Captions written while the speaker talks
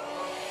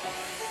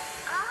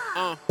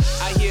I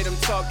hear them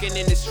talking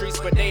in the streets,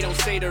 but they don't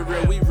say the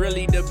real. We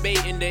really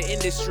debating the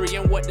industry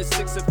and what the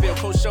sixer feel.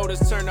 Cold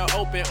shoulders turn to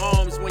open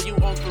arms when you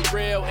on for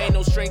real. Ain't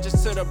no strangers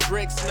to the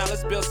bricks. Now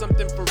let's build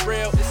something for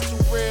real. It's too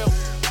real,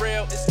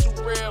 real, it's too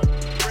real,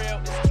 real,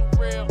 it's too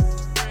real,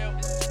 real,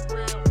 it's too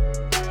real, real,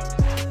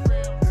 it's too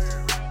real,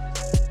 real,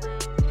 it's too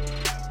real,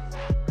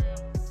 real,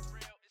 it's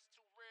too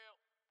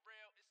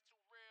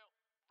real.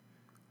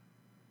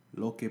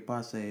 Lo que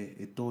pasa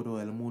es todo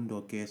el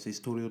mundo que es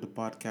Estudio the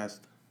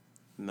Podcast.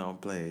 No, I'm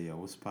playing, yo.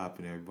 What's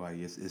poppin',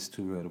 everybody? It's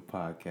Too Real the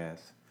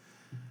Podcast.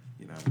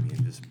 You know what I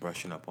mean? Just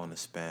brushing up on the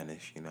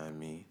Spanish, you know what I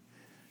mean?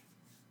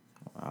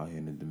 Out here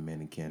in the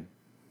Dominican.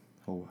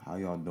 How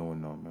y'all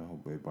doing, though, man?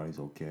 Hope everybody's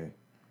okay.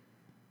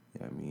 You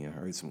know what I mean? I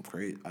heard some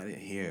crazy... I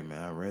didn't hear it,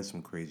 man. I read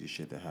some crazy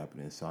shit that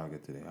happened in Saga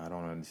today. I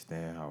don't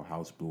understand how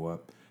houses blew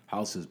up,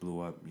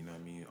 you know what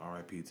I mean?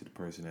 R.I.P. to the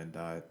person that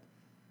died.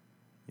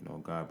 You know,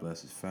 God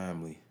bless his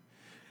family.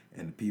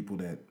 And the people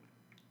that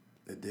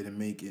didn't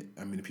make it,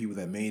 the people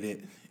that made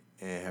it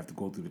and have to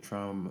go through the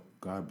trauma,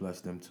 God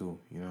bless them too.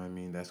 You know what I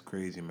mean? That's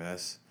crazy, man.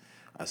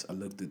 I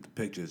looked at the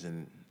pictures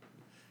and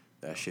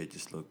that shit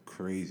just looked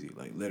crazy.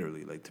 Like,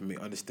 literally. Like, to me,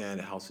 understand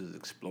the houses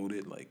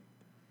exploded, like,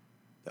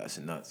 that's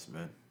nuts,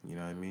 man. You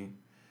know what I mean?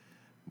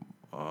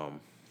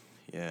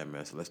 Yeah,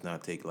 man. So let's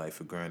not take life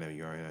for granted.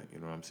 You know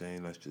what I'm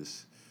saying? Let's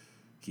just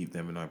keep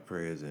them in our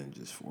prayers and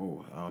just,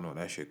 whoa, I don't know,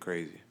 that shit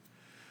crazy.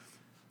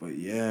 But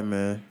yeah,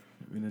 man.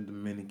 I'm in the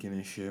Dominican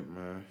and shit,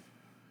 man.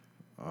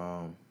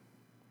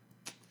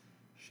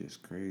 Shit's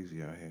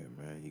crazy out here,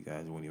 man. You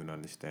guys won't even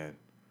understand.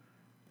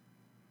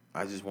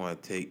 I just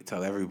want to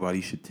tell everybody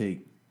you should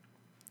take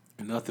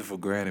nothing for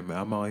granted, man.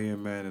 I'm out here,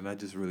 man, and I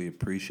just really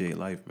appreciate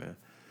life, man.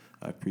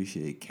 I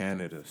appreciate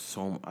Canada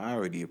I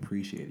already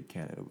appreciated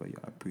Canada, but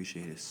I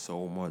appreciate it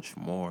so much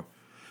more.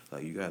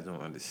 Like, you guys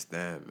don't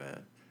understand,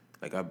 man.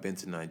 Like, I've been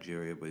to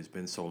Nigeria, but it's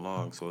been so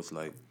long, so it's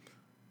like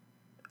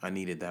I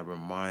needed that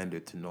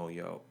reminder to know,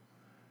 yo,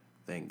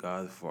 thank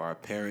God for our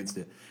parents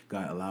that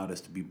God allowed us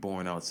to be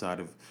born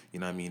outside of, you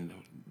know what I mean,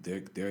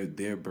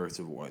 their births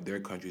of their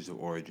countries of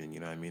origin,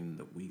 you know what I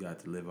mean? We got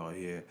to live out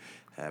here,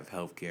 have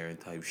healthcare and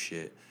type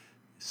shit,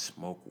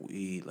 smoke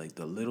weed, like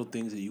the little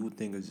things that you would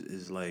think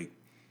is like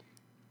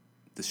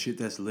the shit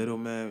that's little,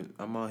 man.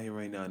 I'm out here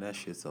right now and that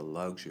shit's a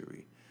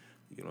luxury.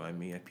 You know what I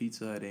mean? And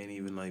Pizza Hut ain't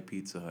even like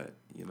Pizza Hut.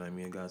 You know what I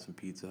mean? I got some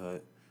Pizza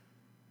Hut.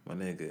 My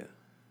nigga,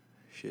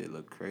 shit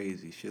look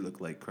crazy. Shit look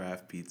like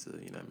craft pizza,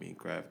 you know what I mean?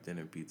 Craft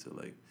dinner pizza,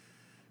 like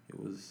it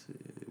was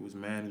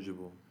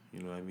manageable,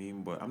 you know what I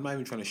mean? But I'm not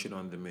even trying to shit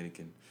on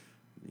Dominican.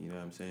 You know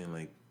what I'm saying?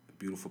 Like,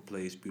 beautiful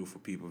place,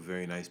 beautiful people,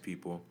 very nice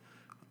people.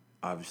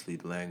 Obviously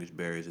the language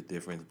barriers are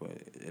different, but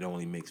it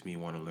only makes me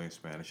want to learn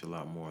Spanish a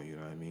lot more, you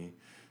know what I mean?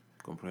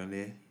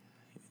 Comprende?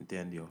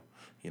 Entendió.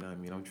 You know what I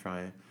mean? I'm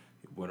trying.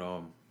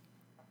 But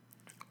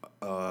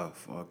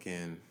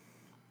fucking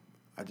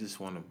I just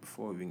want to,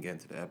 before we even get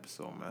into the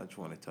episode, man, I just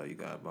want to tell you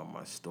guys about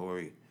my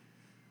story.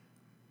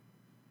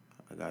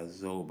 I got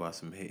zoed by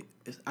some hate.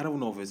 I don't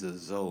know if it's a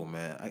zoe,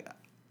 man.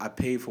 I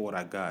paid for what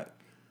I got.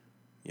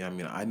 You know what I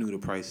mean? I knew the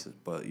price,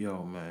 but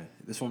yo, man,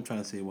 this is what I'm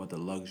trying to say about the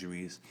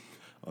luxuries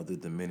of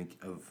the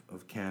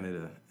of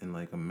Canada and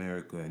like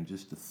America and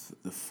just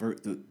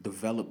the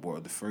developed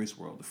world, the first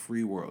world, the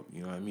free world.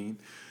 You know what I mean?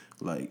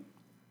 Like,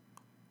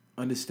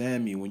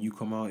 understand me when you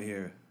come out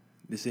here.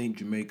 This ain't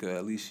Jamaica.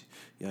 At least,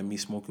 you know what I mean,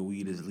 smoking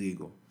weed is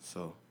legal.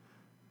 So,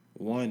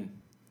 one,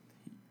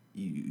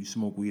 you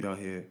smoke weed out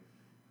here,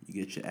 you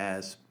get your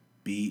ass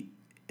beat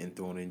and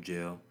thrown in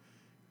jail,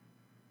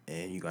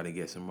 and you got to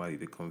get somebody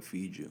to come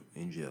feed you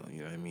in jail. You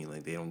know what I mean?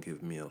 Like, they don't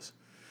give meals.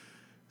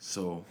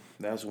 So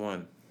that's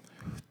one.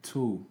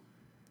 Two,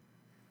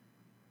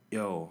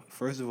 yo,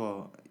 first of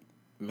all,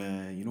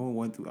 man, you know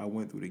what I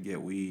went through to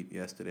get weed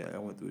yesterday? I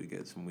went through to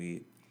get some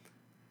weed.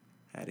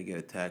 I had to get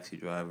a taxi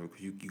driver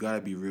because you got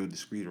to be real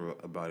discreet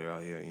about it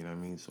out here, you know what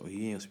I mean? So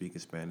he ain't speaking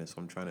Spanish, so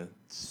I'm trying to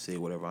say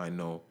whatever I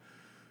know.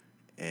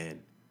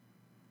 And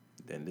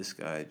then this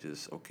guy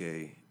just,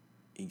 okay,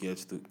 he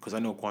gets to, because I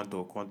know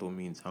cuánto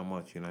means how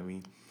much, you know what I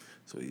mean?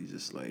 So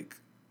he's like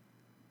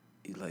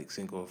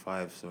cinco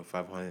five, so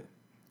 500, you know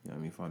what I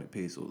mean, 500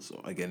 pesos.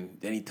 So again,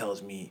 then he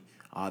tells me,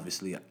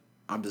 obviously,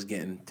 I'm just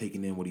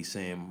taking in what he's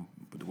saying,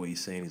 but the way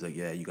he's saying, he's like,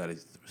 yeah, you got to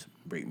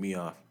break me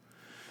off.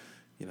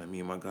 You know what I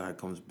mean? My guy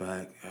comes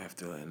back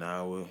after an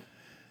hour,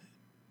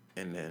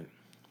 and then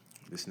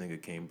this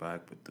nigga came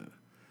back with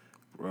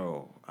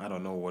bro, I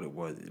don't know what it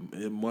was.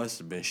 It must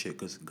have been shit,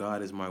 because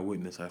God is my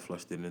witness. I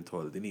flushed it in the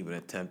toilet. Didn't even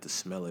attempt to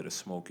smell it or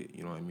smoke it.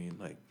 You know what I mean?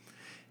 Like,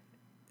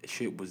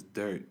 shit was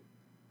dirt.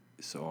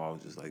 So I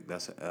was just like,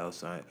 that's an L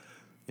sign.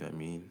 You know what I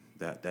mean?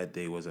 That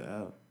day was an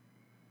L.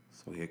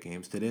 So here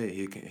comes today.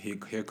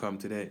 Here come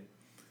today.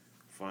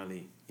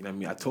 Finally, you know what I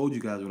mean? I told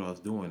you guys what I was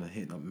doing. I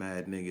hitting up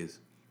mad niggas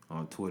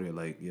on Twitter,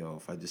 like, yo,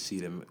 if I just see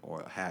them,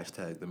 or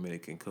hashtag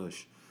Dominican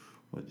Kush,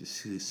 or just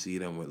see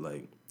them with,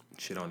 like,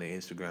 shit on their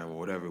Instagram or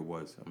whatever it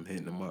was, I'm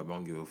hitting them up. I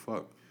don't give a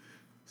fuck.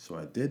 So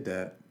I did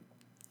that.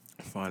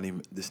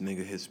 Finally, this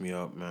nigga hits me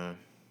up, man.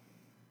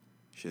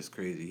 Shit's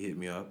crazy. He hit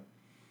me up.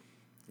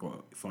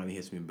 Well, finally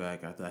hits me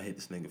back after I hit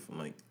this nigga from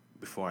like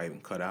before I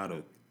even cut out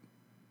of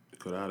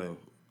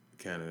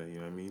Canada. You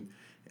know what I mean?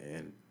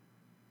 And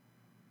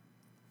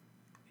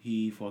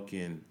he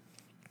fucking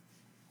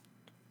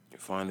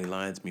finally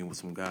lines me with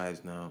some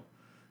guys now.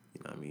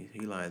 You know what I mean?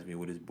 He lines me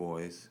with his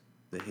boys,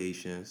 the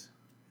Haitians.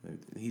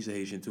 He's a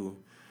Haitian too.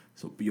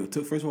 So, yo,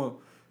 first of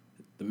all,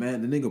 the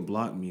nigga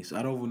blocked me. So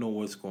I don't even know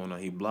what's going on.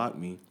 He blocked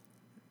me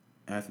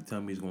after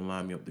telling me he's going to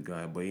line me up the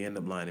guy. But he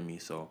ended up lining me.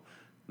 So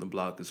the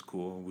block is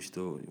cool. We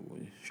still,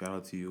 shout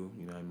out to you.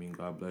 You know what I mean?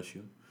 God bless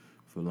you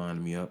for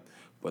lining me up.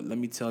 But let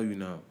me tell you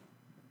now.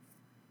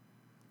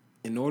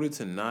 In order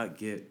to not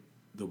get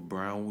the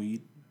brown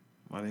weed,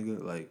 my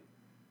nigga, like,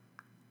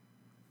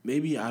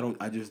 maybe I'm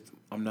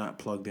not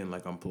plugged in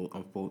like I'm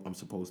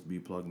supposed to be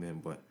plugged in,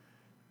 but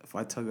if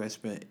I tell you I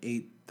spent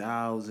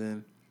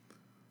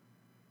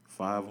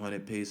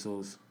 8,500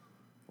 pesos,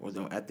 or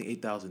no, I think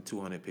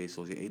 8,200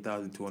 pesos,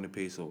 8,200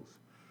 pesos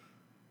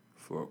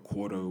for a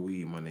quarter of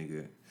weed, my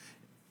nigga.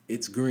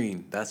 It's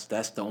green. That's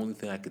the only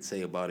thing I could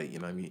say about it, you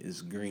know what I mean?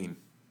 It's green.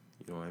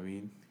 You know what I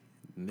mean?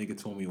 The nigga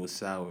told me it was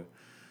sour.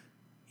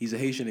 He's a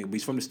Haitian nigga, but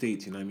he's from the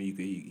States, you know what I mean?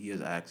 He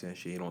has an accent,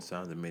 shit. He don't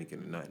sound Dominican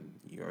or nothing.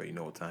 You already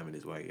know what time it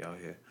is while you out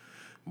here.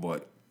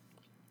 But,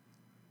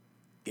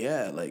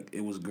 yeah, like,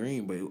 it was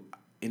green, but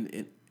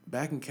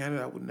back in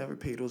Canada, I would never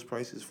pay those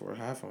prices for a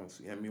half ounce,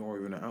 you know what I mean? Or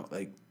even an ounce.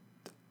 Like,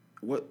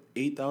 what,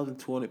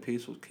 8,200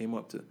 pesos came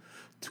up to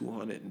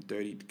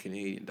 230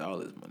 Canadian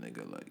dollars, my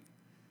nigga. Like,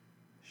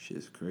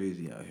 shit's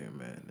crazy out here,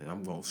 man. And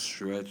I'm going to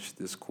stretch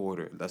this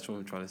quarter. That's what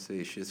I'm trying to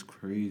say. Shit's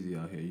crazy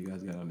out here. You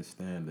guys got to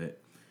understand that.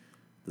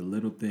 The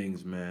little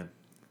things, man.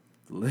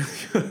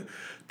 The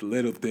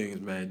little things,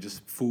 man.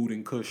 Just food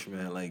and kush,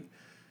 man. Like,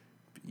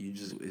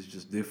 it's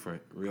just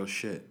different. Real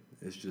shit.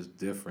 It's just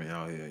different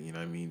out here, you know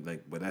what I mean?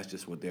 Like, but that's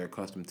just what they're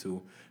accustomed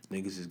to.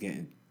 Niggas is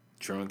getting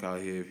drunk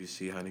out here. If you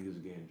see how niggas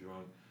are getting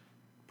drunk.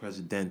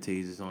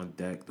 Presidentes is on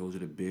deck. Those are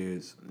the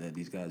beers that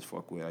these guys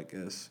fuck with, I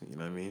guess. You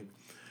know what I mean?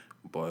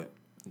 But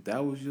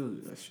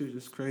that shit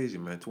just crazy,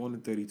 man.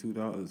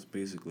 $232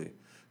 basically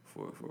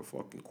for a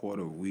fucking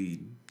quarter of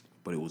weed.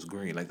 But it was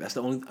green. Like, that's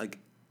the only, like,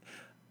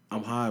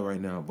 I'm high right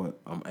now,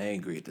 but I'm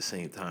angry at the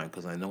same time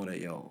because I know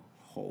that, yo,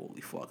 holy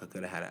fuck, I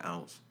could have had an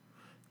ounce.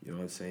 You know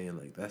what I'm saying?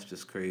 Like, that's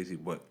just crazy,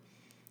 but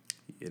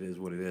it is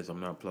what it is. I'm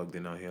not plugged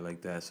in out here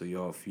like that. So,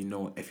 yo, if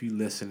you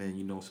listening,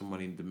 you know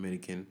somebody in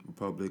Dominican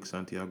Republic,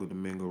 Santiago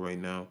Domingo right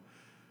now,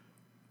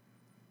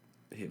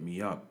 hit me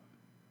up.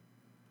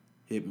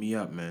 Hit me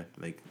up, man.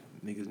 Like,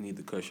 niggas need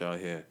the kush out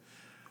here.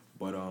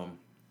 But,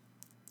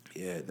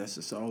 yeah, that's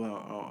just all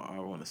I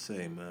want to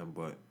say, man,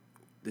 but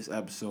this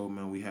episode,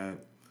 man,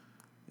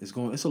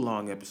 it's a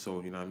long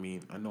episode, you know what I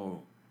mean? I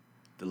know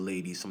the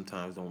ladies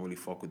sometimes don't really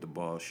fuck with the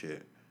ball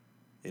shit.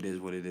 It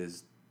is what it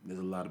is. There's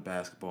a lot of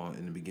basketball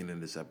in the beginning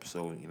of this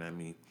episode, you know what I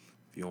mean?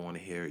 If you don't want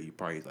to hear it, you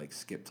probably, like,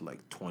 skip to,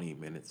 like, 20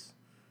 minutes.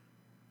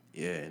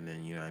 Yeah, and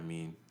then, you know what I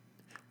mean?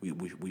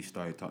 We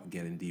started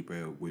getting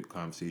deeper with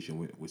conversation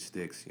with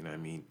Sticks, you know what I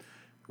mean?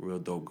 Real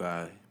dope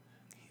guy.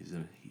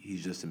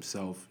 He's just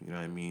himself, you know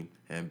what I mean?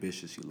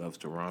 Ambitious. He loves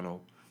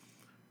Toronto.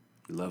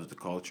 He loves the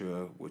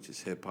culture, which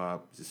is hip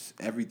hop, just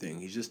everything.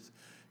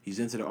 He's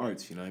into the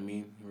arts, you know what I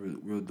mean?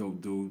 Real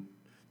dope dude,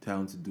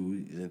 talented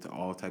dude. He's into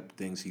all type of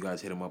things. You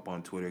guys hit him up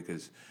on Twitter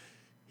because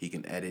he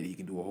can edit. He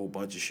can do a whole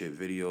bunch of shit,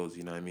 videos,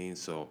 you know what I mean?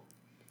 So,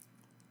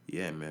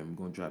 yeah, man, we're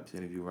going to drop this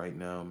interview right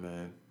now,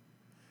 man.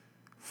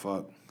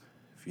 Fuck.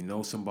 If you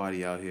know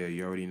somebody out here,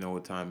 you already know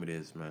what time it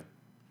is, man.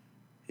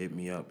 Hit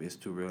me up. It's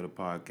Too Real, the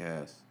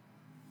podcast.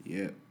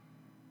 Yeah.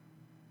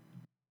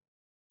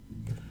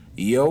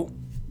 Yo.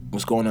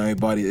 What's going on,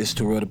 everybody? It's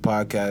Too Real, the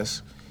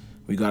podcast.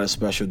 We got a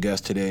special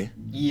guest today.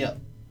 Yep.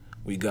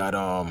 We got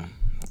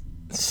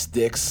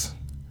Sticks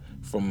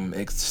from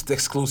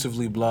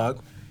Exclusively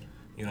Blog.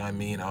 You know what I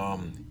mean?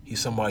 He's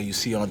somebody you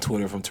see on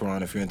Twitter from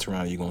Toronto. If you're in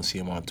Toronto, you're going to see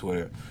him on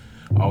Twitter.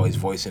 Always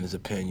voicing his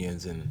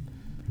opinions in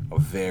a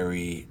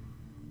very...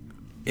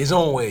 his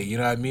own way, you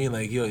know what I mean?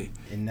 Like, yo...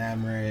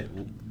 enamored,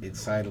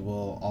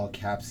 excitable, all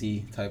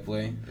capsy type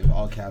way. If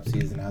all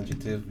capsy is an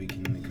adjective, we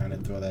can kind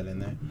of throw that in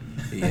there.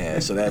 Yeah,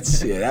 so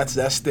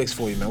that's Sticks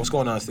for you, man. What's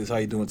going on, Sticks? How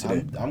you doing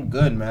today? I'm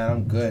good, man.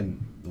 I'm good.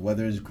 The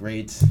weather is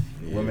great.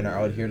 Yeah. Women are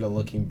out here. They're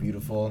looking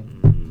beautiful.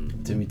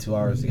 Took me 2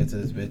 hours to get to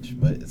this bitch,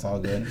 but it's all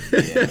good.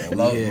 Yeah,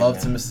 man, love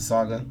to Mr.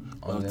 Saga.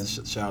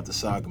 Shout out to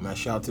Saga, man.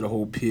 Shout out to the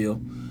whole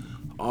Peel.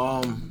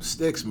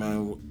 Sticks,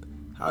 man.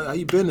 How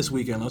you been this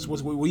weekend?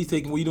 What you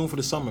taking? What you doing for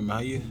the summer, man?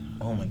 How you?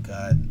 Oh my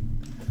God,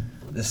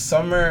 the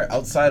summer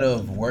outside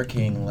of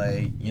working,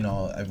 like, you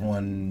know,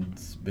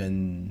 everyone's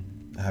been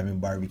having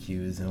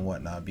barbecues and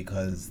whatnot,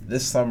 because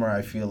this summer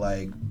I feel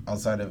like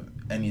outside of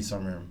any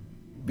summer,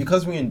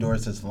 because we endure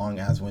such long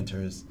ass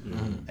winters,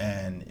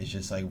 and it's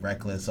just like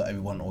reckless, so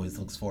everyone always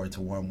looks forward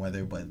to warm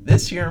weather. But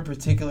this year in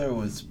particular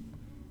was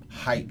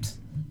hyped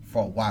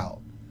for a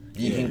while.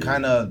 You can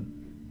kind of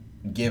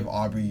give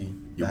Aubrey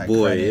your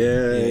boy,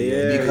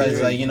 yeah.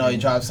 Because, like, you know, he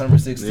dropped Summer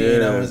 16,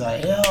 and it was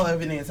like, yo,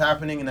 everything is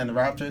happening, and then the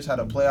Raptors had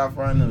a playoff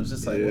run, and it was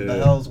just like, what the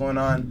hell is going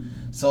on?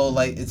 So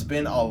like it's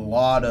been a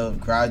lot of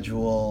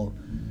gradual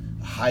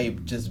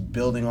hype just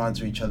building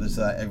onto each other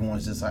so that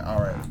everyone's just like, all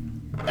right,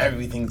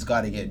 everything's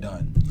got to get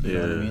done. You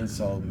know what I mean?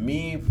 So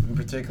me in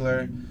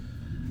particular,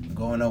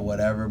 going to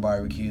whatever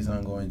barbecues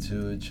I'm going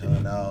to,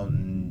 chilling out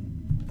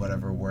and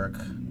whatever work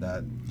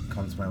that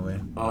comes my way.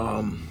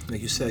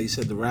 Like you said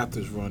the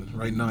Raptors run.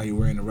 Right now you're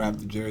wearing a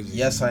Raptor jersey.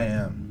 Yes, I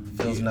am.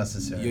 Feels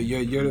necessary.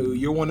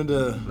 You're one of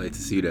the. I like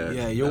to see that.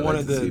 Yeah, you're one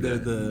of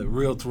the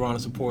real Toronto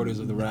supporters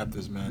of the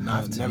Raptors, man.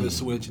 Never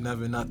switch,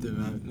 never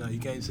nothing, man. No, you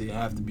can't say you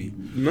have to be.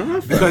 No,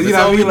 because you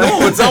know what I mean. Like,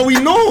 it's all we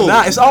know.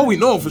 Nah, it's all we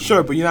know for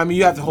sure. But you know what I mean.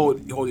 You have to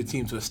hold your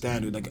team to a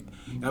standard. Like,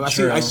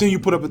 I seen you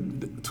put up a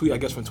tweet, I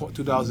guess from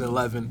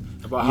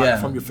 2011 about how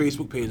from your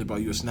Facebook page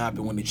about you were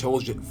snapping when they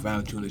chose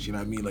Valanciunas. You know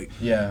what I mean? Like,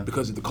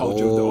 because of the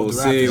culture of the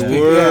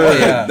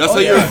Raptors. That's how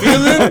you're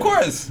feeling. Of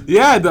course.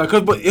 Yeah,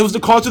 but it was the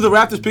culture of the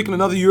Raptors picking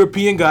another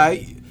European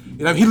guy.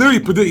 You know, he literally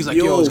predicted. He's like,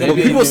 "Yo,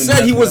 people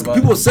said he was.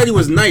 People said he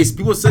was nice.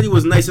 People said he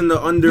was nice in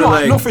the under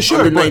for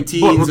sure. under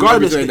 19s. But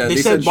regardless, they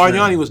said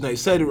Bargnani was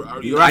nice. Said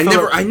I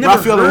never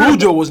Rafael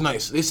Arujo was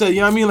nice. They said,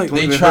 you know what I mean? Like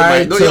they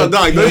tried to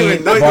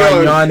paint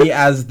Bargnani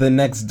as the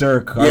next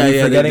Dirk. Are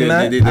you forgetting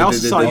that? I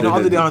also saw, the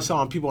other day I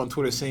saw people on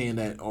Twitter saying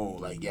that,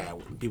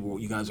 people,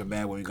 you guys are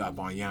mad when we got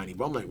Bargnani.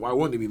 But I'm like, why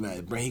wouldn't they be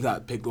mad? He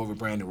got picked over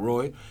Brandon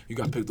Roy. You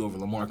got picked over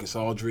LaMarcus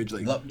Aldridge.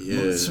 Like,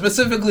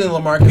 specifically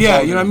LaMarcus.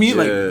 Yeah, you know what I mean?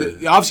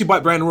 Like, obviously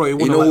by Brandon Roy. It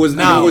was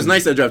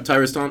nice that draft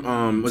Tyrese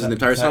Thomas. Was it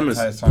Tyrese Thomas?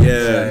 Yeah,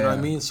 you know what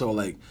I mean. So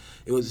like,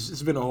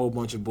 it's been a whole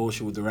bunch of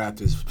bullshit with the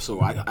Raptors.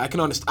 So I can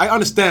understand. I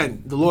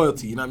understand the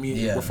loyalty. You know what I mean.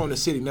 Yeah. We're from the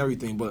city and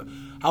everything. But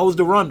how was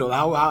the run though?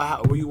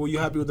 How were you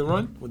happy with the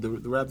run? With the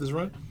Raptors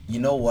run? You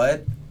know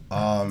what?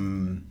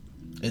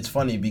 It's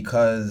funny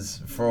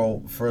because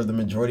for the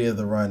majority of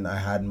the run, I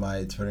had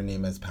my Twitter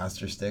name as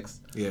Pastor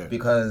Sticks. Yeah.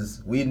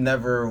 Because we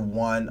never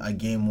won a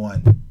game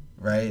one.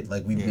 Right?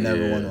 Like, we've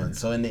never won one.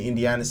 So, in the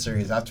Indiana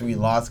series, after we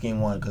lost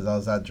game one, because I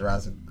was at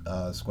Jurassic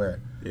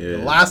Square. The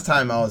last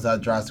time I was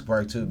at Jurassic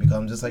Park, too, because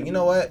I'm just like, you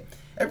know what?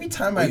 Every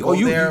time I go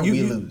there,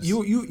 we lose.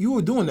 You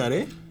were doing that,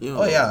 eh?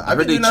 I've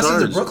been doing that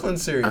since the Brooklyn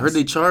series. I heard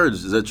they charge.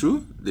 Is that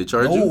true? They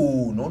charge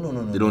you? No.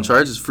 They don't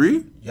charge? It's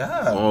free?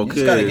 Yeah. Okay. You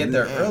just got to get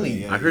there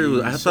early. I heard it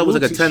was. I thought it was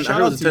like $10. I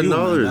heard it was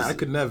 $10. I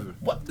could never.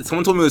 What?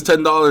 Someone told me it was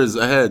 $10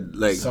 ahead.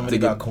 Like somebody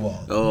got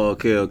called. Oh,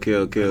 okay.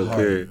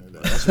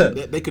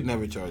 They could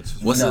never charge.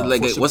 What's it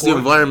like? What's the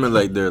environment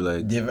like there?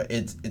 Like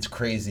it's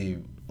crazy.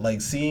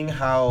 Like seeing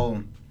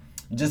how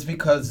just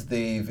because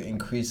they've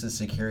increased the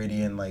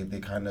security and like they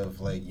kind of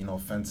like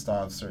fenced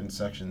off certain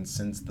sections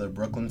since the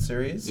Brooklyn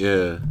series.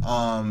 Yeah.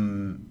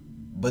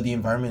 But the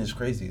environment is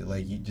crazy.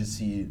 Like you just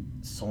see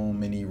so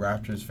many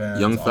Raptors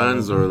fans. Young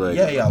fans or like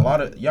a lot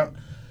of young.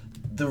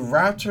 The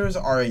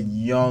Raptors are a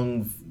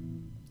young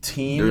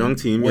team. They're a young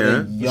team, with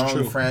a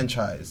young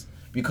franchise.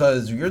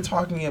 Because you're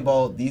talking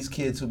about these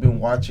kids who've been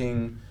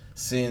watching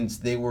since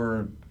they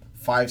were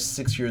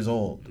 5-6 years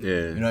old. Yeah.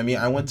 You know what I mean?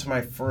 I went to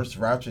my first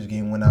Raptors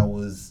game when I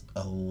was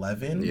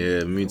 11. Yeah,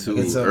 me too.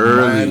 It's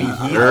early.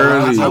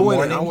 I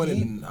went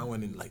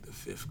in like the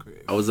 5th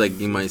grade. I was like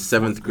in my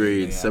 7th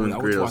grade. 7th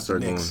grade I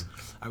started going.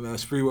 I mean,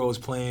 Spreewell was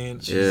playing.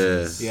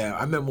 Jesus. Yeah,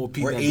 I remember more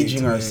people. We're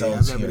aging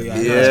ourselves here.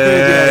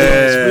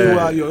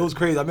 Spreewell, it was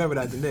crazy. I remember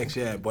that the Knicks,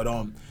 but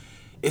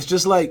it's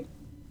just like,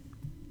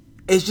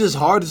 it's just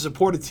hard to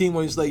support a team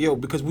when it's like,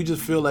 because we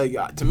just feel like,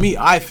 to me,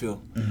 I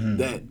feel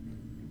that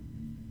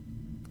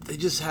they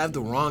just have the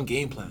wrong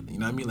game plan. You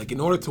know what I mean? Like, in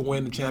order to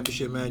win the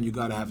championship, man, you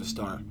got to have a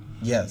star.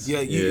 Yes.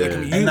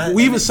 Yeah.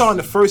 We even saw in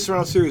the first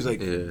round series,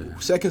 like,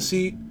 second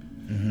seed,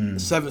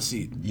 7th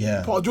seed.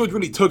 Yeah. Paul George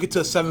really took it to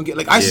a 7 game.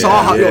 Like, I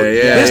saw how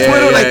his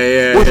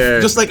Twitter, was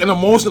just like an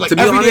emotion. Like,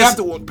 every day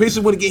after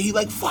Pacers win a game, he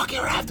like, fuck it,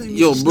 after.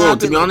 Bro,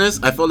 to be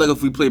honest, I felt like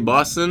if we played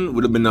Boston,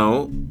 would have been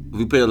out. If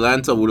we played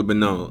Atlanta, would have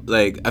been out.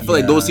 Like, I feel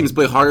like those teams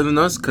play harder than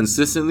us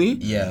consistently.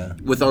 Yeah.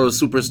 Without a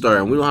superstar.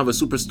 And we don't have a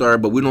superstar,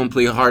 but we don't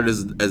play hard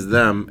as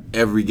them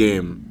every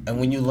game. And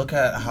when you look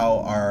at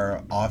how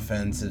our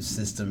offensive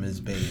system is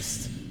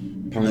based,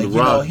 Pound the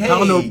rock.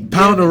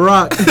 Pound the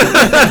rock.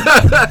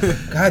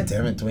 God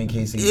damn it, Dwayne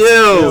Casey.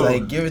 Ew.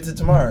 Like, give it to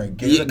Tamara.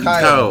 Give it to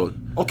Kyle.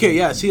 Okay,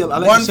 yeah. See, I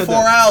like 1-4 you said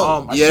that.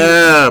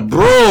 out.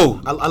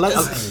 Bro.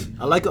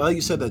 I like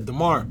you said that,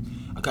 DeMar.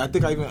 Okay, I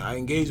think I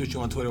engaged with you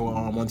on Twitter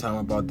one time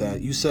about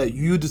that. You said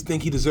you just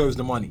think he deserves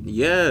the money.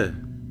 Yeah.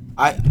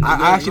 I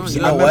actually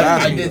you know what?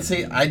 I did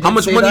say how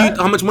much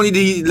money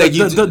did he like?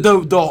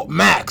 The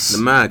max. The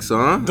max,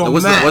 huh?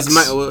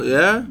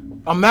 Yeah.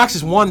 A max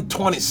is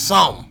 120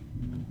 some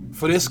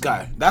for this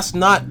guy. That's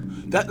not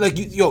that like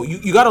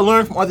you got to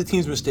learn from other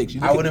teams' mistakes.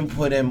 I wouldn't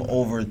put him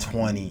over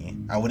 20.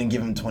 I wouldn't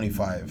give him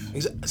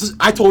 25.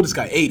 I told this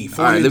guy 80.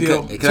 Right,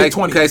 deal. Can I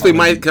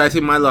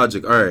explain my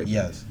logic? All right.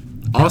 Yes.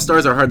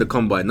 All-stars are hard to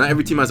come by. Not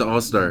every team has an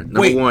all-star.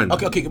 Number one.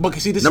 Okay. But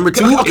see this. Number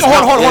two. Okay,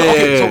 hold on.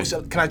 Okay,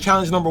 so can I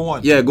challenge number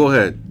one? Yeah, go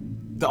ahead.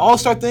 The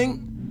all-star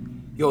thing.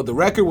 The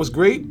record was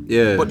great.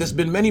 Yeah. But there's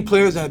been many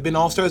players that have been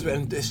all-stars,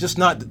 and it's just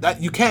not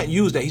that you can't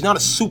use that. He's not a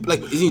super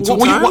like. Is he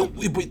two-time?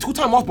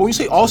 Two-time all. But when you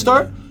say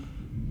all-star,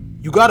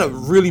 you gotta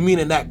really mean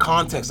in that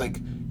context. Like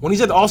when he's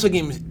at the All-Star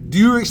game, do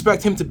you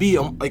expect him to be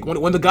like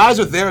when the guys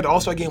are there at the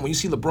All-Star game? When you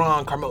see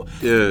LeBron, Carmelo,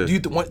 Yeah. do you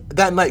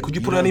that night could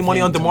you put any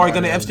money on DeMar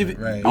gonna MVP,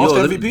 Right.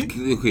 All-Star Yo,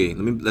 MVP? Okay,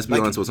 let's be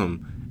honest with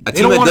something. A they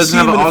team don't that wanna doesn't see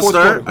have him an in the fourth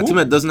All-Star, quarter. a team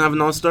that doesn't have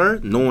an All-Star,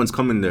 no one's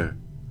coming there.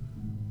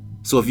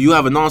 So if you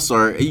have an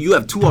All-Star, you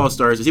have 2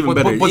 All-Stars, it's even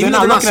better. But Even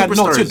they're if not they're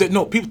looking at superstars.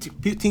 no.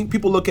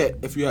 People look at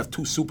if you have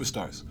 2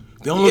 superstars.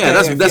 They don't look Yeah, at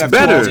that's if you that's have 2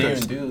 better,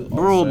 All-Stars.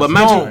 bro. But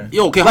imagine, No.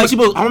 yo, okay, how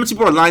much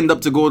people are lined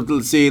up to go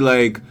to say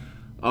like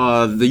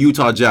the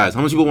Utah Jazz?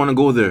 How much people want to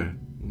go there?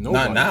 Nobody.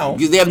 Not now.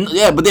 Because they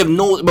have, but they have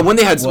no. But when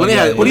they had, Well,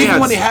 yeah, But even yeah.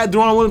 when they had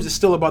Deron Williams, it's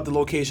still about the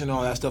location and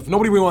all that stuff.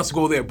 Nobody really wants to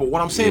go there. But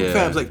what I'm saying, Yeah.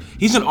 fam, is like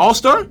he's an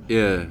All-Star,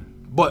 yeah.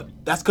 but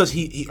that's because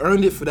he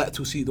earned it for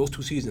those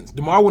 2 seasons.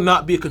 DeMar will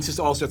not be a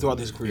consistent All-Star throughout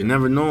his career. You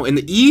never know. In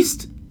the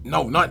East,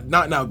 No, not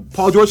now.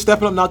 Paul George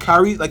stepping up now.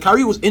 Kyrie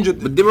was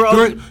injured. but they were all,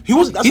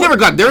 he never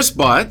got their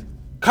spot.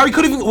 Kyrie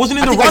could even wasn't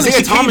in the think run.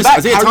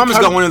 Isaiah Thomas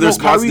got one of their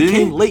spots, Kyrie didn't he?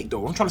 came late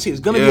though. I'm trying to say there's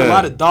gonna be Yeah. a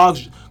lot of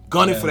dogs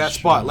gunning for that that's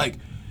spot. true. Like,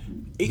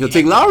 He'll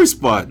take Lowry's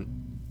spot.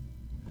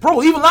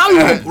 bro, even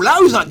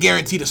Lowry's not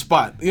guaranteed a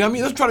spot. You know what I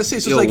mean? That's what I'm trying to say.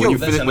 So Yo, it's like, when yo, you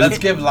finish- Listen, let's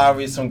give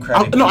Lowry some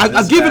credit.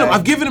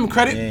 I've given him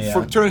credit Yeah.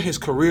 for turning his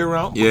career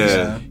around.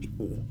 Yeah.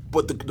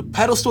 But the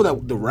pedestal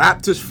that the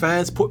Raptors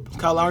fans put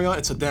Kyle Lowry on,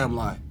 it's a damn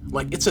lie.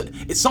 Like it's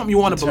something you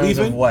want to believe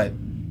in. What?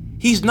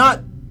 He's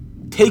not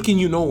taking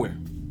you nowhere.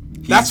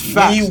 That's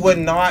fact. We would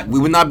not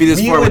be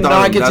this far would without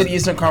not him. get to That's- the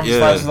Eastern Conference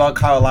yeah. Finals without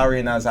Kyle Lowry,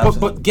 and that's absolutely.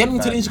 But getting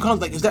to the Eastern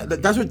Conference,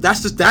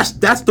 like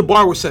that's the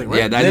bar we're setting,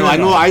 right? Yeah, I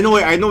know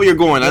where you're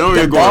going. I know where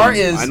you're The going. bar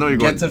is I know where you're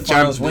get going. to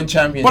finals, win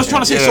championship. But I was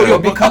trying to say, Yeah. so yo,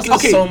 because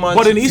okay, of so much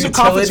but in the Eastern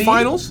Conference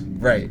futility- Finals,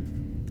 right?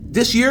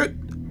 this year,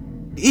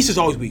 the East is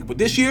always weak, but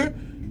this year,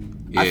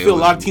 I Yeah, feel a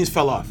it lot of was- teams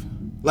fell off.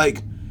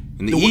 Like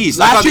In the East,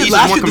 I thought the East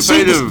was more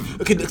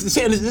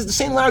competitive. the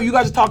same Larry you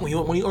guys are talking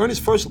about. When he earned his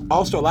first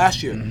All-Star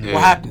last year, Yeah.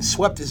 what happened?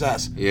 Swept his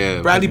ass.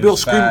 Yeah. Bradley He Beal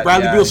was screaming. fat,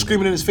 Bradley yeah. Beal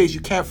screaming in his face.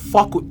 You can't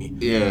fuck with me.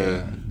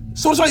 Yeah.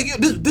 So it's like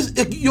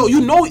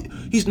you know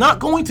he's not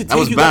going to take That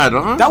was you. bad,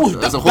 huh? That was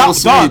That's a that- whole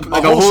dog, sweep.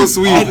 Like a whole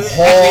sweep. And-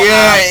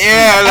 Yeah.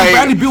 and Like,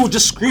 Bradley Beal was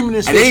just screaming in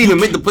his and face. they didn't even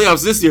You make the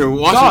playoffs this year. Dog,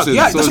 Washington.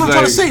 yeah, so that's what I'm it's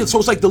trying to like- say. So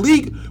it's like the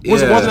league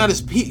wasn't Yeah. at its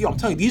peak. Yo, I'm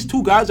telling you, these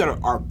 2 guys that are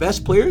our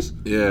best players,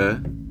 Yeah.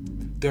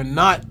 they're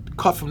not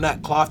cut from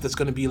that cloth. That's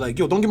going to be like,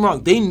 yo, don't get me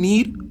wrong. They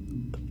need.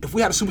 If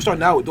we had a superstar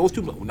now, with those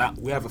 2,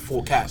 we have a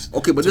full cast.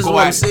 Okay, but to this is go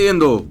what I'm at it. saying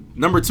though.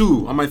 Number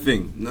 2 on my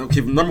thing.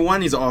 Okay, number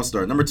 1, he's an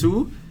All-Star. Number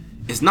 2,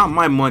 it's not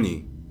my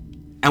money,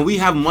 and we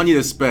have money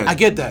to spend. I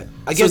get that.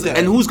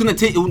 And who's gonna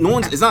take? No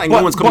one's. It's not like But-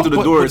 no one's coming but- through the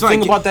but door. the It's not thing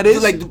like, about that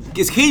is- like,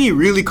 is Katie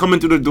really coming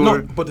through the door?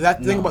 No, but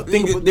that thing about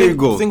thing. There you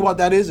go. The thing about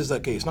that is like,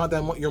 okay, it's not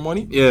that your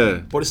money. Yeah.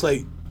 But it's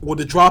like, would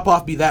the drop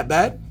off be that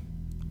bad?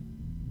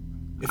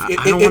 I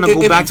don't want to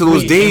go back to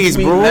those days,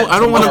 bro. I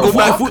don't want to go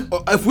back.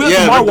 If we let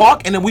Yeah, Lamar but-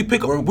 walk and then we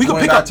pick up, we could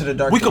going pick back up to the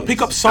dark we could days.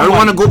 pick up I somebody. don't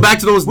want to go back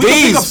to those We could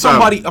days. pick up fam.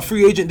 somebody, a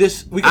free agent.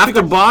 We could After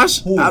pick up,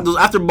 Bosch, those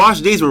after Bosch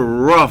days were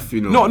rough,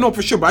 you know. No,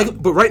 for sure.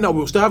 But right now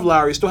we'll still have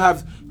Larry.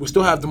 We'll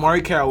still have DeMar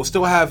Carroll. We'll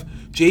still have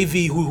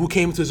JV who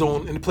came to his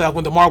own in the playoff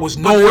when DeMar was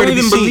I nowhere don't to be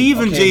even seen. believe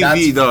in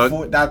JV,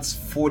 dog. That's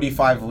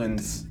 45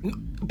 wins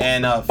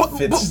and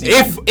fifth seed.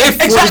 If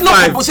Exactly, 45,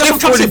 no, but that's what I'm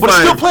trying to say, but it's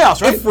still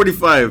playoffs, right? If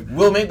 45,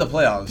 We'll make the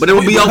playoffs, But it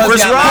will be our Because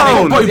first the Atlantic-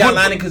 round. because the But-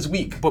 Atlantic is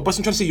weak. But I'm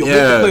trying to say you'll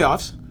Yeah. make the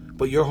playoffs.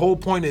 But your whole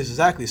point is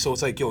exactly so.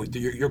 It's like, yo,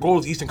 your goal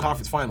is Eastern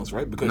Conference Finals,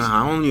 right? Because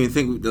nah, I don't even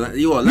think. no, Atlantic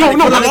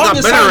the got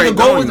longest better time right the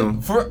goal now, was- you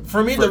know.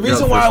 for me, the For-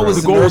 reason yeah, why for I was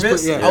sure. The goal was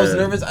nervous, put- yeah. I was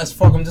nervous as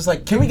fuck. I'm just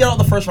like, can we get out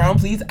the first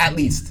round, please? At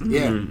least.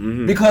 yeah.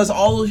 Because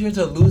all those years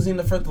of losing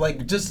the first,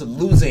 like just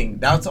losing,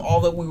 that's all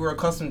that we were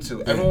accustomed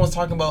to. Everyone was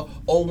talking about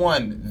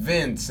 01,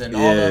 Vince, and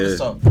all the other Yeah.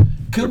 stuff.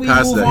 Could We're we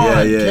past move that. on?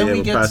 Yeah, Can yeah, we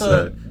we're get past to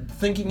that.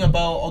 thinking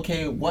about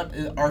okay, what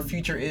our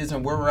future is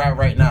and where we're at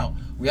right now?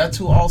 We had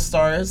 2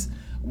 All-Stars.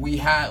 We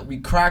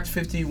cracked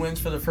 50 wins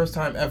for the first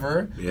time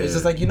ever. Yeah. It's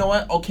just like, you know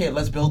what? Okay,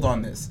 let's build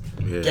on this.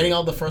 Yeah. Getting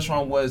out the first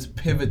round was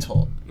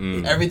pivotal.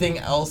 Everything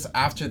else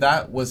after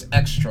that was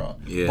extra.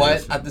 Yeah, But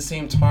that's- at the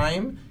same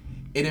time,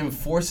 it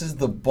enforces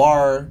the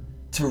bar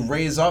to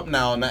raise up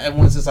now. Now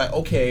everyone's just like,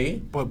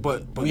 okay, But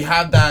we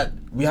have that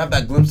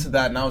glimpse of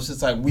that. Now it's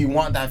just like we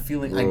want that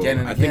feeling again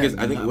and I again.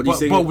 think what are you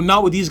saying? but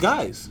not with these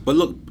guys. But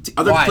look,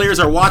 other Why? players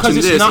are watching Because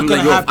it's this not and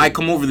gonna like, yo, if happen. I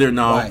come over there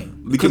now, Why?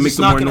 we can make it's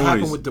some not more gonna noise.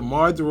 happen with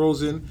DeMar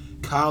DeRozan,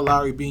 Kyle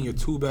Lowry being your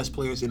 2 best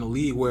players in the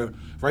league. Where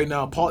right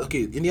now,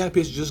 Indiana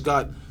Pacers just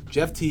got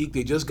Jeff Teague.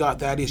 They just got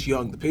Thaddeus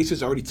Young. The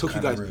Pacers already took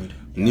you guys. Rude.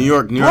 New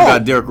York Bro,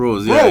 got Derrick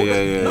Rose. Yeah, bro,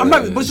 yeah. I'm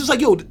not. But it's just like,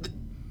 yo,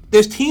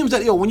 there's teams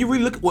that, yo, when you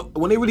really look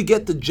when they really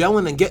get the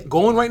gelling and get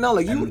going right now,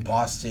 like you And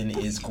Boston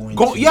is going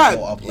go, to yeah,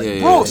 go up like Yeah,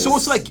 bro. yeah, So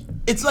it's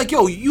like,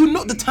 yo, you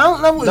know, the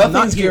talent level is not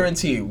nothing's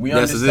guaranteed. guaranteed. We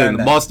That's the thing. understand The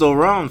that. ball's still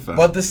around, fam.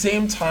 But at the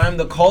same time,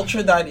 the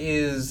culture that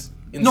is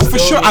No, for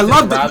sure. I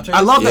love that.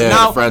 I love that Yeah,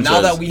 now. the franchise.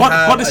 Now that we But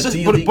have it's a just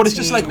D-League but it's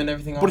just like team and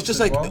everything but it's else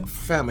just as like well.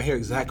 fam, I hear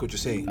exactly what you're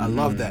saying. I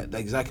love that,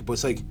 like, exactly. But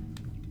it's like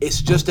it's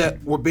just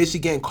that we're basically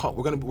getting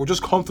we're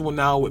just comfortable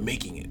now with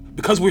making it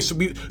because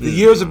the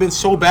years have been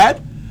so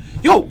bad.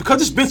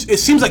 because it's been, it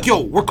seems like,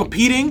 we're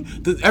competing.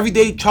 The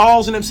everyday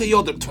Charles and them say,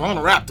 the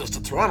Toronto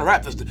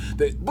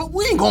Raptors, but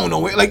we ain't going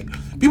nowhere. Like,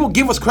 people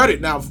give us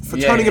credit now for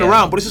turning it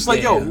around, but it's just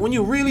like, when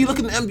you really look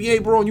at the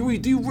NBA, bro,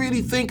 and do you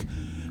really think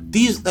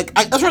these, like,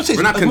 that's what I'm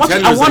saying. As much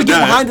as I want to get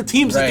behind the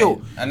teams, like,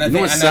 and I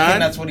think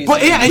that's what he's saying.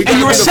 But yeah, and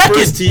you're a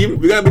second.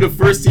 We gotta be the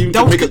first team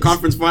to make a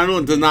conference final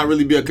and to not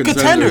really be a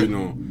contender. In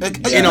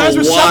a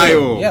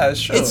while. Yeah,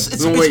 it's true.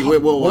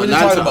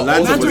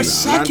 Atlanta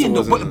second,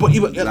 but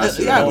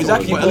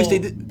exactly. At least they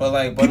did. But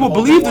like, people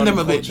believed in them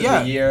a bit.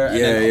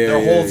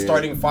 Their whole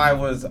starting five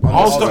was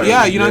all-star.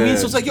 Yeah, you know what I mean.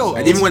 So it's like,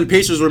 and even when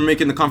Pacers were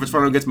making the conference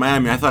final against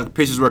Miami, I thought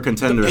Pacers were a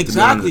contender.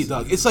 Exactly,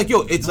 Doug. It's like,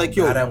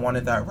 I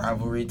wanted that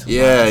rivalry to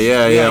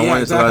last.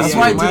 That's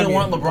why I didn't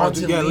want LeBron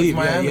to leave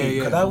Miami.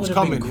 Because that would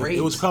have been great.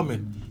 It was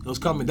coming.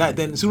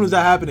 Then as soon as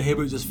that happened,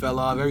 Hibbert just fell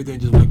off. Everything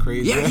just went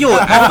crazy. I feel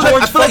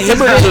like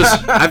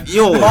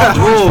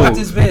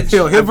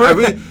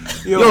Hibbert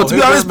to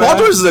be honest, Paul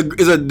George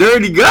is a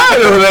dirty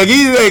guy. Like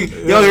he's like,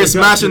 they're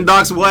smashing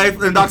Doc's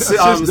wife and Doc's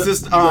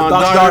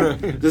daughter,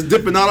 just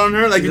dipping out on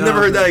her. Like you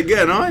never heard that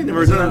again, huh? You never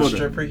heard that about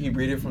stripper he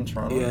breeded from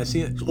Toronto. Yeah,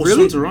 see,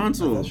 really?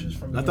 Toronto.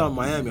 I thought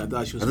Miami. I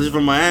thought she was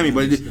from Miami,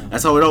 but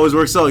that's how it always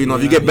works out.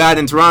 If you get bad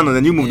in Toronto,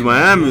 then you move to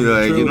Miami.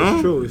 Like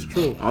it's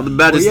true. All the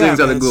baddest things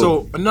gotta go.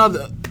 So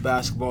another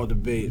basketball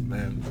debate,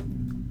 man.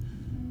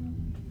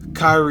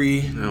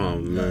 Kyrie. Oh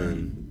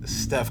man.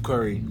 Steph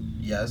Curry.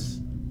 Yes.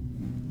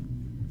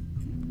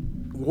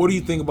 What do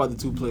you think about the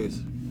two players?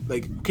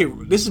 Like, okay,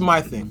 this is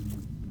my thing.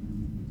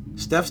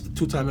 Steph's the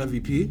 2-time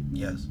MVP.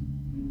 Yes.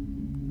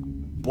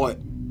 But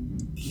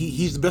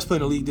he's the best player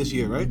in the league this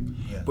year, right?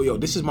 Yeah.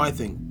 But this is my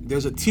thing.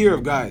 There's a tier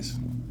of guys,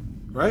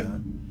 right? Yeah.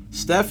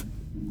 Steph,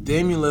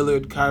 Damian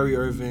Lillard, Kyrie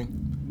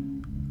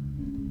Irving,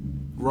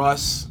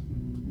 Russ,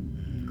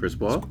 Chris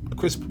Paul.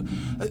 Chris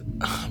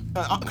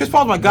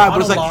Paul's my guy, but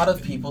it's like a lot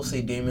of people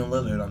say Damian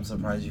Lillard. I'm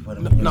surprised you put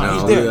him. He's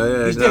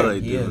there. He's there.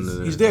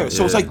 He's there.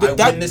 So it's like I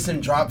witnessed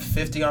him drop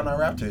 50 on our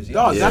Raptors.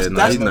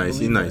 That's nice.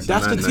 He's nice.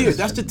 That's the tier.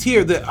 That's the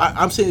tier that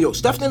I'm saying.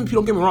 Steph's MVP.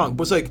 Don't get me wrong,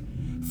 but it's like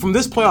from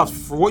this playoffs,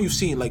 for what you've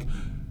seen, like,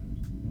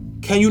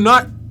 can you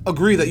not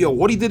agree that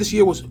what he did this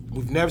year was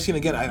we've never seen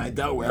again? I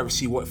doubt we'll ever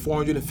see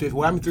 450.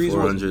 What happened threes?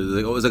 400.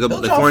 It was like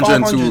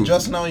 402.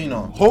 Just now,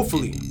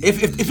 Hopefully, if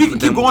he can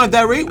keep going at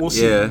that rate, we'll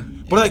see. Yeah.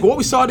 But like what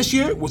we saw this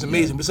year was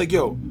amazing. But it's like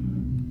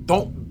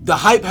the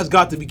hype has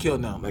got to be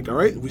killed now. Like, all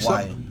right,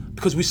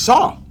 because we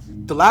saw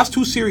the last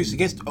two series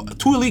against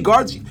two elite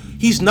guards.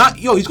 He's not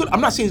he's good.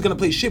 I'm not saying he's gonna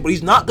play shit, but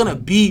he's not gonna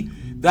be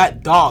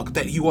that dog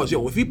that he was.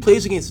 If he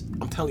plays against,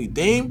 I'm telling you,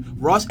 Dame,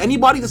 Russ,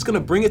 anybody that's gonna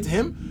bring it to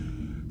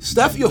him,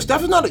 Steph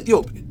is not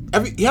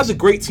he has a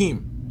great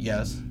team.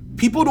 Yes.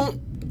 People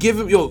don't give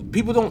him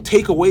people don't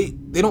take away.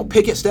 They don't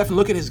pick at Steph and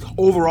look at his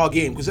overall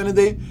game. Because at the end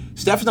of the day,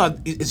 Steph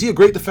is he a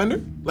great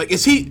defender? Like,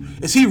 is he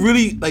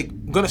really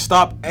like gonna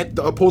stop at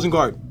the opposing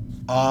guard?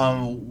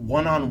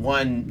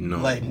 One-on-one,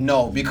 no.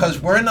 No, because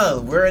we're in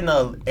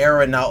a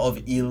era now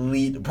of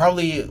elite.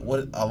 Probably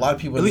what a lot of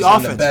people elite are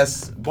offense, the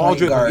best ball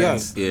dribbling.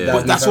 Yeah.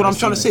 But that's what I'm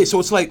trying to say. So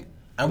it's like.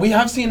 And we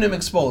have seen him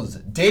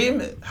exposed.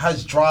 Dame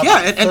has dropped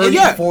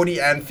 40,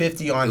 and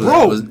 50 on him.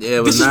 Bro,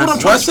 this is what I'm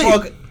trying to say.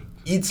 Westbrook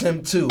eats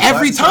him too.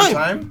 Every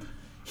time.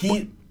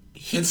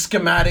 It's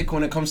schematic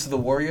when it comes to the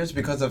Warriors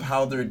because of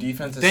how their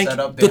defense is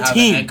set up. They have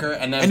team. An anchor,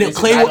 and then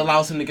Clay that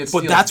allows him to get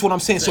steals. But that's what I'm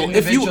saying. So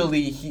individually,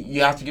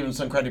 you have to give him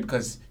some credit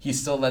because he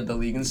still led the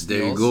league in steals.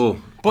 There you go.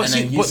 But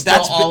he's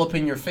still all up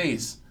in your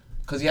face.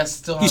 Because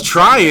he's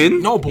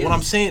trying. No, but what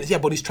I'm saying is,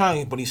 but he's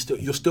trying. But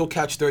you'll still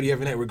catch 30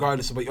 every night,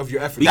 regardless of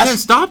your effort. You can't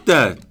stop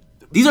that.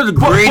 These are the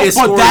greatest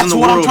scorers in the world, But that's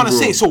what I'm trying to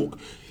say. So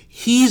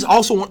he's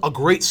also a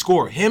great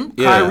scorer. Him,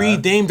 Kyrie,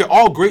 Dame, they're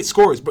all great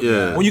scorers. But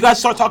when you guys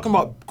start talking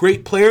about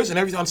great players and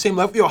everything on the same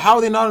level, how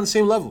are they not on the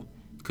same level?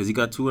 Because he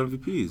got 2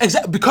 MVPs.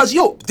 Exactly. Because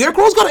Derrick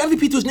Rose got an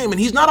MVP to his name, and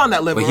he's not on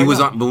that level. But he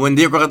was on. But when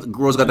Derrick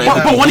Rose got that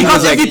MVP, but when he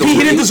got the MVP, he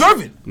didn't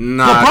deserve it.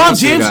 Nah, LeBron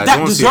James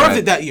deserved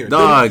it that year.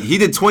 Dog, he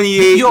did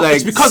 28,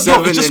 it's because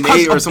 7 and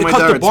 8 or something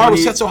like that. The bar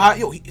was set so high.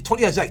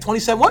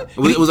 27 what?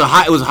 It was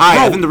high. Bro,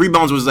 I think the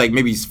rebounds was like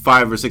maybe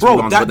 5 or 6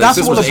 rebounds. But the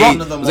assist was 8.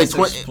 It was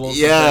like 20.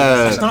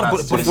 Yeah.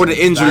 Before the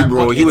injury,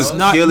 bro, he was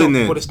killing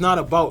it. But it's not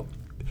about.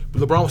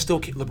 LeBron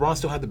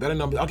still had the better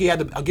numbers. Okay,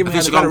 I'll give him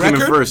the better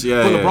record. First,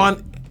 yeah. But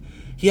LeBron.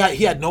 He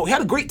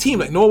had a great team.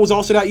 Like Noah was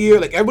also that year.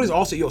 Like everybody's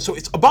also so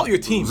it's about your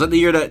team. Was that the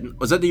year that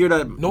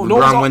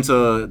LeBron went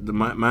to the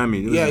Miami?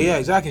 Yeah,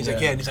 exactly. He's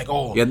like, and he's like,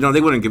 oh. Yeah, no, they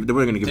weren't gonna give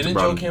Didn't to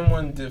Brown. Didn't Joakim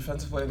win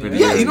defensive player of the year?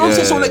 Yeah, you know what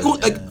I'm saying?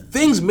 So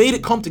things made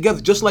it come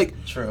together. Just like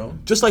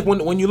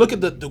when you look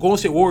at the Golden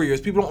State Warriors,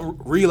 people don't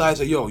realize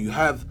that you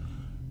have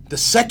the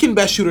second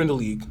best shooter in the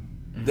league.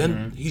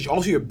 Then he's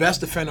also your best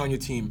defender on your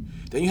team.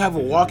 Then you have a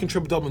walking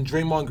triple-double in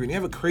Draymond Green. You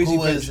have a crazy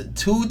bench. Who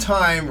was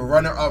 2-time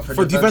runner-up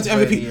for defensive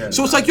MVP.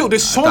 So it's like,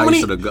 there's so many.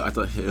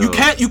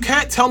 You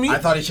can't tell me. I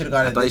thought he should have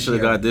got it. I thought he should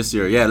have got it this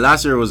year. Yeah,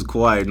 last year was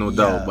Kawhi, no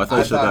doubt. But I thought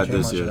he should have got it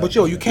this year. But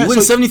you can't. You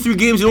win 73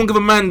 games. You don't give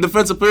a man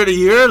defensive player of the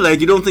year.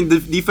 Like you don't think the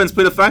defense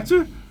played a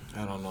factor?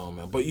 I don't know,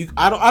 man. but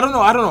I don't know.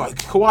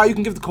 Kawhi, you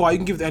can give to Kawhi, you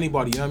can give to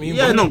anybody. You know what I mean?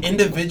 Yeah, but no.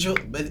 Individual,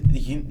 but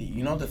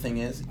you know what the thing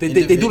is? They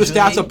do the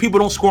stats of people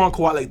don't score on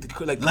Kawhi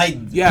like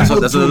yeah.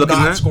 People that's what do they're looking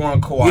not at? score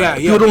on Kawhi. Yeah.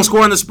 People don't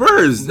score on the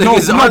Spurs. No,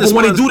 It's no, hard to but score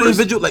when they on do the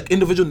Spurs.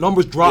 individual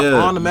numbers drop Yeah.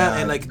 on the man, Yeah,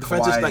 and like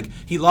defenses, Kawhi. like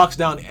he locks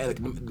down like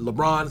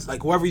LeBron,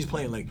 like whoever he's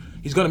playing, like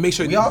he's gonna make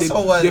sure We also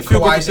they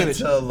field goal Kawhi did percentage.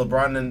 to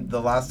LeBron in the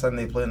last time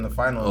they played in the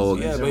finals. Oh,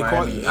 against yeah, but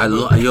Miami. Kawhi- I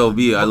love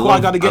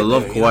Kawhi gotta get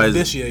love there, you know, Kawhi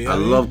this year, you know I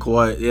what I love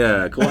Kawhi.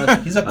 Yeah,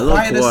 Kawhi. He's a I love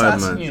quiet Kawhi,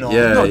 assassin, man. you know.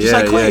 Yeah, No, just yeah,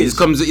 like yeah. Clay. He just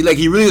comes like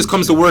he really just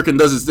comes to work and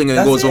does his thing and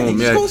then That's goes it, home. he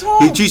just Yeah, goes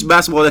home. he treats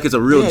basketball like it's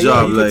a real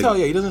job. you Like can tell.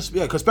 Yeah, he doesn't.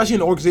 Yeah, 'cause especially in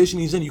the organization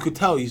he's in, you could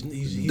tell he's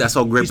that's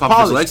how great he's Popovich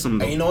polished. likes him.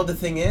 And Though. you know what the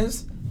thing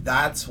is?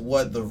 That's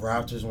what the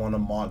Raptors want to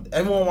model.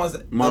 Everyone wants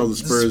Model the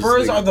Spurs,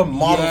 like- are the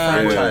model Yeah,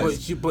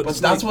 franchise. but But it's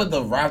that's like- what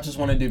the Raptors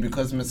want to do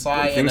because Masai You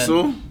and think then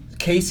so?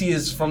 Casey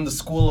is from the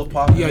school of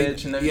Popovich Yeah,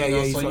 and everything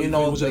else. So he you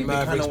know, was at they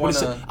Mavericks, kind of but want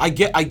it's-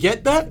 to. I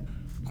get that,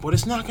 but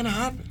it's not gonna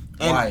happen.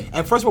 And, Why?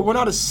 And first of all, we're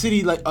not a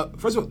city like.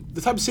 First of all,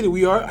 the type of city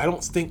we are, I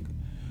don't think,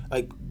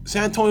 like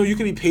San Antonio. You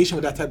can be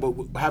patient with that type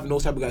of having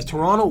those type of guys.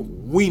 Toronto,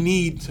 we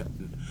need.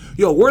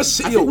 We're a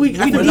city. I think we We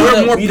need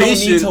don't more need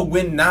patient. to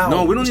win now.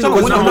 No, we don't need We're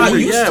to win not now.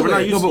 used Yeah, to we're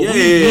not it. used No, to but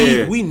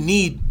it. we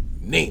need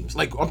names.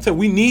 Like I'm telling,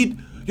 we need.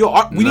 We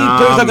need Nah,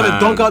 players that are gonna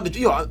man. dunk out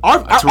the. Our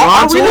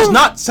Toronto? arena's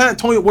not San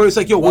Antonio where it's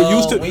like we're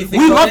used to. when you We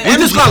think love about it, We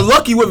just got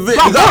lucky with Vince.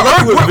 No, We got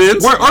lucky with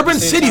Vince. We're urban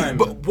Same city, time.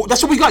 but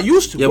that's what we got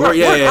used to. Yeah, we're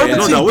urban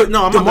no, city. no,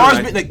 no, I'm not DeMar's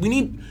gonna been like we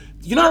need.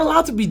 You're not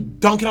allowed to be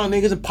dunking on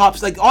niggas and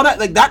pops like all that.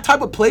 Like that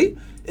type of play.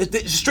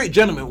 It's straight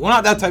gentlemen. We're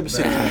not that type of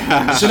city.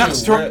 So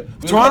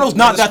Toronto's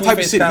not that type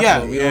of city.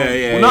 Yeah,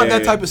 we're not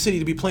that type of city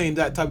to be playing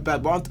that type of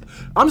bad ball.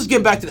 I'm just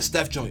getting back to the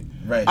Steph joint.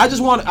 Right. I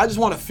just want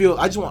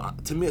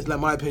to me, it's like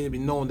my opinion, to be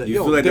known that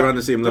You feel like they're on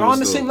the same level They're on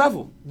the still. same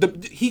level.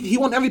 He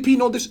won MVP.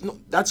 No,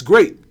 that's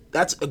great.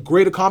 That's a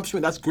great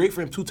accomplishment. That's great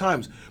for him 2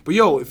 times. But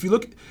if you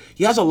look,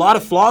 he has a lot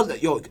of flaws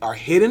that are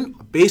hidden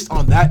based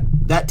on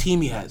that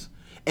team he has.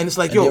 And it's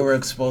like And they were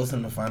exposed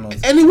in the finals.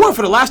 and they were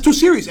for the last 2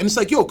 series. And it's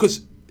like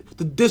because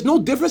there's no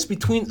difference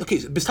between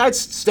besides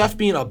Steph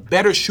being a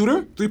better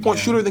shooter, 3-point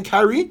shooter than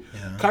Kyrie.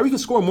 Kyrie can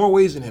score more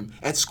ways than him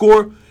and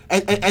score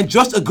and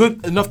just a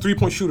good enough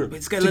 3-point shooter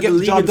This guy to led get the the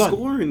league job in done.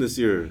 scoring this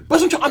year.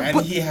 But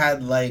And he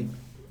had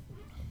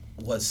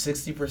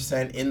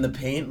 60% in the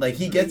paint. Like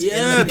he gets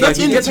Yeah, in the that's paint.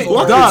 in He the gets paint.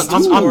 scored, Dog,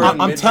 scored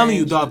in I'm telling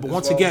you, mid-range dog. But as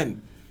once well.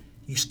 again,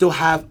 you still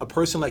have a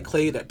person like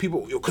Clay that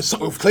people because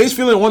if Clay's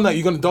feeling one night,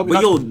 you're gonna double.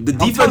 But the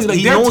defense,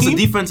 he knows the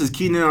defense is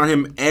keying in on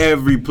him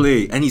every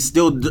play, and he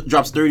still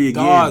drops 30 a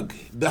game. Dog,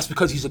 that's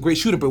because he's a great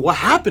shooter. But what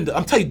happened?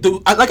 I'm telling you,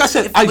 dude, like I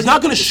said, he's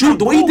not going to shoot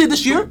the way he did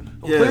this year.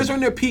 When players are in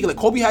their peak. Like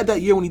Kobe had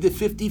that year when he did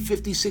 50,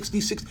 60,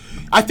 60.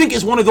 I think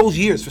it's one of those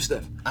years for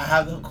Steph. I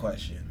have a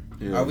question.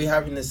 Yeah. Are we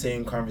having the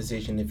same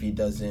conversation if he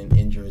doesn't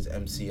injure his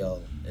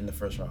MCL in the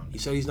first round? He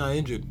said he's not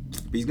injured.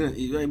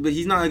 But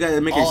he's not a guy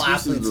that makes All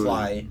excuses. athletes though.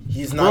 lie.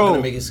 He's not Bro, going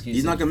to make excuses.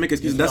 He's not gonna make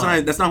excuses. He's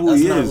That's not who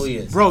he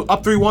is. Bro,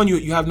 up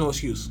 3-1, you have no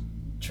excuse.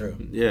 True.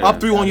 Yeah. Up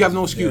 3-1, you have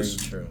no Very excuse.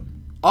 true.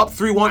 Up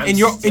 3-1 I'm in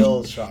your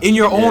still shocked. in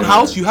your own Yeah.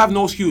 house, you have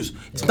no excuse.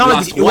 It's not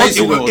Lost like twice,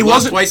 it lost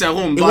wasn't twice at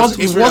home, It lost wasn't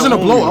 2 it wasn't a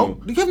straight at home,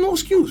 blowout. You have no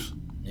excuse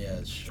Yeah,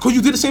 it's true. because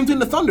you did the same thing in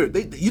the Thunder.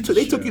 They took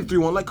you Sure.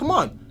 3-1. Like, come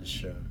on. It's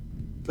true.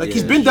 Like Yeah,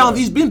 he's been down, sure.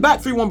 he's been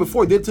back 3-1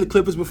 before. He did it to the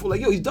Clippers before.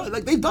 Like he's done.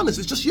 Like they've done this.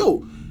 It's just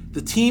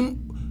the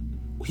team.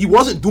 He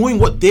wasn't doing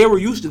what they were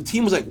used to. The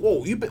team was like,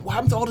 whoa, what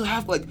happened to all this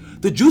half? Like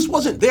the juice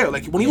wasn't there.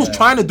 Like when he was Yeah.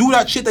 trying to do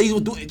that shit that he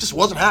was doing, it just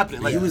wasn't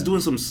happening. Like He was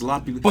doing some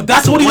sloppy. But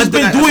that's what he's one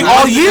thing been doing that's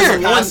all one- year.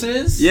 that's the one-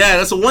 Passes? Yeah,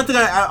 that's the one thing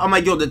I'm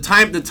like, yo, the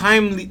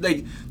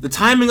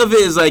timing of it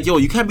is like, yo,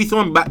 you can't be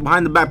throwing back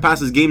behind the back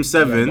passes game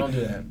 7, Yeah, don't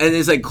do that. and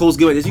it's like close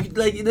game. You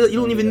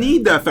don't even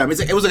need that, fam.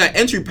 It was like an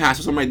entry pass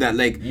or something like that.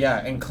 Like, Yeah,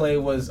 and Clay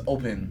was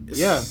open.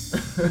 yeah,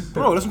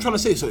 bro, that's what I'm trying to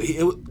say. So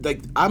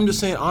I'm just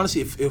saying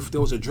honestly, if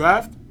there was a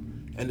draft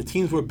and the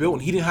teams were built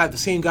and he didn't have the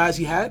same guys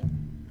he had,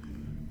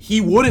 he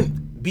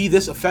wouldn't be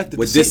this effective.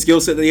 with this skill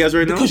set that he has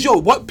right now. Because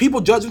what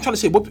people judge, I'm trying to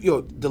say,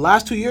 the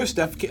last 2 years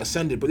Steph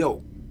ascended, but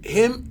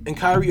him and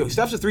Kyrie,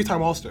 Steph's a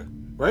 3-time All-Star,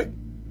 right?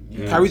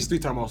 Yeah. Kyrie's a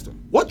 3-time All-Star.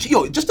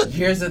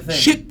 Here's the thing.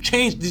 Shit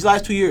changed these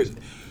last 2 years.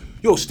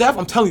 Steph,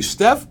 I'm telling you,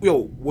 Steph,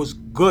 was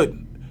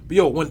good.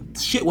 But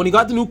when he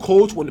got the new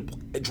coach, when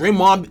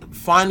Draymond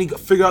finally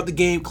figured out the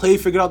game, Clay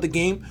figured out the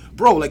game,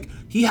 bro, like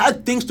he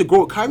had things to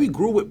grow. Kyrie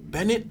grew with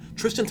Bennett,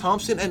 Tristan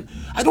Thompson, and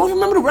I don't even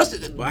remember the rest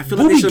of it. But I feel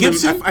like Boobie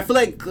Gibson. I feel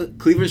like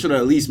Cleveland should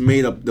have at least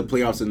made up the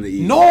playoffs in the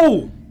East.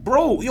 No,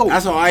 bro,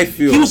 That's how I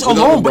feel. He was without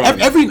alone, but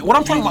LeBron. what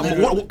I'm talking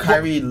about,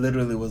 Kyrie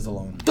literally was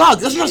alone. dog,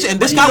 that's what I'm saying.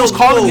 And this guy was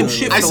calling him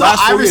shit for I the saw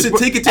last 4 years. Iverson bro.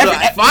 take it to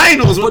the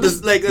finals with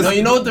this. Like, No,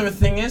 you know what the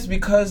thing is?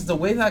 Because the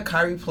way that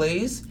Kyrie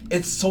plays,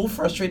 it's so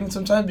frustrating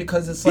sometimes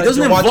because it's like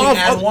doesn't you're watching involve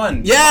and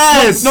one.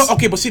 Yes. No,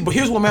 okay, but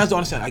here's what man's don't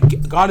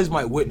understand. God is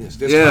my witness.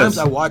 There's Yes. times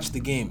I watch the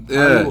game.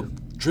 Yeah. I will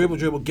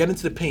dribble, get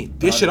into the paint,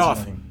 dish God it is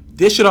off, mine.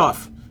 dish it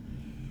off.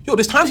 Yo,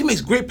 there's times he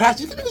makes great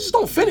passes. These niggas just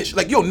don't finish.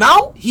 Like, yo,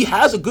 now he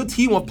has a good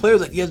team of players.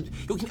 Like, he has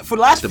for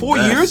the last 4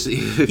 years,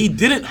 he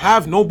didn't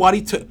have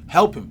nobody to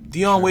help him.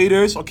 Dion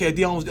Waiters, okay,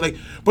 Dion was like,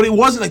 but it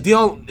wasn't like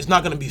Dion is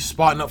not gonna be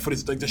spotting up for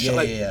this like the shit.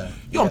 Like,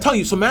 yo, I'm telling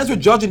you, so mans were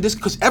judging this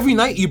because every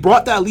night he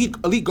brought that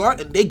elite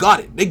guard and they got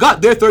it. They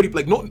got their 30.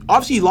 Like, no,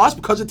 obviously he lost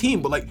because of the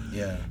team, but like,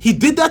 he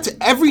did that to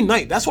every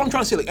night. That's what I'm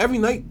trying to say. Like, every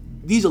night.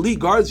 These elite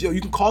guards, yo, you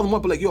can call them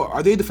up, but like, yo,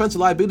 are they defensive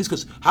liabilities?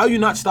 Because how are you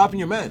not stopping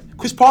your man?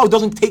 Chris Paul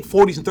doesn't take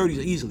 40s and 30s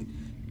easily.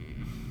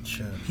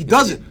 Sure. He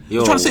doesn't. Yo,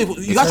 I'm trying to say,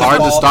 it's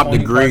hard to stop the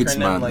greats,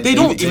 man. Like, they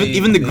don't.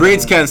 Even the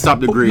greats can't stop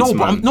the greats,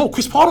 man. No,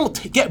 Chris Paul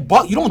don't get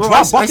buck. You don't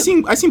drop buckets.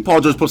 I seen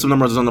Paul George put some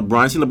numbers on LeBron.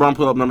 I seen LeBron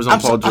put up numbers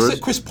on Paul George. I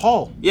said Chris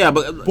Paul. Yeah,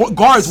 but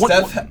guards.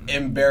 Steph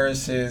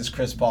embarrasses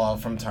Chris Paul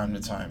from time to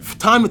time.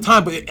 Time to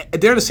time, but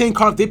they're in the same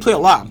conference. They play a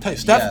lot. I'm telling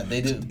you, Steph. Yeah,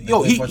 they do.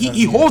 Yo,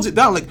 he holds it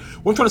down. Like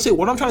what I'm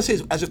trying to say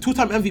is, as a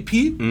 2-time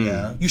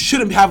MVP, you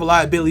shouldn't have a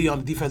liability on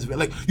the defensive end.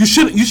 Like you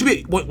should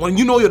be when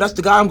you know yo that's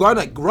the guy I'm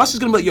guarding. Like Russ is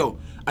gonna be like yo.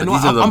 I know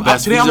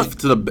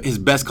his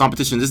best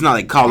competition. This is not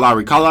like Kyle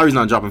Lowry. Kyle Lowry's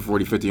not dropping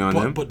 40, 50 on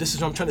him. But this is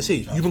what I'm trying to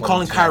say. You've been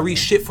calling Kyrie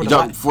shit for the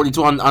last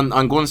 42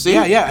 on Golden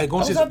State? Yeah.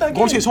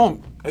 Golden State's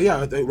home.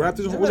 Yeah, the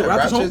Raptors. Was it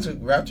Raptors home?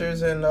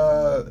 Raptors and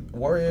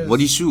Warriors. What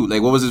did he shoot?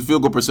 Like, what was his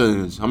field goal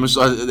percentage? How much?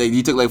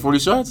 He took like 40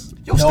 shots?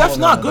 Yo, Steph's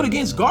not good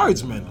against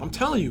guards, man. I'm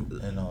telling you.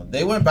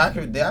 They went back.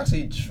 They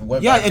actually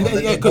went back. And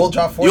they both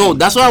dropped 40. Yo,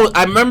 that's why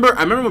I remember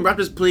when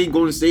Raptors played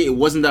Golden State, it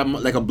wasn't that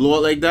like a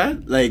blowout like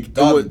that. Like,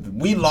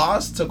 we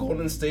lost to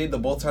Golden State the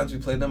both times we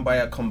played them by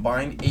a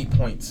combined 8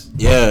 points.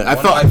 Yeah, I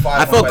felt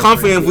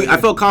confident. I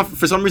felt confident.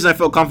 For some reason, I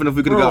felt confident if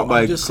we could have got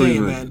by just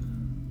Cleveland. Saying,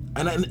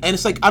 man. And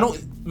it's like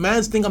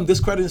mans think I'm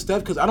discrediting Steph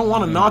because I don't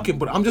want to knock him,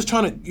 but I'm just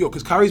trying to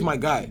because Kyrie's my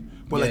guy.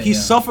 But he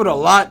suffered a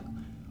lot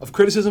of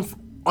criticism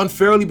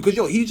unfairly because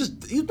he's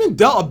been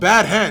dealt a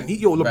bad hand.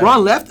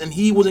 LeBron left and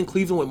he was in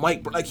Cleveland with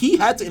Mike, but like he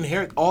had to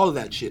inherit all of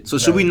that shit. So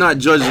should we not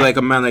judge like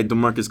a man like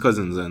DeMarcus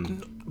Cousins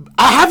then?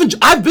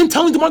 I've been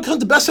telling DeMarcus Cousins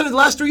the best center the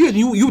last 3 years.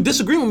 You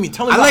disagree with me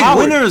telling me I like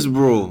Howard. Winners,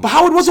 bro. But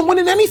Howard wasn't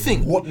winning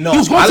anything. No,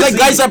 I like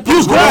guys that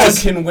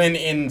progress. Can win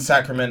in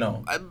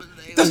Sacramento.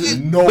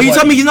 But you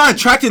tell me he's not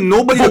attracting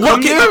nobody to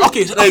come here?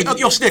 Okay,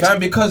 yo, Sticks.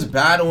 Because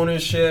bad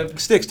ownership.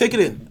 Sticks, take it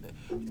in.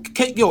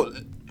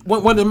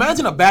 When the man's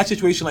in a bad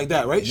situation like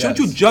that, right? Yes. Shouldn't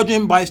you judge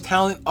him by his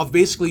talent of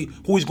basically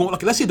who he's going?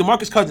 Okay, let's say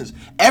DeMarcus Cousins.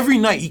 Every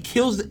night he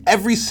kills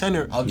every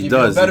center. I'll give you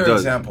a better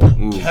example.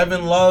 Ooh.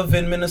 Kevin Love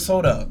in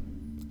Minnesota.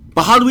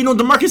 But how do we know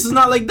DeMarcus is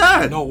not like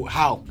that? No,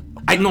 how?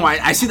 I know.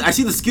 I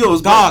see the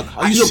skills. Dog,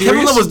 are you serious?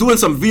 Kevin Love was doing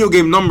some video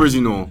game numbers,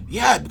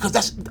 Yeah, because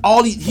that's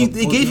all they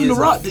gave him the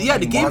run. Yeah,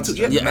 they gave him to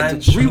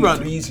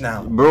rerun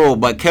now. Bro,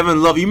 but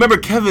Kevin Love, you remember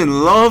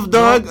Kevin Love,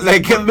 dog?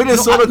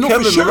 Minnesota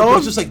Kevin Love. But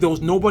it's just like there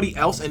was nobody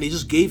else, and they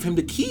just gave him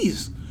the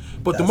keys.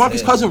 But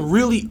DeMarcus Cousins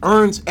really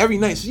earns every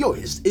night. So,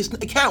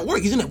 it can't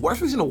work. He's in the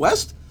West. He's in the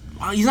West.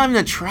 He's not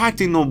even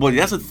attracting nobody.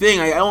 That's the thing.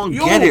 I don't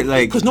get it.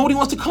 Like, because nobody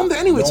wants to come there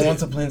anyway. No one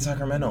wants to play in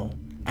Sacramento.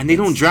 And they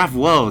don't draft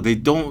well. They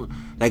don't.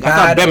 Like, I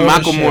thought Ben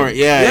McLemore.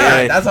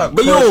 Yeah. That's a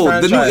But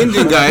the new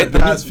Indian guy. The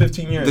past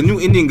 15 years. The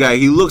new Indian guy.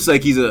 He looks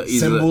like he's a.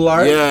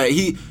 Simbular? Yeah.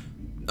 He.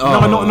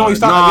 No.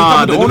 He's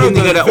not. The new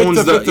Indian guy that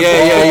owns the.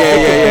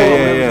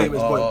 Yeah.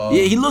 Yeah.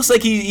 He looks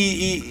like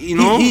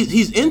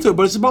he's into it,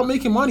 but it's about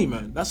making money,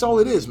 man. That's all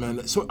it is,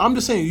 man. So I'm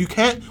just saying, you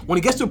can't. When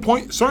it gets to a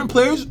point, certain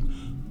players,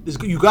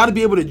 you got to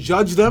be able to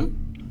judge them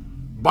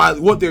by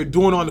what they're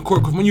doing on the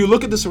court. Because when you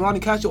look at the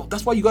surrounding cast,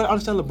 that's why you got to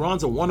understand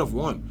LeBron's a one of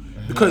one.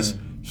 Because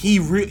he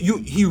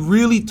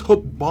really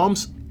took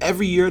bumps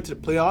every year to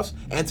the playoffs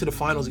and to the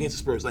finals against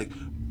the Spurs. Like,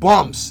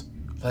 bumps.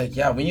 Like,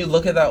 yeah, when you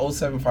look at that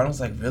 07 finals,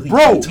 like, really?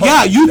 Bro,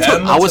 you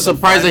took. I was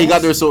surprised that he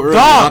got there so early.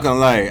 I'm not gonna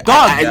lie.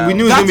 We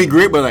knew it was gonna be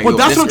great, but like,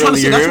 that's what I'm trying to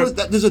say.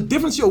 There's a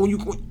difference here.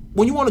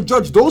 When you want to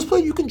judge those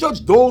players, you can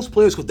judge those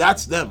players because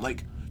that's them.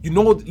 Like, you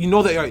know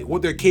that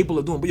what they're capable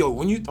of doing. But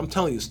I'm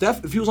telling you,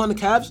 Steph, if he was on the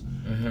Cavs,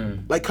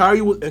 like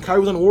Kyrie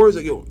was on the Warriors,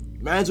 like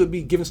mans would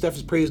be giving Steph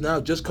his praise now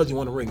just because he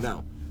won a ring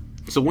now.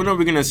 So when are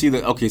we gonna see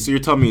that? Okay, so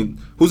you're telling me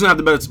who's gonna have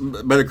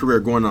the better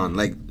career going on,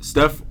 like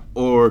Steph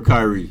or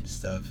Kyrie?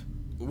 Steph.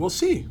 We'll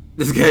see.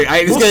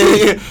 I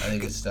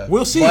think it's Steph.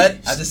 We'll see. But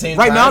at the same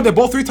time, right now they're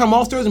both 3-time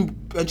All-Stars and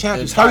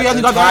champions. Kyrie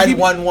hasn't got the MVP.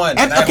 1-1.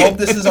 I hope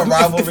this is a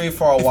rivalry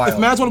for a while. If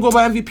mans want to go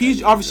by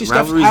MVPs, obviously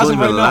Steph has him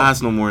right now.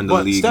 Last no more in the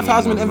league. Steph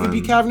has him in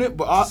MVP cabinet,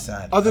 but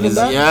other than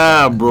that,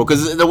 yeah, bro.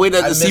 Because the way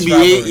that the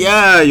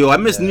CBA, I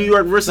miss New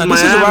York versus Miami.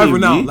 This is a rivalry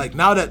now. Like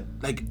now that.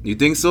 Like, you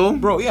think so?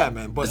 Bro, yeah,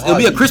 man. But it'll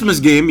be a Christmas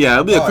game. Yeah,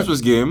 it'll be a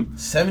Christmas game.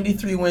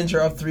 73 wins,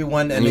 you're up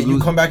 3-1, and then you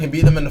come back and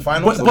beat them in the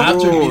finals.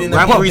 But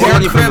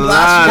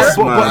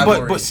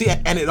see,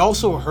 and it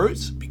also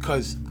hurts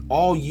because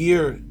all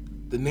year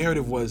the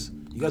narrative was,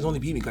 you guys only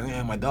beat me because I didn't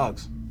have my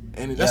dogs.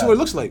 and that's what it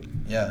looks like.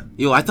 Yeah.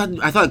 Yo, I thought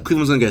Cleveland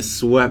was gonna get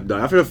swept,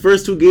 dog. After the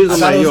first 2 games, I'm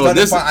like, yo,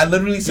 this. I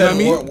literally said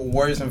You know what I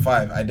Warriors in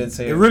 5. I did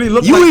say it really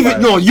looked. You like even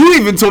 5. no, you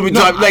even told me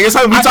like it's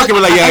how we talking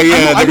about like I know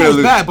they're it's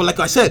gonna bad, but like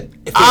I said,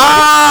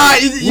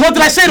 what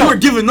did I say though? You were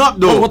giving up Oh,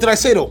 though. what did I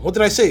say though? What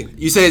did I say?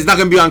 You said it's not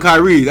gonna be on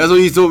Kyrie. That's what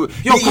you told me.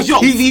 Yo, 'cause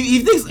he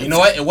thinks. You know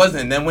what? It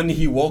wasn't. And then when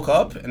he woke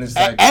up and it's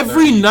like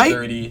Every 30, night,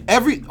 30.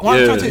 what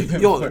I'm trying to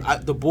tell you,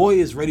 the boy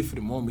is ready for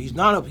the moment. He's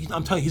not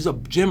I'm telling you, he's a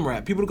gym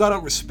rat. People gotta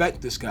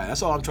respect this guy.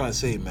 That's all I'm trying to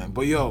say, man.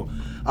 But yo,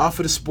 out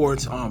for the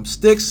sports.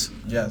 Sticks.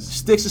 Yes.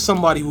 Sticks is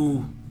somebody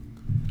who.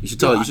 You should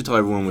tell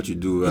everyone what you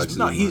do.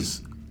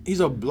 He's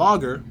a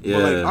blogger. Yeah.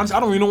 But like, honestly, I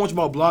don't really know much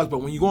about blogs, but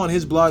when you go on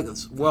his blog,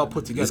 it's well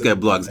put together. This guy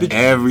blogs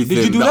everything.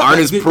 Did you do the that?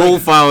 artist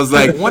profile is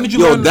like, when did you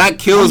yo, learn, that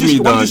kills me, When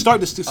did dog. you start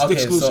the Stick Okay,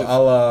 exclusive?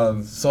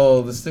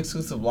 so the Stick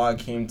Exclusive blog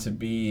came to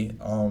be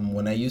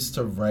when I used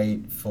to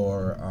write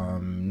for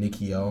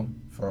Nikki O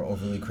for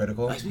Overly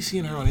Critical. I be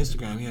seeing her on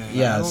Instagram. Yeah.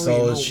 Yeah,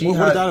 so she what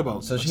had is that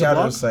about? So That's she a had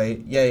her blog?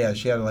 site. Yeah,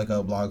 she had like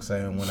a blog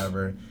site and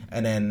whatever.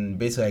 And then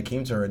basically I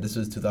came to her. This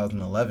was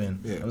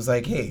 2011. Yeah. I was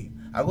like, hey,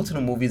 I go to the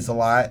movies a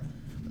lot.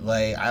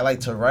 Like I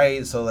like to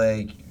write, so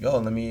like, yo,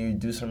 let me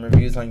do some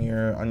reviews on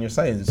your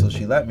site. And so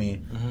she let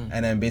me,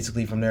 and then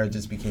basically from there it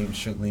just became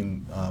strictly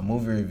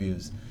movie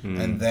reviews.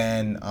 And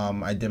then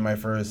I did my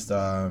first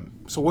So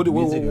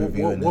music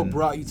review. and what then-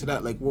 brought you to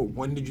that? Like,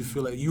 when did you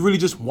feel like you really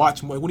just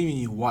watch? What do you mean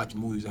you watch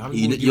movies? How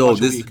many movies do you watch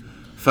a week?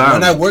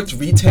 When I worked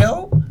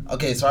retail,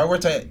 okay, so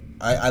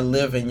I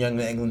live in Young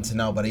Eglinton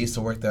now, but I used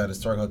to work there at a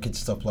store called Kitchen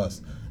Stuff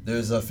Plus.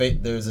 There's a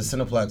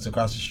Cineplex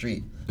across the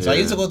street. So I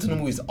used to go to the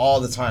movies all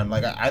the time.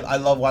 Like I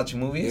love watching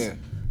movies. Yeah.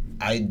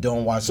 I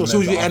don't watch. So them as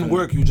soon as as you end often.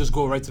 work, you just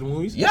go right to the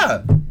movies?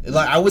 Yeah,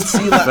 like I would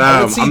see. Like,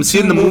 I'm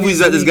seeing the movies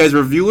that this guy's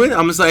reviewing.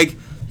 I'm just like,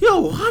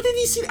 yo, how did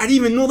he see? I didn't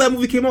even know that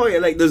movie came out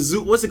yet. Like the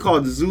zoo, what's it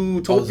called?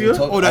 Zootopia.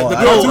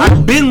 Yo,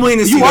 I've been waiting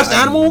to see. You watched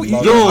that. Animal?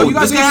 Yo, you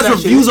guys this guy has into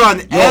that reviews shit? on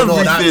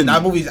everything.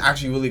 that movie's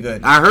actually really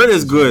good. I heard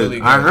it's good. really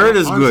good. I heard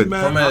it's Honestly, good.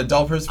 man, From an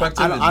adult perspective,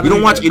 I it's You don't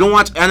really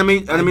watch good.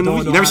 anime don't movies.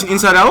 You know. never seen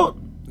Inside Out?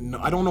 No,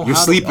 I don't know. You're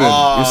how sleeping. To,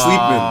 You're sleeping.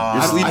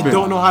 You're I sleeping.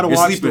 don't know how to You're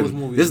watch sleeping. those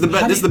movies. This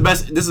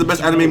is the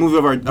best anime movie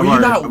of our Were you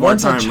not of our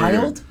once a time. Right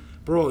here. child?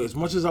 Bro, as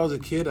much as I was a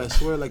kid, I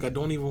swear, like I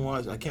don't even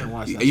watch. I can't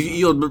watch that.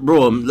 Yo,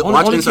 bro,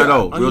 watch Inside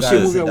Out. Only Real shit shit.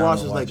 movie Sit I down watched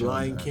and is like watch it.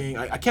 Lion King.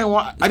 I can't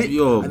watch. I didn't.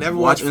 Yo, I never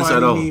watch watched Inside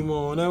Finding Out.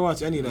 Nemo. I never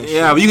watched any of that shit.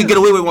 Yeah, but you can get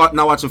away with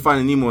not watching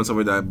Finding Nemo and stuff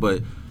like that.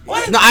 But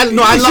What? no,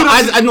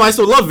 I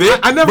still love it.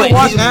 I never but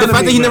watched the fact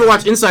anime, that he man. never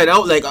watched Inside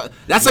Out, like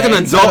that's like Yeah, an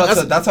Inside adult.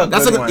 Out's that's a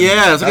that's good like one.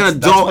 that's like an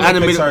That's adult one of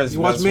animated. Pixar's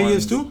You watch best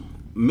Minions ones. too?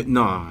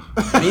 Nah,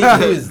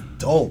 Minions is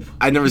dope.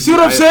 I never. See what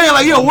I'm saying?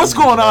 Like, yo, what's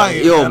going on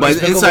here? Yo, man? but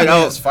Despicable Inside Me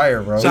Out. is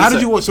fire, bro. So how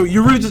did you watch? So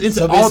you're really just into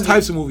So all basically-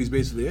 types of movies,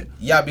 basically. Yeah?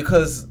 Yeah,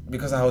 because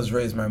I was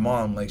raised. My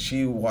mom, like,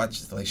 she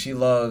watches, like, she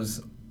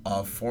loves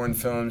foreign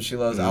films. She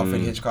loves Alfred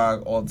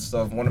Hitchcock, all the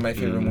stuff. One of my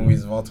favorite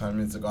movies of all time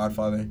is The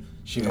Godfather.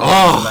 She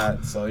watches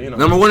that, so you know.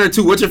 Number 1 or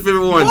 2? What's your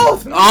favorite one?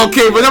 Both.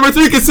 Okay, but number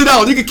 3 can sit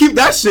out. You can keep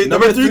that shit.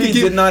 Number 3 three can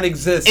keep. did not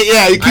exist.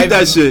 Yeah, you keep I've-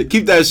 that shit.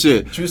 Keep that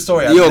shit. True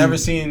story. Yo, I've never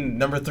seen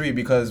number 3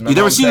 because my You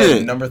never mom seen said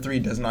it? number 3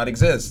 does not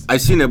exist. I've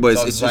seen it, but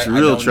So it's it's just like, I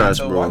real don't need trash,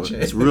 to bro. watch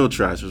it. It's real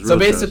trash. It's real So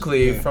trash.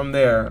 basically, from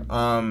there,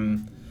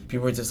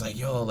 people were just like,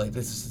 "Yo, like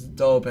this is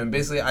dope," and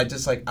basically, I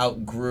just like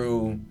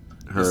outgrew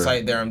Her. the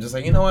site there. I'm just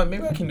like, you know what?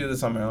 Maybe I can do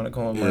this on my own. I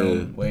come up with my Yeah.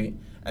 own way.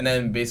 And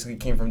then basically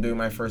came from doing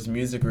my first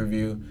music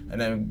review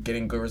and then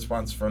getting good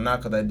response from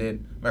that because I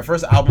did my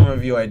first album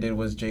review I did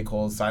was J.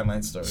 Cole's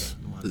Sideline Story.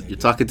 You're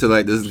talking to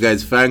like this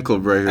guy's fan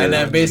club right here. And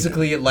then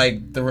basically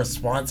like the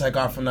response I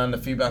got from that and the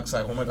feedback's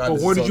like, oh my god, But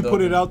this where is did so you dope.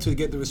 put it out to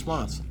get the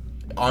response?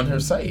 On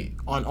her site.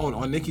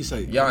 On Nicki's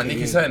site. Yeah, on Okay,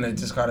 Nicki's site, and it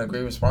just got a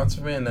great response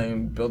from it, and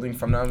then building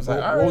from that, I was like,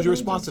 all right. What was your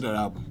response to that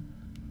album?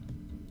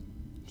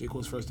 J.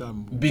 Cole's first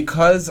album.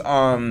 Because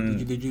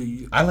Did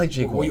you? I like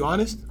J. Cole. Were you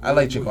honest? I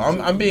like J. Cole.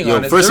 I'm being Yo,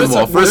 honest. first There of is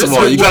all, a- there is you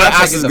a- gotta like,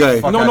 ask get this the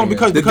guy. fuck No, outta no, here.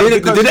 because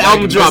Did the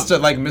album drop?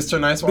 Like Mr.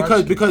 Nice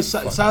Watch? Because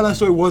Silent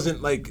Story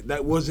wasn't like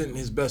that wasn't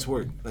his best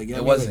work. Like you know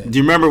It what I mean? wasn't.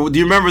 Do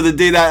you remember the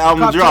day that album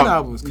Top 10 dropped?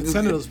 albums.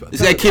 Contend of those-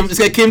 This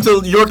guy came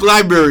to York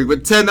Library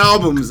with 10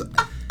 albums.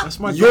 That's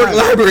my York guy.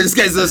 Library. This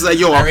guy's just like,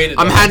 yo, I rate it,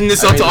 I'm though. handing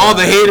this I up to rate all it.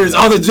 the haters,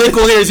 all the J.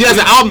 Cole haters. He has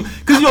an album.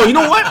 Because, yo, you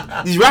know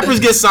what? These rappers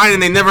get signed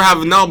and they never have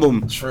an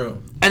album.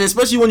 True. And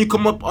especially when you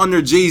come up under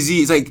Jay-Z,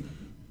 it's like,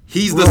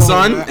 he's the Bro,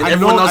 sun man, and I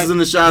everyone know- else is in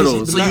the shadows.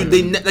 listen, So the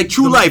you, man- they like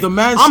True the- Life. the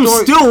man's I'm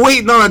story- still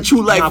waiting on a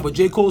True Life. Nah, but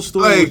J. Cole's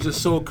story Like- was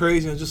just so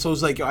crazy and just so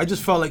it's like, yo, I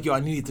just felt like, yo, I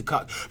needed to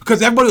cut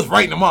because everybody was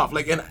writing him off.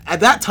 Like, and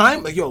at that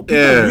time, like, yo,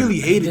 people Yeah. really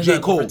hated J.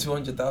 Cole. For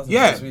 200,000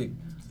 Yeah. this week.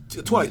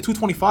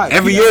 225.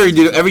 Every year he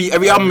did every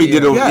album he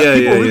did. Yeah,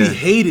 people really yeah.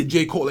 hated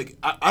J. Cole. Like,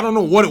 I don't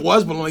know what it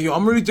was, but I'm like, yo,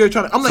 I'm really there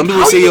trying to. I'm like, Some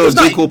people how say, you yo, niggas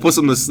J. not- Cole puts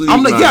him to sleep.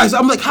 I'm like, man. yeah.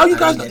 I'm like, how you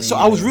guys? get it So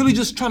I was really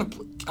just trying to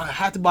I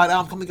had to buy the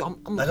album.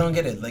 I don't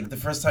get it. Like the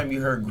first time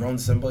you heard Grown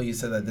Simple, you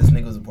said that this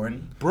nigga was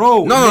important.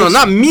 Bro, no,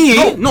 not me.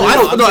 No, I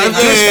don't. No,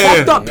 there's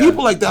fucked up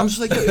people like that. I'm just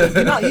like,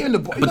 you're not even the.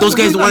 But those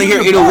guys don't want to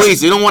hear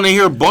 808s. They don't want to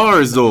hear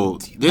bars though.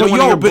 They don't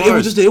want to hear bars. It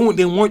was just they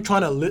weren't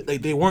trying to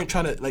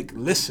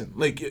listen.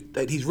 Like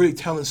that he's really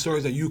telling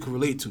stories that you can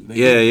relate to. Like,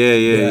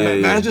 yeah.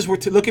 Managers were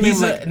looking at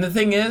him like. And the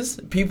thing is,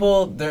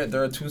 people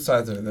there are two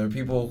sides of it. There are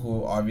people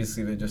who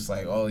obviously they're just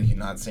like, oh, he's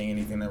not saying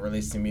anything that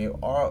relates to me,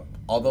 or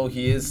although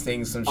he is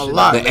saying some shit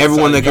that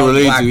everyone that can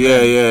relate to.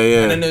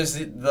 Yeah. And then there's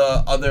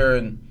the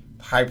other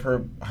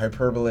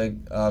hyperbolic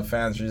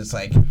fans who are just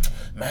like,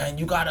 man,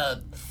 you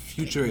gotta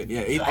future it.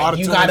 Yeah, you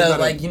gotta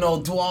like, you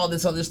know, do all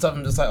this other stuff.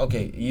 I'm just like,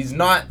 okay, he's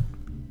not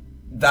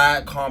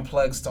that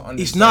complex to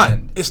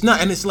understand. It's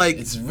not, and it's like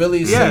it's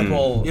really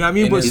simple. You know what I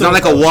mean? But he's not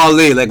like a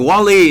Wale. Like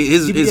Wale,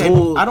 his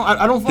whole I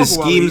don't fuck his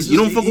with schemes. Wale. You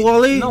don't fuck with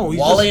Wale? No,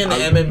 Wale in the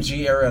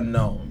MMG era,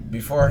 no.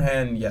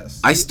 Beforehand,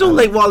 yes. I still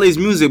like Wale's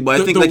music, but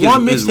I think the like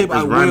one his mixtape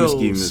I rhyming will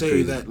scheme is say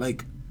crazy. that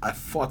like I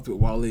fucked with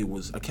Wale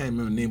was I can't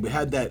remember the name, but it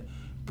had that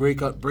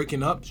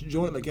breaking up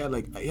joint. Like he had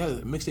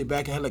a mixtape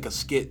back and had like a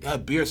skit, it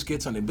had beer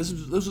skits on it. That was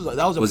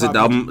it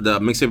the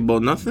mixtape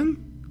about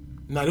nothing?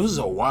 No, this was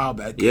a while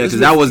back. Yeah, because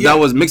that was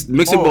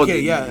mixtape about.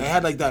 Okay, yeah, it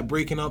had like that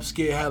breaking up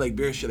skit. It had like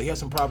beer shit. Like, he had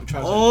some proper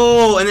tracks.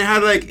 Oh, and it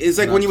had like it's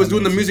like when he was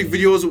doing the music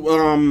videos.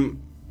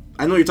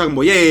 I know what you're talking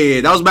about.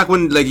 Yeah. That was back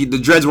when like the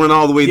dreads weren't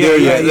all the way there.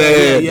 Yeah.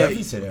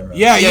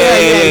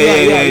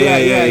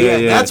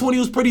 That's when he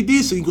was pretty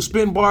decent. He could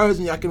spin bars,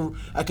 and I can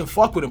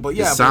fuck with him. But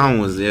yeah, the sound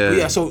was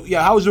Yeah. So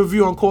yeah, how was your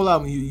review on Cole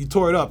album? You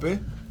tore it up, eh?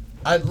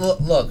 I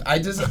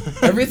just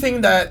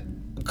everything that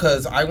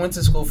because I went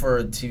to school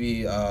for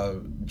TV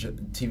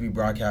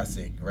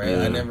broadcasting, right?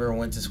 I never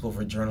went to school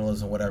for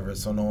journalism, whatever.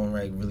 So no one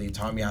like really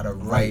taught me how to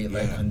write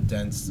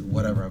condensed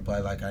whatever.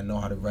 But like I know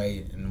how to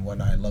write and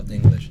whatnot. I loved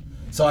English.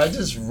 So I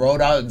just wrote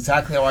out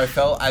exactly how I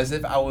felt, as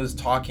if I was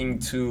talking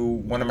to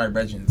one of my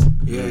regents.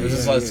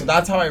 So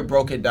that's how I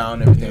broke it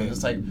down and everything.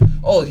 Just like,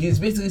 oh, he's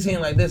basically saying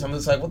like this. I'm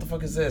just like, what the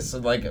fuck is this? So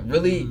like,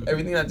 really,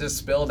 everything that just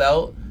spilled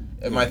out,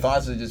 and my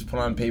thoughts are just put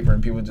on paper,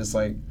 and people just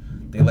like,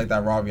 they like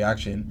that raw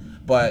reaction.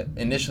 But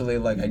initially,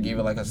 like, I gave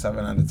it like a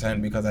 7 out of 10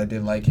 because I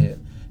did like it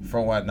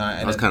for whatnot.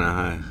 And that's kind of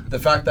high. The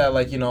fact that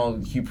like, you know,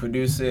 he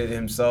produced it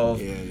himself,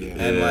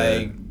 and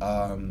like,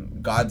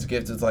 God's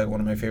Gift is like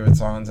one of my favorite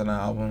songs on the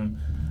album.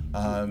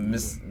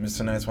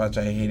 Mr. Nice Watch,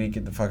 I hate it.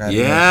 Get the fuck out of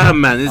here. Yeah,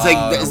 man. It's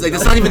like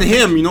that's not even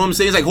him. You know what I'm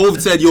saying? It's like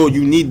Hov said, "Yo,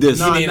 you need this."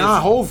 Hov.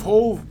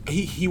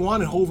 He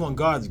wanted Hov on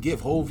God's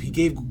Gift. He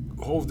gave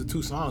Hov the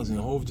 2 songs, and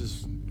Hov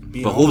just.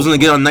 But Hov's gonna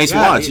get on Nice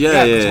Watch.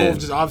 Yeah. Hov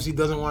just obviously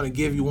doesn't want to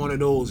give you one of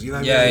those. You know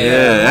what I mean?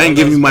 Yeah. I ain't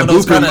giving you my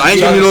blueprint. I ain't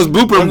giving you those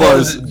blueprint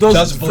bars.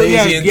 Just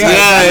blazing.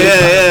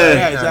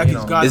 Yeah. Exactly.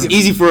 It's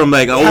easy for him.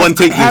 Like, one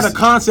take. It had a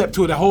concept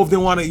to it that Hov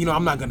didn't want to. You know,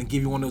 I'm not gonna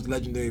give you one of those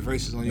legendary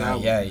verses on your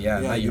album.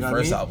 Not your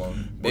first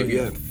album. Maybe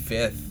your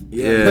 5th.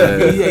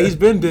 Yeah, he's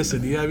been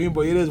dissing, you know what I mean?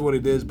 But it is what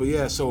it is. But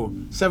yeah, so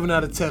 7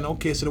 out of 10.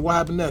 Okay, so what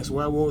happened next?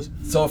 What was?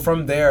 So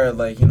from there,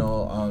 like, you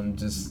know,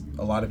 just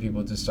a lot of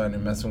people just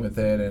started messing with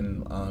it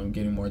and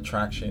getting more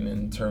traction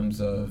in terms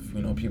of,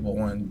 you know, people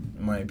want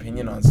my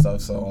opinion on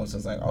stuff. So I was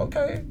just like,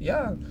 okay,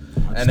 yeah.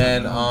 And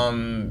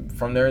then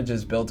from there it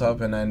just built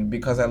up. And then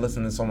because I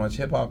listened to so much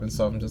hip hop and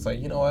stuff, I'm just like,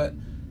 you know what?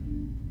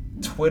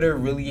 Twitter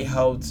really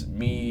helped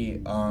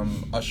me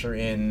usher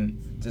in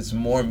just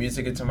more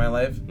music into my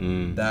life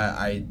that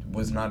I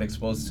was not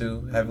exposed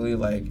to heavily.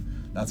 Like,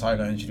 that's how I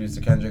got introduced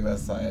to Kendrick.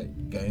 That's how I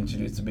got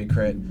introduced to Big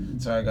Crit.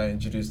 So I got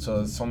introduced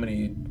to so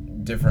many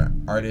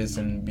different artists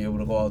and be able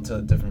to go out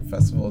to different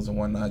festivals and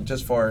whatnot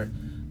just for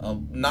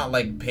not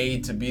like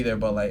paid to be there,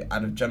 but like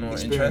out of general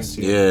interest.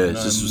 Yeah,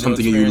 it's just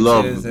something you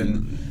love.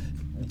 And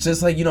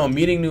just like, you know,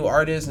 meeting new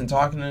artists and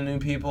talking to new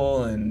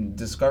people and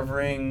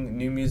discovering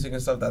new music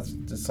and stuff, that's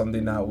just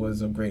something that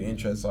was of great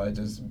interest. So I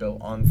just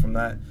built on from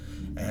that.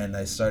 And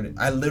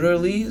I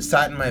literally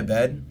sat in my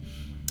bed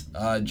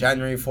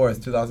January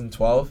 4th,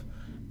 2012.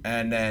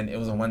 And then it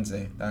was a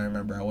Wednesday. I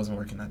remember I wasn't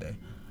working that day.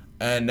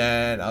 And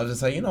then I was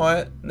just like, you know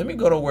what? Let me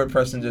go to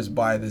WordPress and just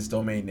buy this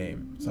domain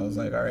name. So I was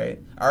like, all right.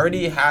 I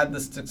already had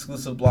this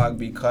exclusive blog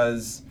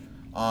because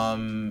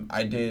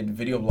I did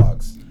video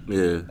blogs.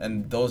 Yeah.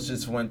 And those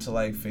just went to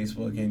like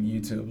Facebook and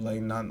YouTube,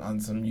 like not on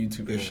some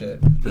YouTuber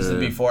shit. This is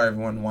before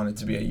everyone wanted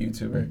to be a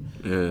YouTuber.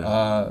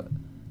 Yeah.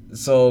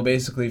 So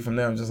basically from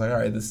there I'm just like, all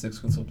right, this is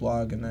exclusive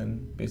blog, and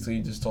then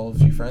basically just told a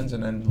few friends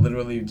and then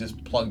literally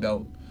just plugged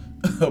out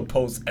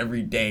posts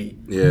every day.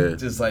 Yeah.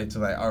 Just like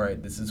all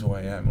right, this is who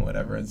I am and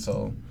whatever. And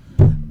so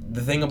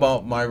the thing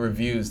about my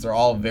reviews, they're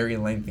all very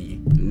lengthy.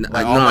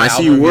 Like, I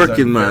see you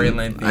working,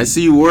 man. I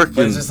see you working.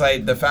 But it's just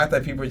like the fact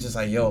that people are just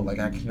like, yo, like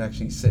I can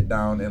actually sit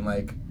down and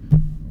like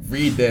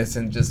read this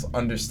and just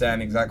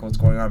understand exactly what's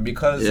going on,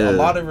 because a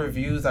lot of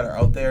reviews that are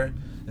out there,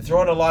 they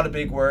throw out a lot of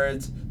big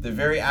words. They're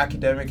very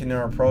academic in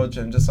their approach,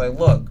 and just like,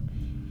 look,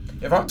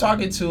 if I'm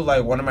talking to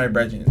like one of my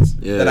brethrens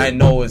that I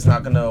know is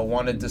not gonna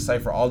want to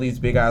decipher all these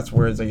big ass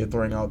words that you're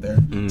throwing out there,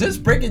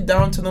 just break it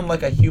down to them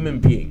like a human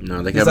being.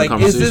 No, they it's like,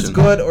 is this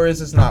good or is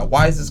this not?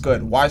 Why is this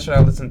good? Why should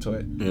I listen to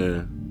it?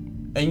 Yeah.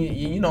 And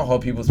you know how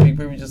people speak.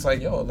 People just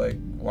like, yo, like,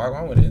 walk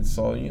on with it.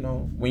 So, you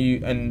know, when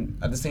you,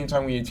 and at the same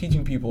time, when you're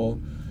teaching people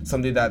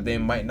something that they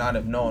might not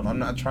have known, I'm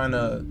not trying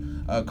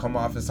to come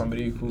off as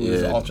somebody who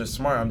is ultra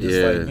smart. I'm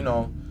just like, you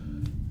know,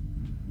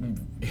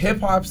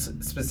 hip-hop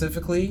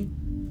specifically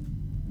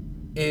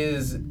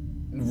is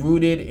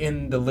rooted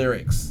in the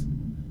lyrics.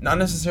 Not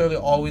necessarily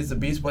always the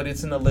beats, but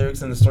it's in the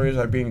lyrics and the stories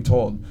that are being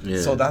told.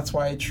 Yeah. So that's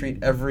why I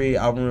treat every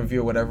album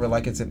review or whatever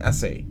like it's an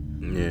essay.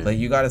 Yeah. Like,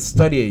 you gotta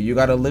study it. You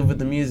gotta live with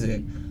the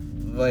music.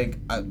 Like,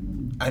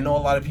 I know a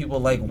lot of people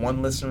like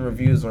one listen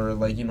reviews, or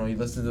like, you know, you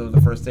listen to it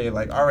the first day,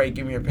 like, all right,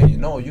 give me your opinion.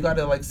 No, you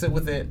gotta like sit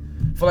with it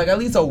for like at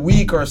least a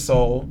week or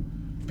so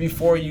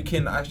before you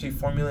can actually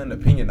formulate an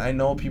opinion. I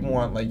know people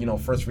want, like, you know,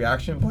 first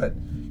reaction, but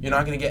you're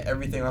not gonna get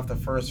everything off the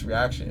first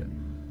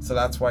reaction. So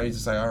that's why you're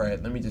just like, all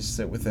right, let me just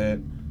sit with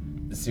it,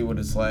 see what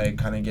it's like,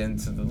 kind of get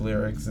into the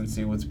lyrics and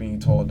see what's being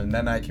told, and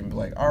then I can be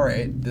like, all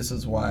right, this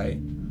is why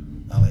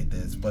I like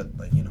this. But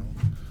like, you know.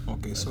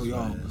 Okay, so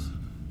y'all,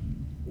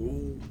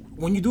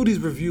 when you do these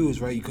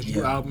reviews, right? Because you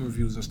do album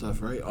reviews and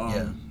stuff, right?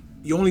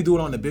 You only do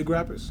it on the big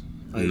rappers?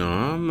 Like,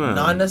 no, man.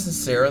 Not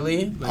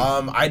necessarily. Like,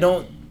 I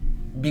don't,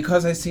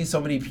 because I see so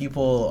many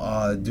people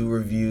do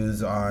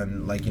reviews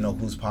on, like, you know,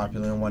 who's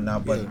popular and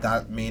whatnot, but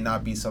that may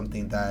not be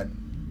something that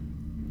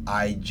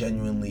I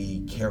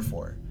genuinely care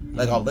for.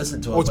 Like, I'll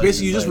listen to it. Oh, it's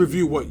basically you just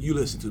review what you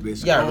listen to,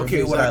 basically. Yeah,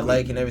 review what I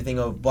like and everything.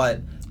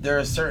 But there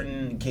are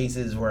certain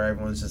cases where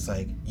everyone's just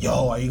like,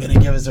 yo, are you going to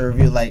give us a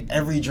review? Like,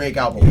 every Drake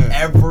album,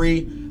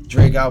 every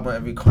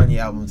Kanye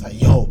album is like,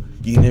 yo,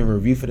 you need a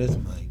review for this?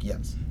 I'm like,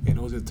 yes. Yeah,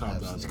 those are the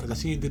top dogs. Because I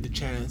seen you did the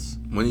Chance.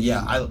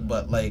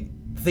 But like,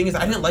 the thing is,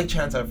 I didn't like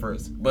Chance at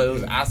first, but it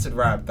was Acid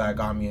Rap that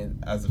got me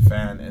as a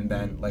fan, and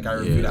then like I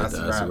reviewed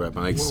Acid Rap.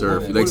 I like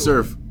Surf. You like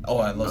Surf? Oh,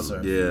 I love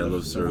Surf. Yeah, I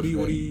love Surf. What do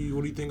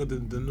you think of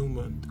the new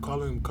one, the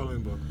coloring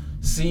book?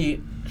 See,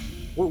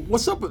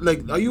 what's up?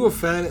 Like, are you a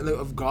fan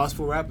of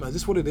gospel rap? Is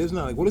this what it is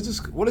now? Like, what is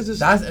this? What is this?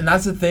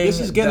 That's the thing. This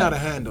is getting out of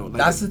hand, though. Like,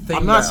 that's the thing.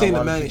 I'm not saying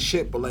the man is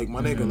shit, but like,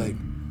 my nigga, like,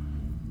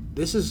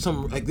 this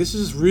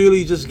is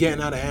really just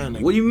getting out of hand.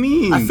 Like, what do you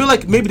mean? I feel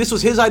like maybe this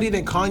was his idea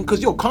than Kanye,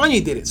 because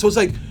Kanye did it. So it's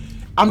like,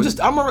 I'm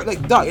already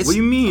like, dog. What do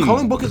you mean?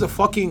 Coloring Book is a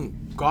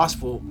fucking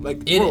gospel.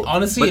 Like, bro,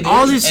 honestly, but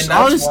all this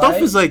stuff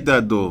is like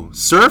that though.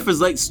 Surf is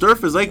like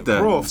that.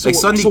 Bro, so, like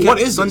Sunday. So what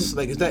is this?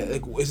 Like, is that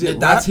like, is it?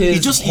 That's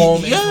his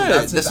home.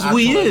 That's who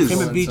he is.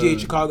 Him and BJ in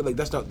Chicago. Like,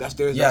 that's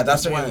theirs. Yeah,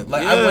 that's their.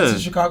 Like, I went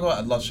to Chicago. I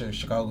love Chicago.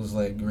 Chicago's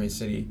like a great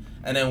city.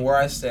 And then where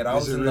I stayed, I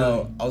was in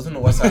the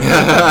west side.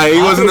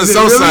 He was in the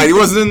south side. He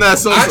wasn't in that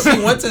south side. I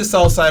actually went to the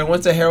south side.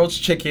 Went to Harold's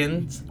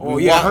Chicken. Oh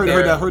yeah,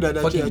 I heard that.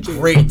 Fucking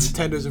great.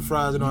 Tenders and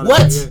fries and all that.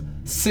 What?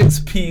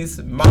 6-piece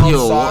mountain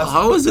sauce.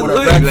 How is it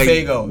like?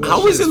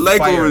 How is it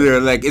like over there?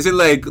 Like, is it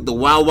like the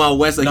Wild Wild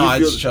West? Like, no,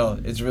 it's chill.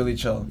 It's really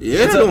chill.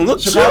 Yeah, it don't look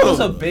chill. Chicago's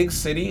a big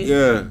city.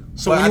 Yeah.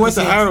 So when you went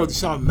to Harold, you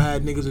saw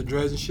mad niggas with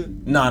dreads and shit?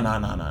 No.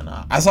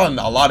 I saw a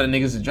lot of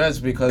niggas with dreads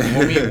because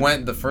when we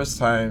went the first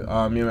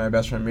time, me and my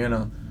best friend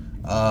Mirna,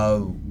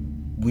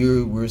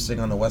 we were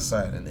sitting on the west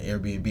side in the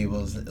Airbnb. It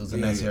was a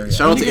nice area.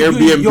 Shout out to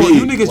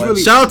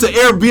Airbnb. Shout out to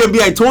Airbnb.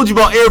 I told you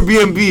about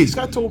Airbnb. This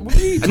guy told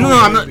me. No,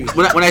 I'm not.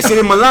 When I stayed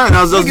in Milan,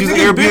 I was just using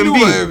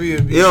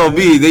Airbnb. Yo,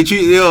 B, they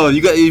treat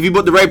you got if you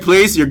bought the right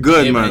place, you're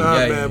good, man.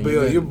 Nah, man, but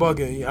you're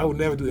bugging. I would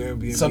never do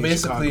Airbnb. So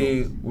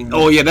basically,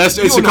 oh yeah, that's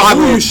in Chicago.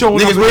 Niggas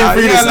waiting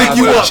for you to stick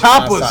you up.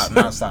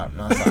 Choppers. Stop.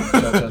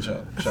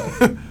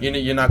 Chill.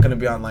 You're not gonna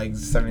be on like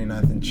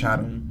 79th and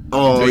Chatham.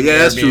 Oh yeah,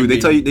 that's true.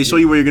 They show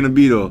you where you're gonna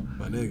be though.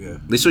 My nigga.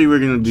 They show you where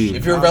you're gonna be.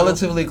 If you're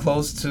relatively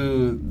close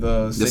to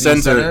the city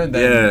center,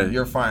 then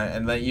you're fine.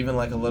 And then even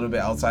like a little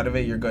bit outside of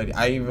it, you're good.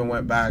 I even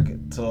went back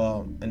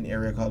to an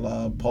area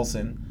called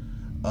Pilsen.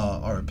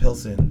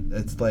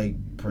 It's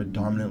like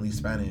predominantly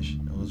Spanish.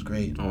 It was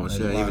great. Oh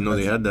shit! I didn't even know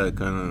they had that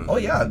kind of. Oh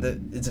yeah,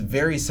 it's a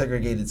very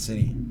segregated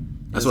city.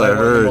 That's what I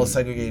heard. That's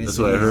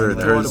what I heard.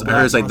 I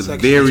heard it's like the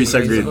very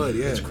segregated.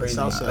 It's crazy.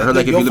 I heard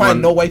like if you'll you live find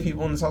on no white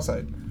people on the south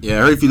side. Yeah,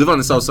 I heard if you live on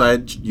the south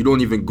side, you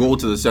don't even go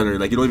to the center.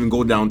 Like you don't even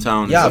go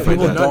downtown. Yeah,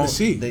 people don't.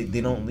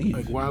 They don't leave.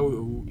 Like why?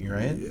 You're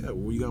right. Yeah,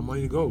 well, you got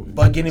money to go.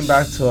 But getting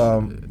back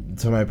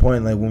to my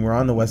point, like when we're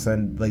on the west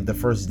end, like the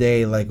first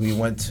day, like we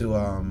went to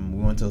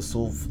a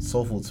soul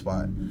food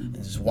spot and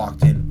just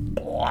walked in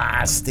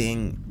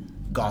blasting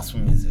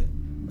gospel music.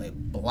 Like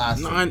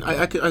blasting. No,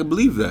 I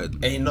believe that.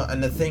 And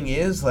and the thing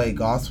is, like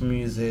gospel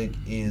music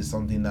is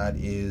something that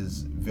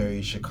is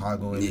very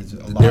Chicago, and it's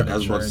a lot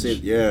of church.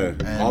 Yeah,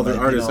 and all the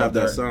artists have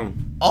that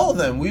sound. All of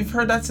them. We've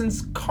heard that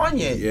since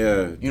Kanye.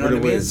 Yeah, you know what I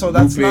mean. So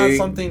that's not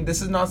something.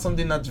 This is not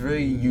something that's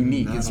really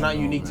unique. It's not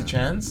unique to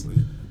Chance.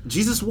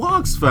 Jesus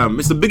Walks, fam.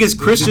 It's the biggest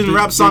Christian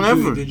rap song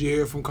ever. Did you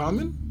hear from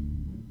Common?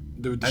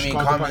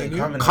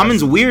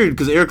 Common's weird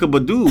because Erykah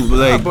Badu, but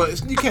like,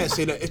 but you can't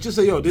say that. It's just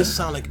like, yo, this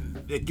sound like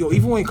yo.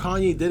 Even when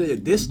Kanye did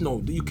it,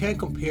 you can't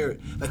compare it.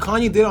 Like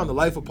Kanye did it on The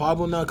Life of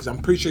Pablo now, because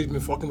I'm pretty sure he's been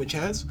fucking with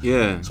Chance.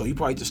 Yeah. So he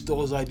probably just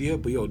stole his idea.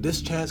 But yo,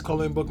 this Chance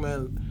coloring book,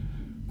 man,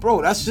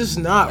 Bro, that's just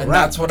not And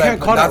rap. that's what You I can't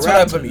put. call That's that what I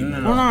rap to put. me.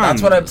 No. Hold on.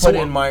 That's what I put So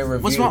in my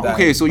review. What's wrong? that-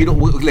 Okay, so you don't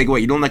like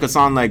what? You don't like a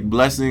song like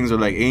Blessings or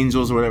like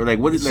Angels or whatever. Like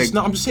what is It's like? just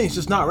not, I'm just saying it's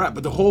just not rap.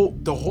 But the whole,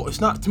 it's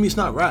not, to me, it's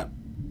not rap.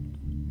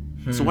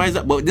 So why is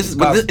that? But this is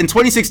about- in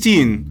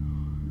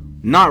 2016,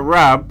 not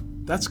rap.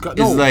 That's got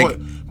It's no, like-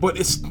 but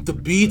it's the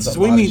beats. There's a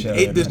What do you lot mean? of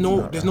shit There's that's no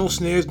not rap.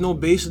 snares, no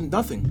bass, and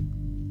nothing.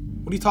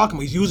 What are you talking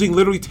about? He's using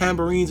literally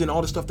tambourines and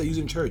all the stuff they use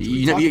in church. What are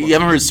you talking You about?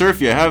 haven't heard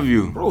Surf yet, have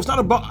you? Bro, it's not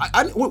about.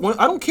 I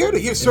don't care to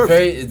hear surf.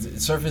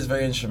 Surf is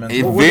very instrumental.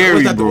 It What was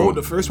very, that bro.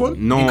 the first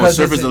one? No, Because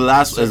Surf is it's the a-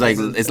 last. Surf It's like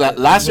is- it's like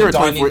last year or with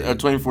Donnie-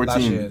 2014.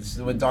 Last year, it's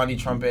with Donnie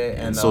Trumpet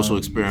and Social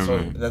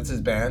Experiment. So that's his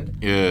band.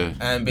 Yeah.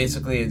 And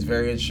basically, it's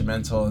very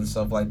instrumental and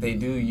stuff. Like they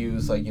do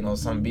use like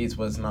some beats,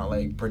 but it's not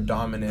like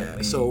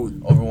predominantly So,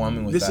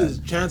 overwhelming with This that. is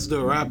Chance the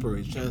Rapper.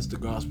 It's Chance the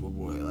Gospel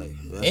Boy. Like,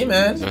 that's Hey what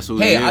man, That's who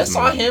hey, he is, I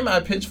saw man. him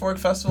at Pitchfork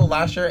Festival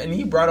last year, and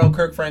he brought out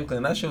Kirk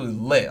Franklin. That shit was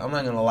lit. I'm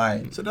not gonna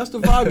lie. So that's the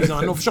vibe he's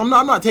on. No, for sure. I'm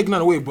not taking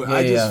that away, but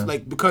I just Yeah.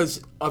 like because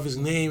of his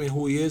name and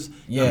who he is.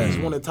 Yeah. He's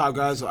one of the top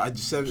guys. So I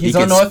just said He's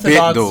can unorthodox.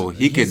 spit, though.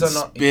 He he's can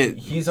spit.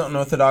 He's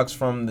unorthodox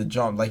from the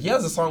jump. Like he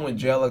has a song with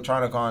Jay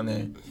Electronica on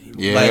there.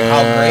 Yeah. Like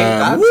how great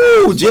that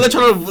Woo! sounds. Jayla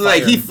trying to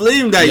like he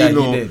flamed that, Yeah, you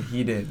know.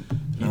 he did.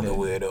 I'm a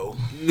weirdo.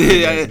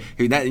 Yeah,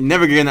 you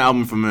never getting an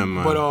album from him,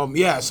 man. But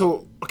yeah.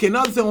 So okay,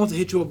 another thing I want to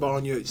hit you about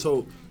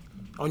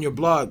on your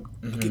blog.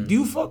 Mm-hmm. Okay, do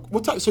you fuck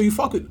what type? So you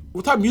fuck with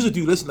what type of music do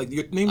you listen? Like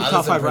your name the I top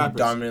listen 5 rappers.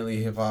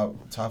 predominantly hip hop.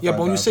 Top Yeah, 5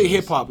 but when you say rappers.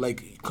 hip hop,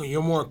 like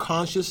you're more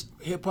conscious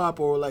hip hop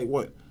or like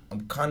what?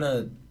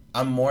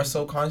 I'm more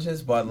so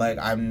conscious, but like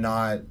I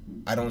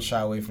don't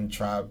shy away from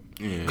trap.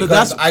 Yeah. Because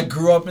that's- I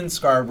grew up in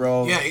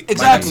Scarborough. Yeah, My next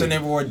exactly. door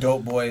neighbor were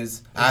Dope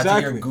Boys. I had to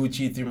hear Exactly.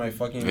 Gucci through my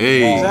fucking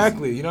Hey. walls.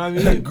 Exactly. You know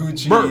what I mean?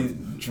 Gucci, Bro,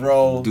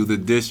 Dro, Do the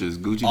dishes,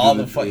 Gucci. all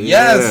do the fuck. yeah.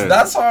 Yes,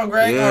 that song,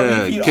 right? Yeah,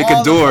 On repeat kick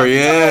all a the door. fucking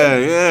Yeah,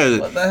 time. yeah.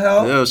 What the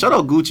hell? Yeah, shout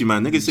out Gucci,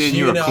 man. Niggas saying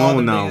you're a Shooting all the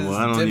clone now, niggas, but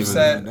I don't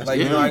Dipset, even. like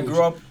you know, I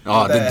grew up.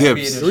 Oh, with the that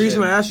dips. heavy the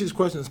reason shit. I ask you this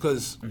question is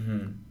because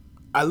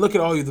I look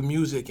at all of the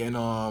music and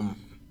on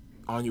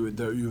your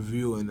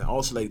review and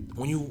also like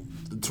when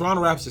the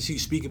Toronto rappers that you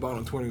speak about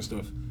on Twitter and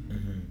stuff.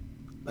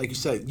 Like you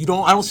said, I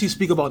don't see you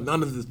speak about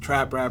none of the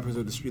trap rappers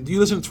or the street. Do you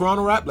listen to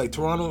Toronto rap? Like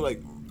Toronto,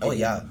 like. Oh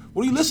yeah.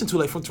 What do you listen to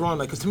like from Toronto?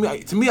 Like, cause to me,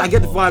 I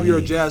get the vibe. You're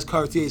a Jazz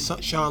Cartier,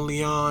 Sean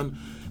Leon.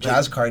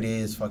 Jazz Cartier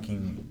is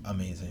fucking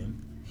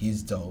amazing.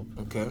 He's dope.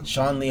 Okay.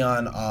 Sean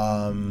Leon,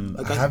 I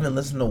I- haven't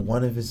listened to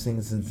one of his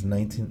things since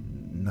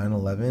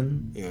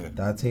 9/11. Yeah.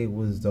 That tape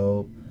was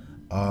dope.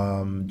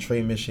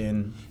 Trey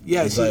Mission.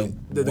 Yeah, is, see, like,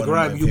 the one of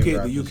grime my UK,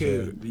 favorite the rappers,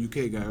 UK, the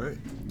UK guy, right?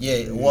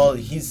 Yeah, well,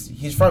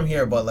 he's from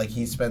here, but like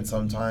he spent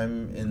some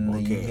time in the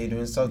Okay. UK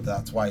doing stuff.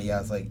 That's why he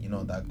has like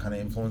that kind of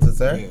influences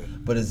there. Yeah.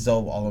 But it's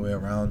dope all the way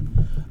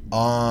around.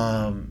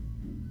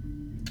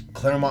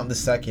 Claremont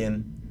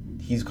II,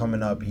 he's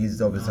coming up. He's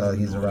dope as hell.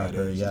 He's a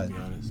rapper. Yeah,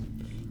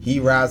 he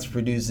raps,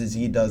 produces,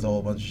 he does a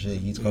whole bunch of shit.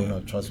 He's coming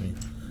up. Trust me.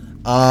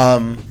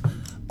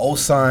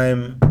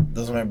 Osime,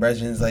 those are my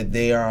brethren. Like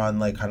they are on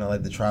like kind of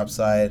like the trap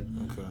side.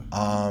 Okay.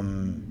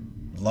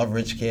 Love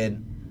Rich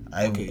Kid.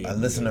 I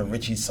listen to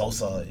Richie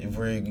Sosa if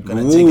we're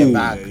gonna take Ooh. it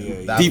back.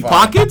 Yeah. that Deep far.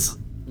 Pockets?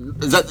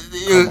 Is that?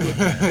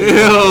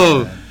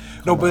 Yo.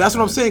 No, but that's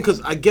what I'm saying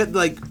because I get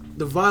like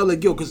the vibe, like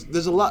because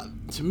there's a lot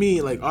to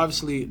me. Like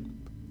obviously,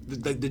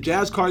 the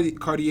Jazz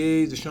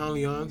Cartiers, the Sean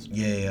Leons,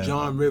 Yeah.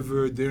 John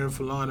River, Darren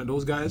Falana,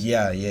 those guys.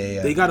 Yeah.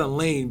 They got a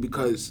lane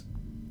because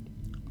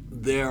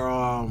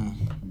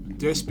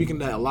they're speaking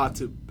that a lot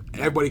to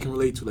everybody can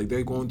relate to. Like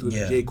they're going through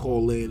Yeah. the J.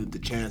 Cole lane, the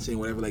Chance and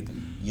whatever. Like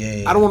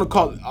Yeah. I don't want to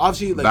call it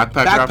obviously like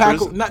Backpack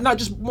rappers? not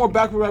just more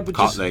backpack rap, but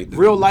just Like-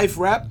 real life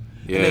rap.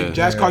 Yeah. And then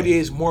Jazz Right. Cartier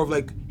is more of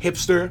like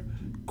hipster,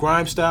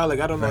 grime style. Like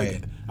I don't know. Right.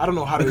 Like, I don't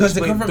know how Because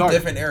to they explain come from dark.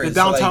 different areas. The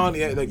downtown, so,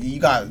 yeah, like you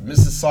got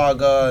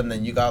Mississauga, and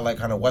then you got like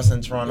kind of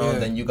Western Toronto, Yeah.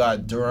 and then you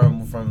got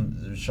Durham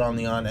from Sean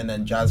Leon, and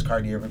then Jazz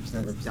Cartier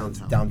represents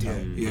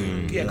downtown.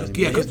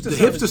 because the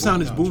hipster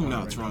sound is booming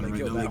out Toronto right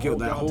now. Like yo,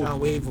 that whole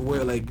wave of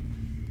where like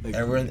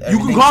Everyone, you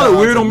can call it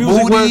weirdo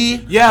music, Moody,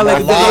 where, yeah, like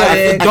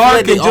melodic.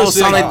 dark they and all just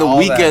sound like the all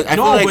that. weekend. I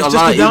No, feel like but a it's lot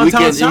just the of downtown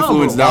weekend sound,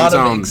 influence bro. A lot of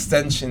downtown.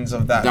 extensions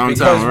of that. Downtown,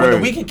 because when right. the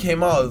weekend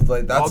came out, it was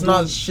like that's All not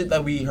doing- shit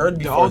that we heard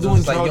they're before. all So doing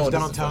it's like, drugs yo, this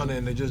is downtown fucking-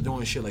 and they're just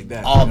doing shit like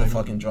that. all You know the what I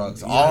fucking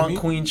drugs, know what I all on mean?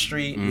 Queen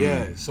Street.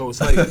 Yeah, so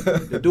it's like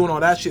they're doing all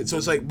that shit. So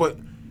it's like, but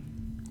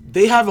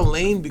they have a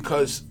lane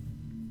because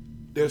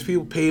there's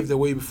people paved their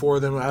way before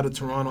them out of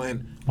Toronto,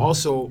 and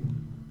also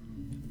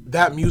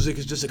that music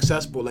is just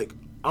accessible. Like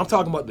I'm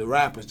talking about the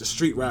rappers, the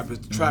street rappers,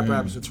 the trap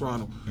rappers in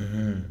Toronto.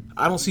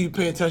 I don't see you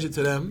paying attention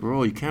to them.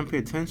 Bro, you can't pay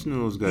attention to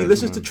those guys. He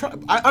listens man. to trap.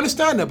 I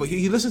understand that, but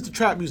he listens to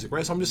trap music,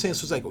 right? So I'm just saying.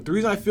 So it's like the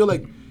reason I feel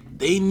like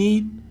they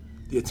need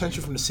the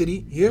attention from the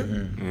city here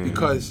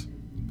because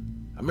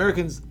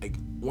Americans like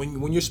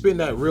when you're spitting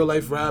that real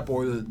life rap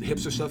or the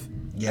hipster stuff.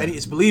 Yeah. And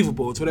it's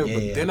believable, it's whatever,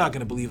 but Yeah. they're not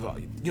gonna believe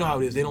it. You know how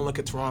it is. They don't look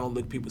at Toronto,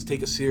 look people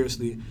take us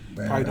seriously.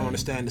 Probably don't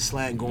understand the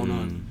slang going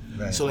on.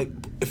 Right. So like,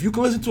 if you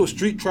can listen to a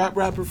street trap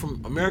rapper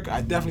from America,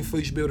 I definitely feel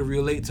you should be able to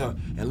relate to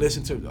and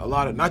listen to a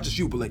lot of, not just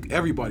you, but like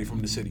everybody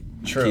from the city.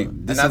 True.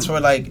 And that's where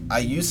like I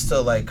used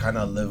to like kind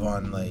of live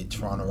on like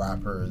Toronto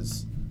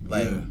rappers.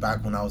 Like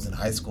back when I was in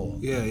high school,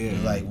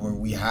 like where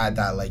we had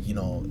that, like, you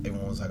know,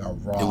 everyone was like a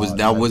raw.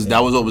 That was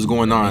what was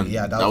going on.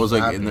 Yeah, that was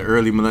like happening. In the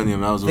early millennium.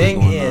 That was what was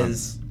going on. Thing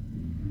is,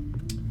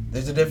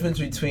 there's a difference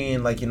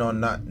between like, you know,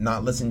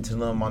 not listening to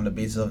them on the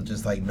basis of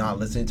just like not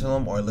listening to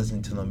them, or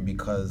listening to them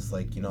because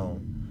like, you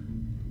know,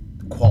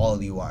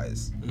 quality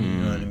wise, you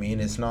know what I mean.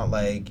 It's not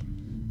like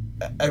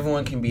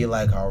everyone can be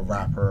like a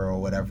rapper or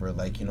whatever.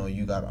 Like, you know,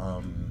 you got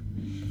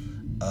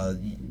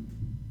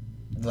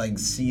like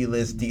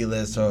C-list,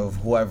 D-list of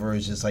whoever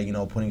is just like, you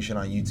know, putting shit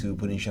on YouTube,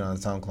 putting shit on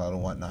SoundCloud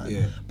and whatnot.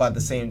 Yeah. But at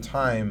the same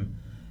time,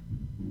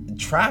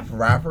 trap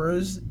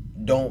rappers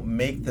don't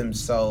make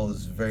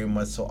themselves very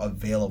much so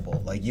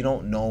available. Like, you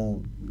don't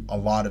know a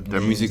lot of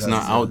their music's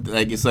not out.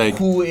 Like, it's like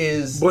who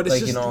is, but it's like,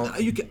 just, you know.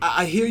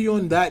 I hear you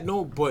on that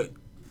note, but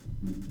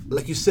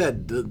like you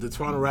said, the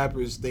Toronto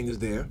rappers thing is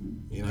there.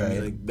 You know what I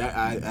mean? Like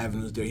that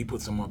Avenue's there. He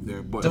put some up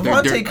there, but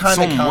Devontae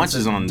kind of counts. Much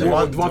is on there.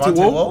 Devontae,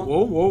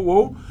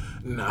 whoa.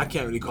 No, I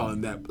can't really call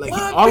him that. Like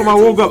all of my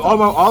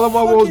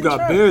world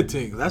got Bear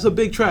Ting. That's a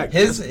big track.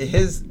 His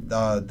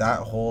that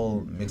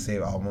whole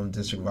mixtape album,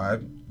 District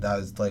Vibe, that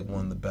is like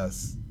one of the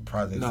best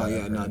projects.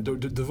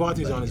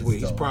 Devontae's on his way.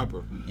 He's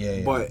proper.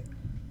 Yeah. But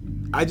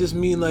I just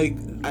mean like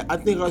I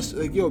think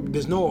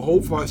there's no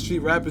hope for our street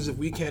rappers if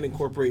we can't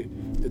incorporate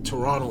the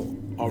Toronto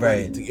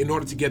already in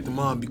order to get them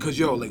on, because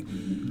like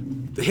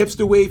the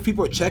hipster wave,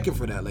 people are checking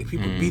for that. Like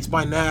people, Beats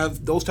by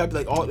Nav, those type of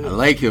like all. I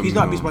like him. He's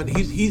not Beats by.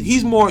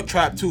 He's more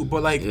trap too,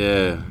 but like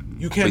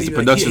you can't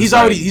even. He's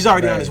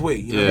already on his way.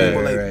 You know what I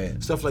mean? But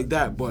like stuff like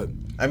that. But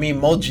I mean,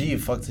 Mo G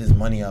fucked his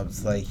money up.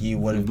 It's like he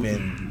would have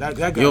been that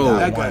guy.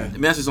 That guy. Let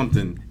me ask you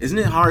something. Isn't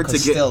it hard to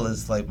get? Still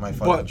is like my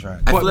fucking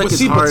track. I feel like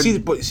it's hard.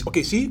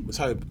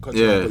 Sorry, cut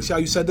you off, but see how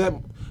you said that?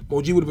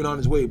 Mo G would have been on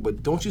his way,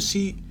 but don't you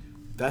see?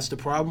 That's the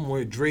problem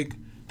where Drake,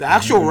 the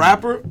actual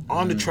rapper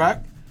on the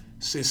track,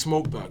 says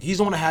Smoke Dogg. He's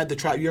the one that had the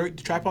trap. You heard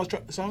the Trap House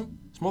song?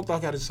 Smoke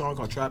Dogg had a song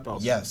called Trap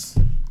House. Yes.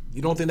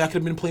 You don't think that could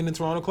have been played in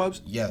Toronto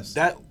clubs? Yes.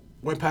 That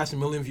went past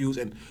 1 million views,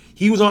 and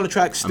he was on the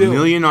track still. 1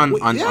 million on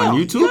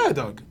YouTube? Yeah,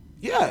 dog.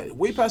 Yeah,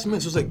 way past 1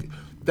 million. So it's like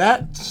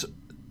that.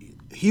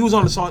 He was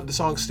on the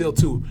song still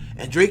too,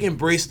 and Drake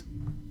embraced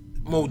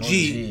Mo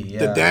G,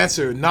 the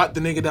dancer, not the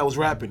nigga that was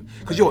rapping.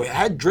 Cause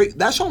had Drake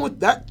that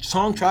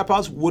song Trap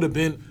House would have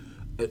been,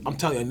 I'm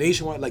telling you, a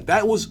nationwide. Like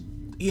that was,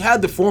 he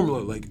had the formula.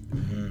 Like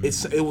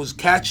it was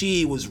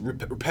catchy, it was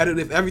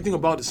repetitive, everything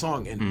about the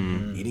song,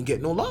 and he didn't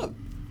get no love.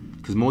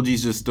 Cause Mo G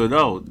just stood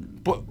out.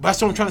 But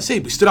that's what I'm trying to say.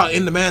 We stood out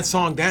in the man's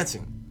song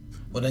dancing.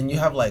 Well, then you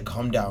have like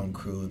Come Down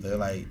Crew. They're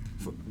like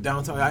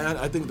downtown.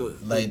 I think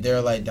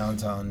they're like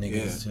downtown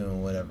niggas too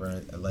and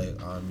whatever. Like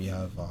you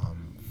have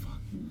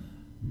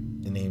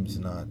the name's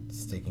not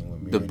sticking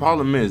with me. The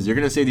problem is you're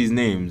gonna say these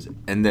names,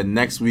 and then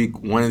next week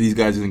one of these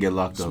guys is gonna get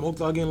locked up. Smoke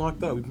Dogg getting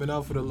locked up. We've been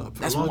out for the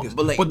longest.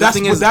 But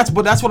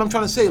that's what I'm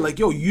trying to say. Like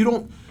you're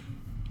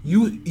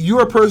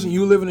a person.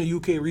 You live in the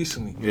UK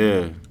recently.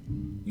 Yeah.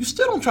 You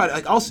still don't try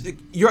to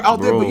you're out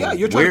there, but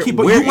you're trying to keep.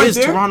 Where is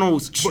Toronto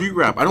street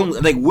rap? I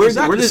don't like. Where is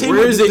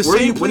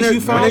it? When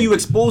are you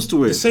exposed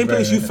to it? The same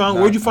place you found.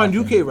 Where'd you find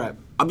UK rap?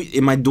 I mean,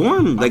 in my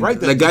dorm, like right,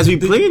 guys be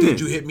playing it.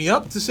 Did you hit me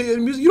up to say the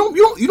music? You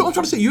don't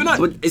try to say you're not.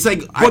 But it's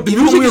like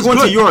even when we're going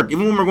to York,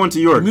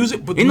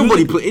 ain't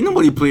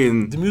nobody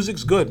playing. The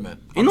music's good, man.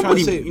 Ain't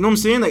nobody. You know what I'm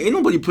saying? Like ain't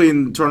nobody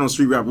playing Toronto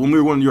street rap when we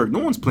were going to York. No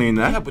one's playing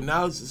that. Yeah, but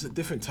now it's a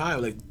different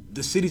time. Like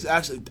the city's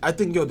actually, I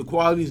think the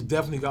quality's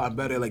definitely gotten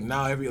better. Like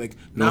now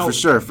no, for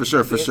sure.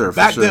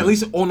 Back then, at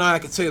least in 09, I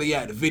could say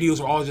that the videos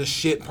were all just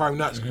shit, probably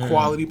not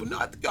quality, but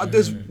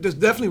there's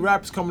definitely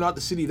rappers coming out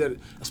the city that,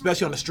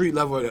 especially on the street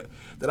level,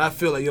 that I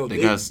feel like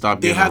they gotta stop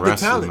getting have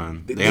arrested, the talent.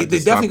 man. They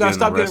definitely gotta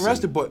stop getting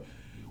arrested. But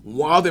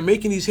while they're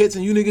making these hits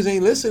and you niggas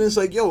ain't listening, it's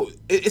like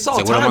it's all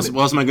time.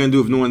 What else am I gonna do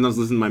if no one else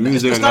listens to my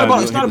music? It's not about.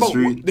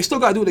 They still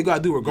gotta do what they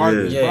gotta do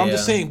regardless. But I'm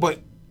just saying. But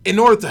in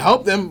order to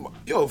help them,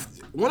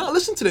 we're not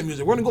listening to their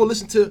music. We're gonna go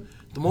listen to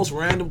the most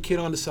random kid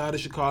on the side of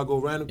Chicago,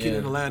 random kid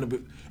in Atlanta,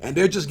 and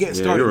they're just getting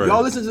started. Right.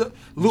 Y'all listen to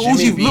Lil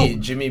Jimmy Uzi.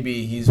 Jimmy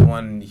B. He's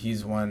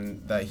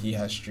one that he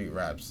has street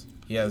raps.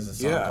 He has a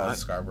song called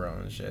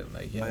Scarborough and shit.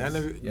 Like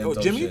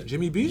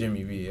Jimmy B.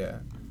 Jimmy B. Yeah.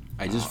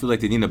 I just feel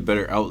like they need a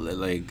better outlet.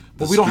 Like,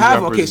 but we don't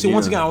have. Okay, so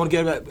once again, I want to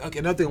get back. Okay,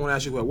 another thing I want to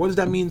ask you about. What does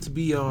that mean to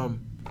be?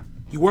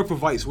 You work for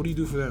Vice. What do you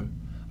do for them?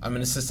 I'm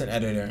an assistant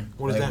editor.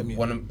 What does that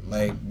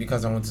mean?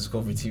 Because I went to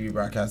school for TV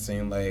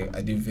broadcasting, like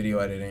I do video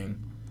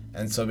editing.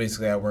 And so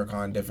basically I work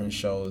on different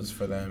shows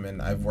for them,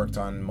 and I've worked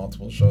on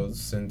multiple shows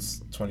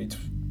since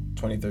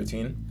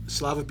 2013.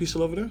 Slavic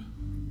still over there?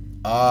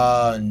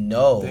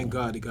 No. Thank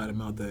God he got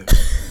him out there.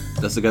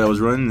 That's the guy that was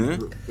running there?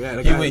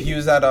 Yeah, he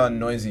was at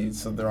Noisy,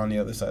 so they're on the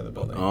other side of the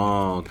building.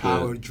 Oh, okay.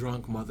 Power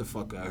drunk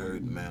motherfucker, I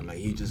heard, man. Like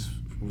he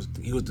was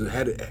the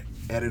head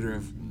editor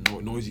of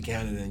Noisy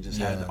Canada and just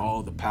had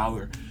all the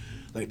power.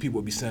 Like people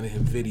would be sending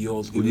him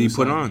videos. Who did he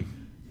put on?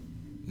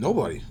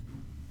 Nobody.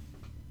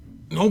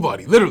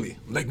 Nobody, literally,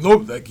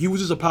 like he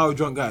was just a power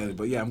drunk guy.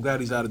 But yeah, I'm glad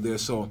he's out of there.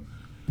 So,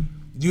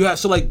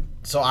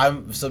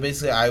 So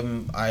basically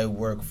I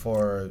work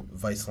for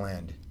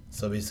Viceland.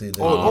 So basically, the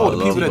people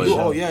that do.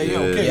 Oh yeah,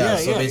 okay, yeah.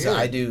 So basically,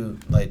 I do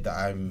like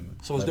I'm.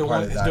 So is there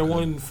one? Is there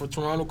one for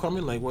Toronto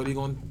coming? Like, what are you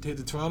going to hit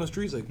the Toronto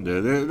streets? Like,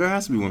 there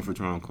has to be one for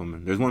Toronto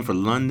coming. There's one for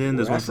London.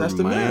 There's one for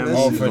Miami.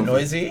 Oh, for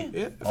Noisy?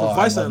 Yeah, for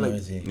Viceland. Like,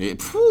 Noisy. Yeah,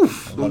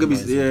 don't get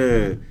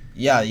me.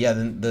 Yeah.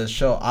 The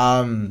show.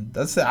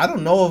 That's it. I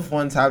don't know if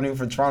one's happening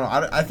for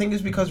Toronto. I think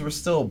it's because we're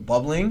still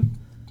bubbling.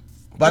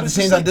 But at the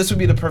same time, this would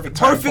be the perfect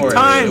time for it.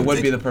 It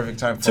would be the perfect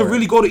time for to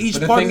really go to each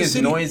part of the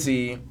city. The thing is,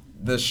 Noisy,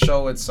 the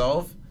show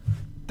itself,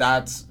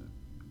 that's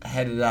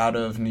headed out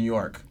of New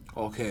York.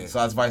 Okay. So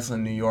that's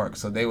Viceland, New York.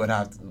 So they would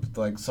have to,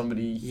 like,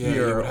 somebody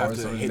here or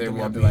something, they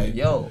would be like,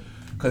 yo.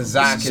 Because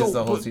Zach is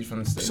the host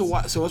from the States. So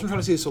what I'm trying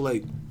to say is, so,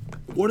 like,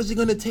 what is it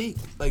going to take?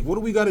 Like, what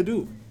do we got to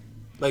do?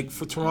 Like,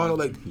 for Toronto,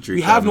 like,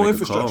 we have no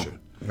infrastructure.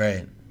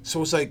 Right.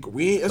 So it's like, that's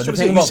what I'm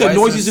saying. You said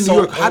Noisy's in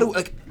New York. How do,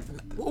 like,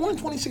 we're in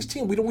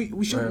 2016.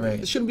 We shouldn't,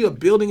 there shouldn't be a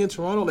building in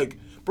Toronto. Like,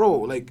 bro,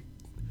 like,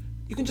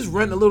 you can just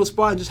rent a little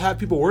spot and just have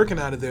people working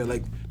out of there.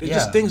 Like, there's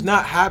just things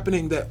not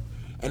happening that,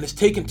 and it's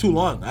taking too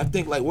long. I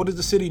think, like, what does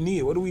the city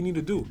need? What do we need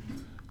to do?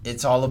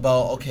 It's all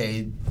about,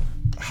 okay,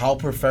 how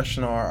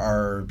professional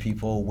are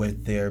people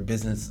with their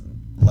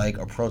business-like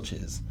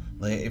approaches?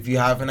 Like, if you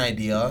have an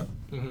idea,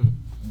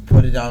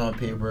 put it down on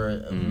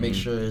paper, make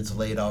sure it's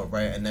laid out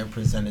right, and then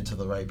present it to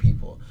the right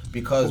people.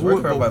 Because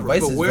but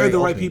where are the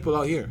right people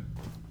out here?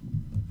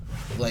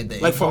 Like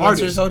the for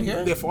artists out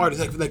here? Yeah, for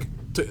artists.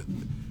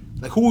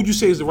 Like, who would you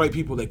say is the right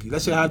people? Like,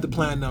 let's say I had the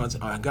plan now.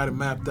 I got it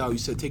mapped out. You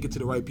said take it to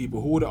the right people.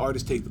 Who would the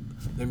artists take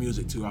their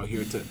music to out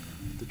here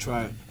to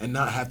try and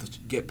not have to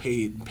get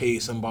pay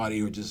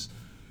somebody or just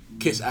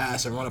kiss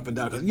ass and run up and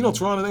down? Because, you know,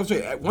 Toronto,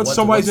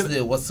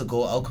 what's the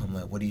goal outcome?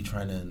 Like, what are you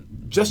trying to...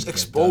 Just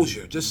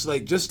exposure.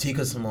 Just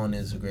Tika Simone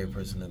is a great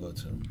person to go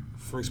to.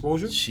 For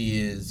exposure? She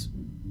is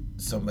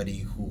somebody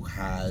who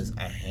has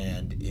a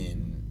hand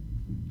in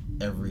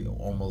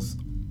almost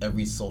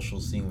every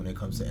social scene when it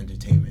comes to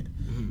entertainment.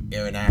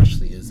 Aaron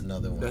Ashley is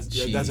another one.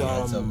 She heads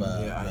up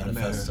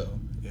Manifesto.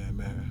 Yeah,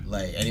 man.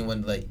 Like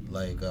anyone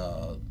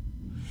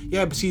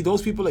yeah, but see,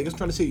 those people, like, I'm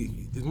trying to say,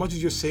 as much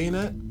as you're saying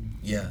that,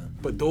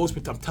 but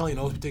I'm telling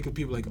you, those particular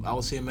people, like, I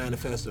would say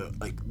Manifesto,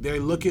 like, they're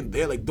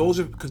like, those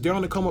are, because they're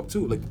on the come up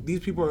too. Like, these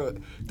people are,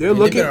 they've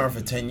been around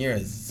for 10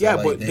 years. So yeah,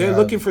 like, but they're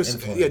looking for,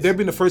 they've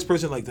been the first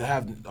person, like, to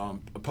have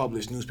a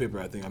published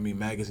newspaper,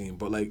 magazine.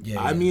 But, like,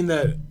 I mean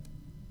that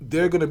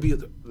they're going to be,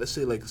 let's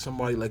say, like,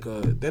 somebody, like,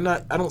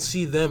 I don't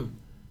see them,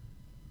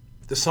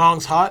 the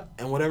song's hot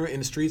and whatever in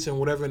the streets and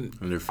whatever. And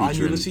they're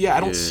featuring. I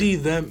don't see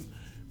them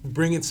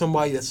bringing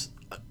somebody that's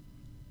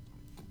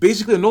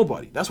basically a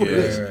nobody. That's what it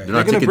is. Right. They're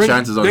not taking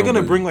chances on. They're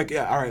gonna bring, like,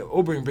 all right,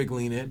 we'll bring Big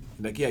Lean in.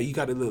 Like, you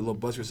got a little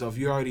buzz yourself.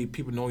 You already,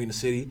 people know you in the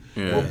city.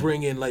 Yeah. We'll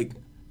bring in, like,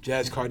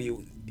 Jazz Cardi.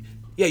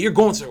 Yeah, you're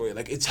going somewhere.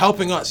 Like, it's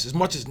helping us as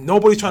much as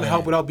nobody's trying to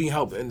help without being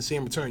helped in the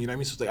same return. You know what I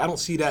mean? So it's like, I don't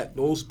see that,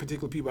 those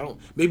particular people.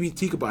 Maybe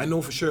Tika, but I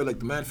know for sure, like,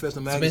 the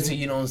Manifesto magazine. So basically,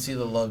 you don't see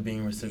the love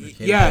being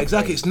reciprocated. Yeah,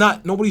 exactly. It's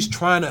not, nobody's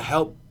trying to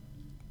help.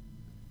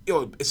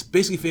 Yo, it's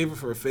basically favor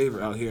for a favor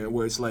out here,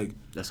 where it's like,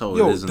 that's how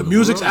it is. The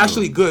music's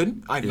actually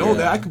good. I know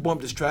that. I can bump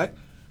this track.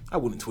 I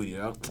wouldn't tweet it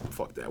out.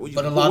 Fuck that. What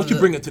you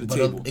bring it to the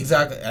table?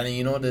 Exactly. And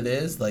you know what it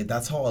is? Like,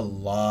 that's how a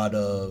lot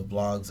of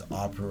blogs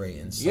operate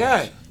and stuff.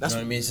 Yeah. That's, you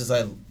know what I mean? It's just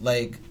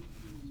like,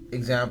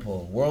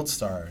 example, World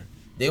Star.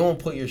 They won't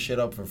put your shit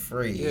up for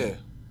free. Yeah.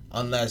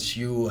 Unless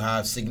you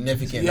have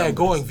significant numbers.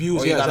 Going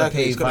views. Or you gotta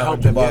pay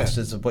 $500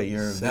 just to put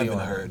your video on.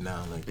 I heard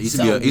now. Like, it used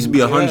to be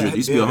 100. It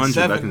used to be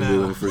 100 back in the day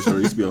when the first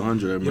started. It used to be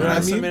 100. You know what I mean?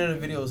 I submitted a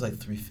video, it was like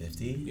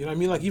 $350. You know what I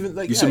mean? Like, even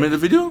like you submitted a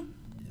video?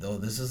 No,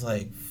 this is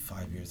like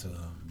 5 years ago.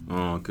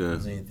 Oh, okay. It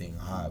wasn't anything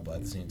hot, but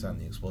at the same time,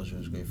 the exposure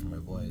was great for my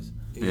boys.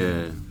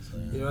 Yeah. So,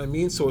 you know what I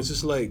mean? So it's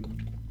just like,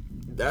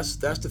 that's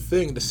the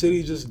thing. The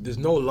city just, there's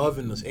no love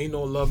in this. Ain't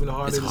no love in the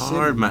heart of the city. It's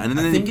hard, man. And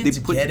then I think it's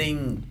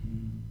getting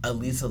at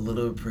least a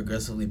little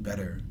progressively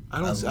better.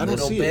 I don't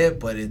see it,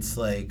 but it's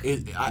like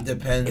it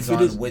depends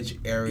on which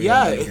area.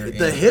 Yeah,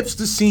 the hip's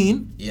the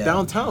scene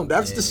downtown.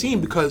 That's the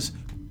scene because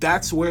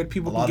that's where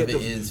people can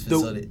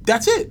get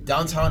that's it.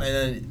 Downtown, and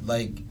then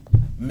like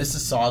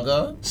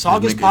Mississauga.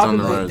 Sauga's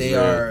popular.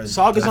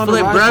 Sauga's on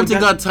the rise. Brampton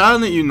got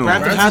talent, you know.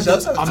 Brampton has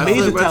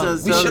amazing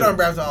talent. We shit on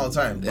Brampton all the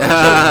time.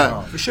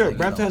 For sure,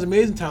 Brampton has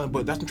amazing talent,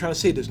 but that's what I'm trying to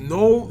say. There's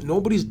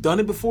nobody's done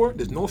it before.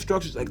 There's no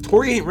structures. Like,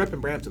 Tory ain't repping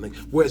Brampton. Like,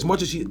 where as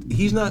much as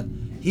he's not,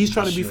 he's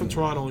trying to be from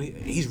Toronto, and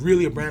he's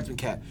really a Brampton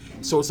cat.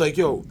 So it's like,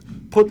 yo,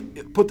 put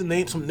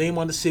some name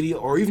on the city,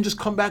 or even just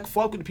come back,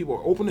 fuck with the people,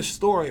 or open a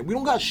store. We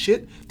don't got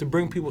shit to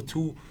bring people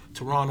to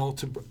Toronto,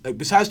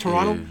 besides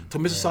Toronto, to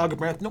Mississauga,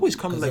 Brampton. Nobody's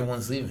coming. Like,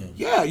 everyone's leaving.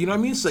 Yeah, you know what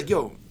I mean? It's like,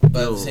 yo.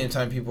 But at the same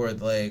time, people are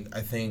like,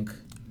 I think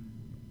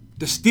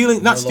they're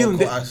stealing, not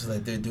stealing. Actually,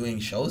 like, they're doing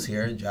shows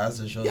here. Jazz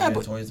does shows here.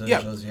 Tory's doing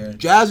shows here.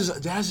 Jazz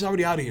is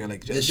already out of here.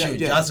 Like, Jazz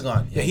is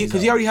gone. Yeah,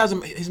 because he already has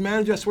his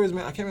manager. I swear, I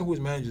can't remember who his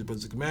manager is, but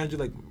it's a manager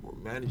like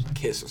managed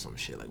Kiss or some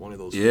shit, like one of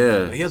those. Yeah.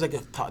 Like, he has like a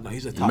top. No,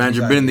 he's a top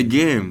Manager been in the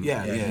game.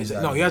 Yeah.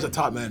 No, he has a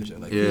top manager.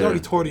 Like he's already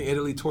toured in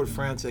Italy, toured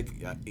France. Like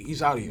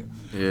he's out of here.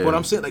 Yeah. But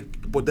I'm saying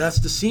but that's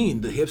the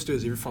scene. The hipsters.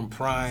 If you're from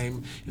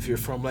Prime, if you're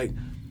from like.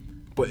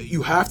 But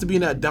you have to be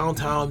in that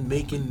downtown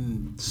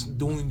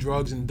doing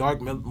drugs and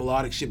dark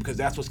melodic shit because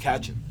that's what's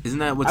catching. Isn't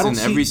that what's in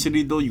every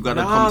city though? You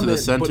gotta come to the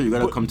center. You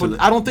gotta come to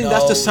the. I don't think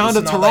that's the sound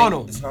of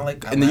Toronto. It's not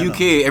like in the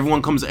UK,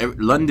 everyone comes.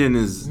 London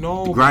is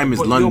the grime is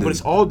London. But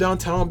it's all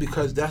downtown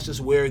because that's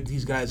just where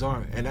these guys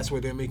are, and that's where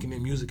they're making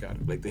their music out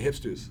of, like the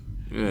hipsters.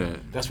 Yeah.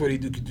 That's where they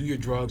do your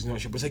drugs and all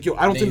that shit. But it's like, yo,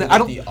 I don't think that. I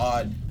don't.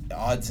 The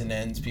odds and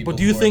ends people. But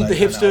do you think the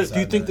hipster? Do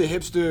you think the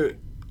hipster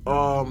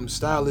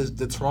style is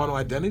the Toronto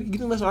identity? You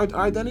think that's our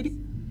identity?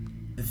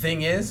 The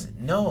thing is,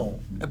 no.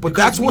 But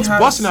that's what's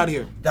busting out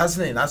here. That's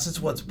the thing. That's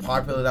just what's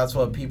popular. That's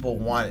what people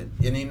want.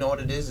 And you know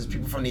what it is? Is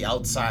people from the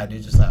outside. They're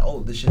just like,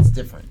 oh, this shit's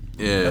different.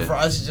 Yeah. And for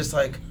us, it's just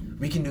like,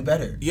 we can do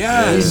better.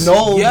 Yes. We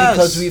know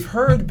because we've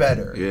heard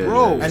better. Yeah.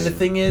 Bro. And the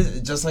thing is,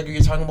 just like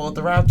you're talking about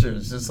the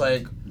Raptors, just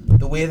like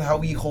the way how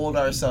we hold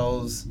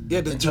ourselves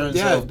in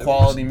terms of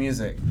quality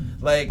music.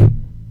 Like,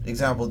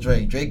 example,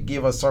 Drake. Drake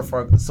gave us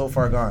So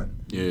Far Gone.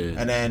 Yeah.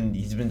 And then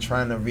he's been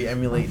trying to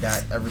re-emulate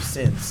that ever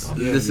since.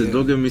 Listen,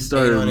 don't get me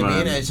started, You know what man.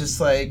 I mean? It's just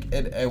like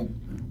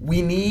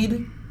we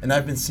need, and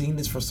I've been seeing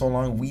this for so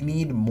long. We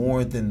need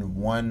more than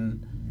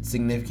one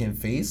significant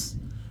face.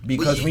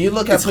 Because when you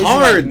look at places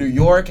like New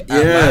York,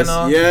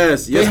 Atlanta,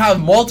 they have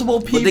multiple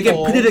people. But they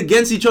get pitted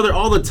against each other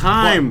all the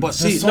time. But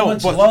see, there's so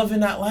much love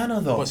in Atlanta,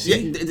 though. But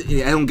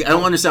see, I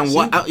don't understand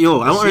why. I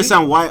don't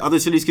understand why other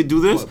cities could do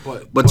this,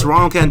 but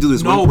Toronto can't do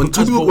this. No, when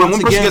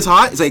one person gets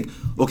hot, it's like,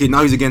 okay,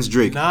 now he's against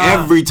Drake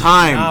every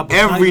time.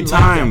 Every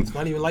time. It's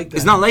not even like that.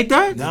 It's not like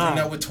that. They're doing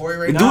that with Tory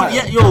right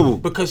now.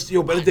 Because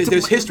but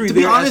there's history there. To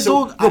be honest,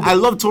 though, I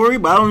love Tory,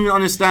 but I don't even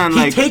understand.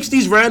 He takes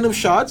these random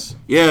shots,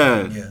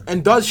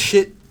 and does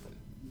shit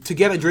to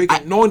get a Drake,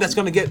 knowing that's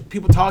gonna get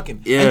people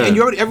talking. Yeah. And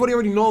everybody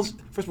already knows.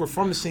 First, we're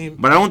from the same.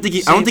 But I don't think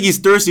he's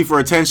thirsty for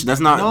attention.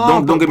 That's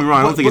not. Don't get me wrong.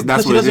 I don't think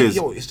that's what it is.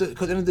 Yo, it's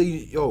because end of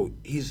the day,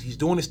 he's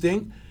doing his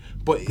thing,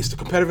 but it's the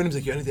competitive in him.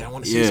 He's like, yo, anything I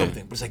want to say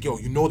something, but it's like, yo,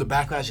 you know, the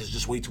backlash is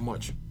just way too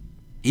much.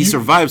 He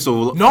survived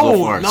so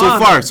far.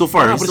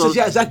 But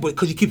But exactly.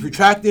 Because he keeps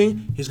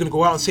retracting, he's gonna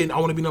go out and say, "I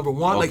want to be number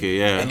one."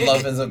 Okay, And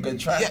Love is a good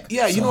track.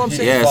 Yeah, you know what I'm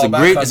saying.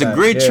 Yeah, it's a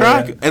great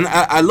track, and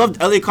I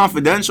loved LA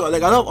Confidential.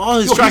 Like I love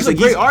all his tracks. He's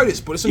a great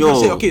artist, but it's like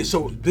say, okay,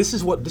 so this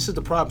is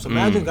the problem. So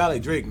imagine a guy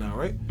like Drake now,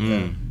 right?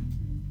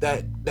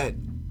 That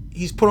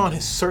he's put on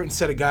his certain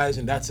set of guys,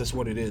 and that's just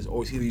what it is.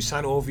 Or it's either you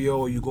sign an OVO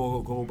or you go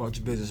about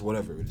your business,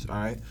 whatever it is. All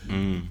right.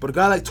 But a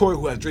guy like Tory,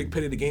 who has Drake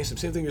pitted against him,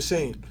 same thing you're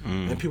saying,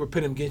 and people are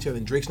pitting him against him,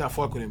 and Drake's not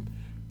fucking with him.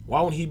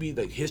 Why wouldn't he be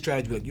like his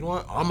strategy? Be like, you know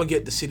what? I'm gonna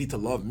get the city to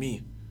love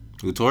me.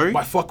 Who, Tory?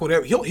 By fucking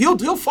whatever.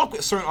 He'll fuck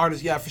with certain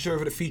artists, yeah, for sure,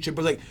 for the feature.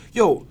 But like,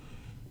 yo,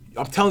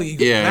 I'm telling you,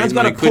 man's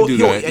gotta could do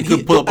that. He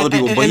could pull up other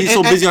people, but he's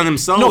so busy on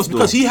himself. No, it's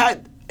because he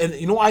had. And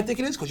you know what I think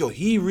it is? Because,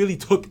 he really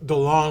took the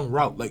long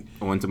route. Like,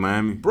 I went to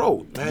Miami.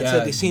 Bro, man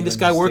said they seen this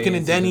guy working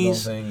in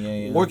Denny's,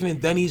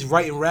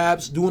 writing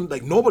raps, doing,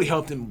 like, nobody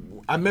helped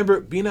him. I remember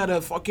being at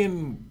a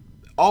fucking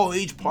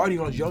all-age party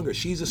when I was younger.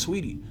 She's a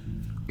sweetie.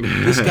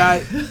 This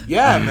guy,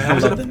 man.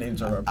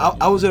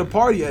 I was at a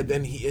party,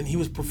 and he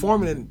was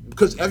performing, and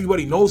because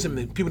everybody knows him,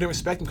 and people didn't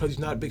respect him because he's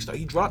not a big star.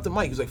 He dropped the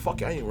mic. He was like,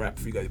 fuck it, I ain't rap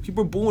for you guys.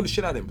 People were booing the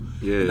shit out of him.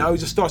 Yeah. And now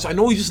he's a star. So I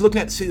know he's just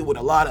looking at the city with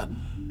a lot of...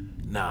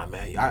 Nah,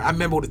 man. I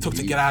remember what it took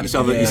to get out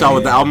of it. You saw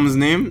what the album's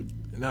name?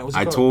 No,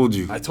 I told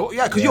you. He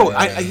had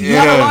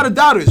a lot of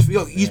doubters.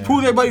 He's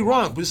proved everybody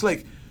wrong. But it's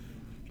like,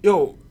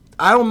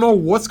 I don't know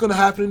what's gonna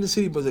happen in the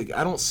city, but like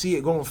I don't see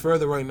it going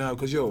further right now.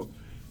 Cause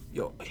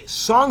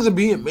songs are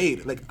being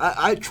made. Like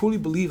I truly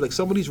believe like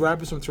some of these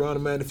rappers from Toronto,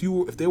 man. If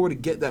they were to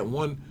get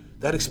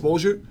that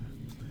exposure.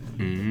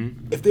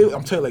 I'm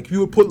telling you, like, if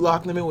you would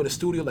lock them in with a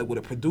studio, like with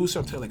a producer,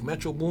 I'm telling you, like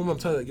Metro Boom, I'm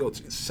telling you,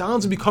 like,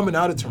 sounds would be coming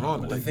out of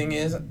Toronto. The thing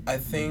is, I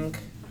think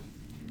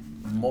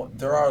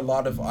there are a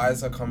lot of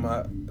eyes that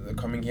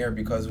coming here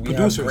because we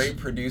have great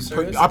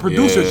producers. Our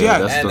producers,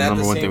 and at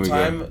the same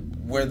time,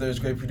 where there's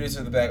great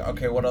producers, they're like,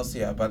 okay, what else do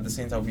you have? But at the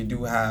same time, we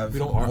do have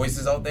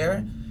voices out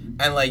there,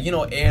 and like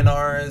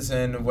A&Rs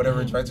and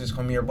whatever directors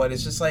come here, but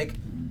it's just like.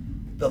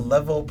 The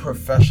level of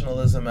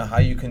professionalism and how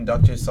you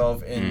conduct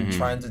yourself in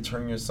trying to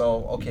turn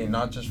yourself,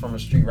 not just from a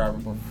street rapper,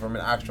 but from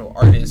an actual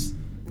artist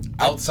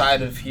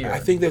outside of here. I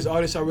think there's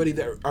artists already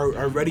that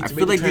are ready to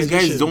make the transition. I feel like these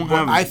guys don't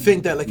have I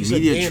think that, like you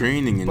said, media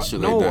training and shit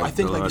like that. No, I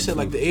think, like you said,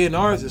 like the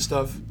A&Rs and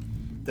stuff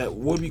that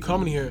would be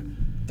coming here.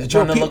 They're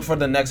trying to look for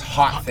the next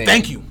hot thing.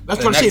 Thank you.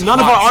 That's what I'm saying. None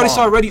of our artists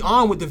are already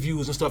on with the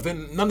views and stuff,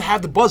 and none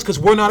have the buzz because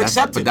we're not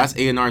accepted. But that's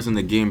A&Rs in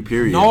the game,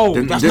 period. No,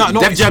 that's not.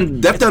 No, Def Jam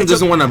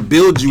doesn't want to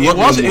build you up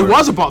anymore. It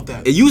was about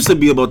that. It used to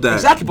be about that.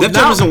 Exactly. Def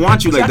Jam doesn't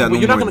want you like that no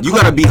more. You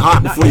got to be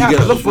hot before you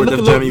get before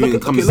Def Jam even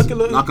comes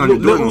knock on your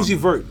door. Lil Uzi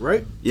Vert,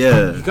 right?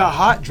 Yeah. He got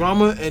hot,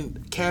 Drama,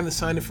 and Cannon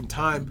signed it from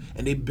Time,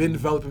 and they've been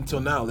developing until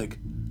now. Like.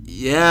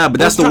 Yeah, but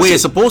that's the way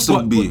it's supposed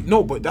to be.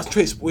 But that's the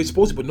way it's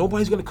supposed to be. But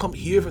nobody's gonna come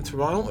here from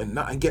Toronto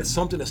and get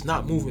something that's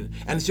not moving.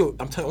 And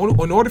I'm telling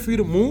you, in order for you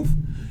to move,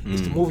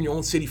 is to move in your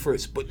own city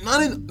first. But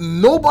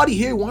nobody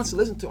here wants to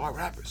listen to our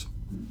rappers.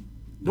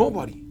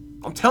 Nobody.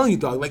 I'm telling you,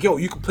 dog. Like, yo,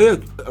 you can play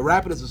a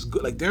rapper that's as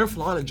good. Like Darren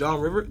Fallon and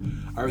John River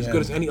are as good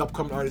as any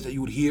upcoming artist that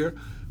you would hear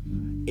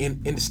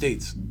in the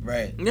States.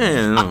 Right.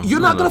 Yeah, You're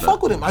not gonna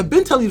fuck with him. I've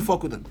been telling you to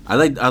fuck with him. I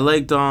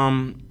liked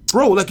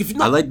Bro, like if you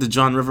not, I like the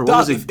John River. What dog,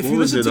 was it? if you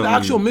listen to the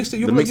actual mixtape,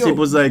 you're the like, mixtape yo.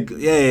 was like,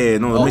 the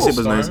mixtape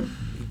was nice.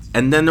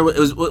 And then there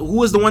was who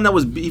was the one that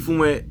was beefing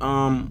with?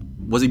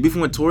 Was he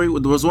beefing with Tory?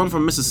 There was one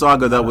from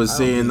Mississauga that was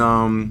saying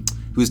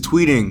he was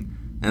tweeting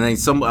and like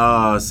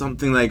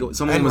something like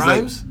someone And was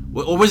Rhymes?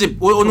 like, or was it?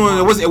 Well, no,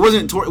 it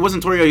wasn't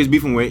Tory he was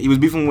beefing with. He was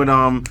beefing with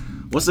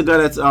what's the guy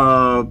that's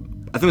I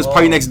think it was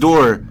Party Next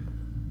Door.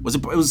 Was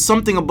it? It was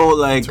something about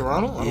like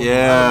Toronto? I don't know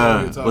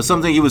Yeah, what it was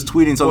something he was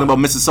tweeting something about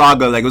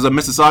Mississauga. Like it was a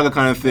Mississauga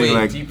kind of thing. Wait,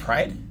 like Deep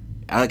Pride?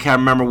 I can't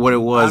remember what it I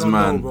was, don't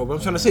man. know, bro. But I'm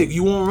trying to say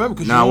you won't remember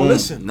because you Nah, won't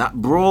listen.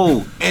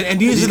 bro. And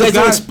these These are the guys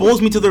don't guys.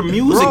 expose me to their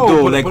music Bro,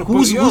 though. but- Like but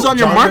who's yo, on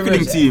your John marketing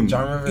Rivers- team?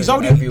 John Rivers He's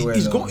already. everywhere,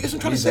 He's though. going. That's what I'm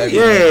trying to He's say.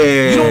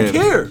 everywhere. You don't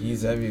care.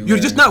 He's everywhere. You're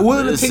just not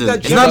willing to Listen, take that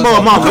it's chance. not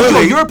about my Because, yo,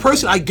 willing. you're a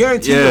person. I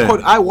guarantee Yeah.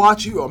 you. I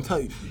watch you. I'm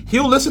telling you.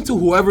 He'll listen to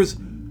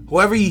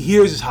whoever he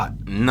hears is hot.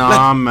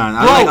 Nah, man.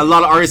 I bro. like a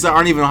lot of artists that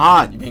aren't even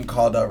hot. being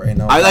called out right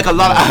now. I like a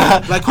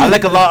lot. Like who? I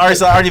like a lot of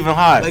artists that aren't even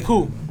hot. Like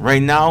who?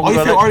 Right now, All who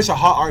your I favorite like? artists are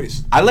hot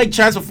artists. I like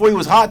Chance before he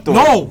was hot though.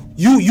 No,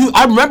 you.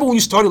 I remember when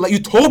you started. Like you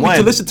told me When?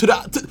 to listen to the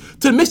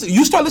mixtape.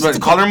 You started listening What, to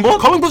Coloring Book?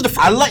 Coloring Book's the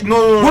first. I like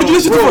no. What did you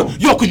listen bro. to?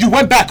 Yo, because you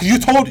went back. Because you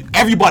told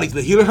everybody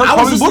that he heard I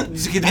Coloring was Book.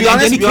 listening,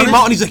 And then he came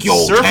out and he's like,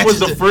 yo, Surf Chance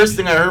was is the first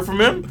thing I heard from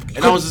him,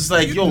 and I was just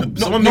like, yo,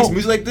 someone makes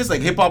music like this,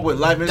 like hip hop with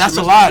live That's a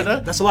instruments lie. like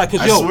that? That's a lie.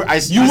 Because I yo, swear- I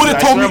you would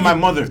have told me. on my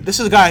mother. This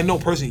is a guy I know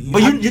personally.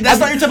 But that's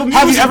not your type of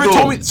Have you music, ever though.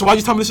 told me? So why'd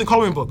you tell me to listen to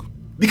Coloring Book?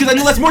 Because I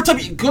know that's more type.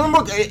 Coloring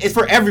Book is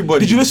for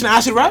everybody. Did you listen to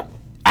Acid Rap?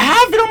 I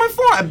have it on my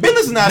phone. I've been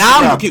listening to Acid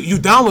Now Rap. you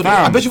download it. I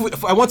Fam. bet you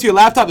if I went to your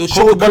laptop, it would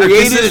show it Better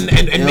created Kisses?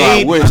 and Yo,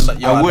 made. I wish.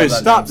 Yo, I wish.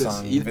 love that Stop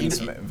damn this.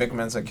 song. Vic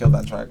Mensa killed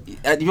that track.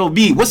 Yo,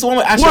 B, what's the one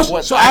with Action?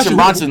 What? So Action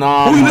Action, Bronson?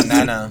 who you listen to?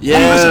 Nana. Who you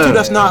listen to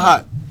that's Yeah. not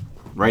hot?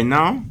 Right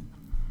now,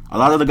 a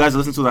lot of the guys I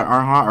listen to that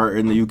aren't hot are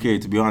in the UK.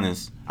 To be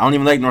honest, I don't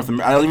even like North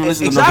America. I don't even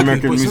listen to North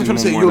American But music I'm trying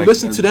to say, anymore. you Like,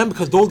 listen to them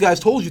because those guys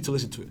told you to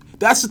listen to it.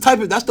 That's the type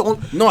of. That's the only.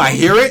 No, I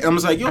hear it. I'm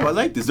just like, yo, I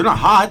like this. They're not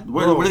hot.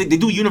 What Bro. are they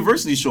do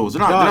university shows.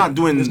 They're not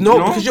doing. There's no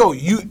because yo,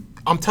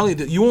 I'm telling you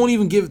that you won't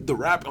even give the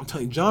rap. I'm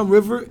telling you, John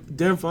River,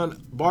 Darren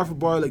Fallon, bar for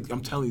bar. Like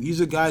I'm telling you,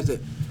 these are guys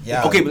that.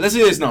 Yeah. Okay, but let's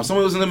say this now.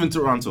 Someone doesn't live in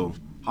Toronto.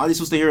 How are they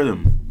supposed to hear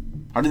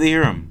them? How do they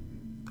hear him?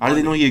 How do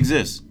they know he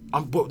exists?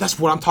 But that's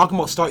what I'm talking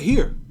about. Start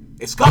here.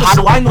 It's But got.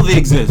 how do I know they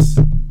exist?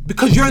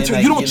 Because you're into.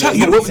 You don't check.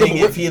 You don't. saying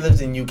if he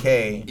lives in UK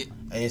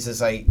and it's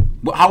just like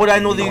But how would I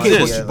know they Okay,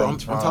 exist? but I'm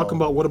talking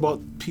about what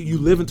about you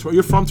live in Toronto?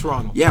 You're from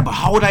Toronto. Yeah, but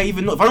how would I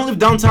even know if I don't live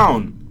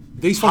downtown?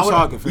 He's from How would-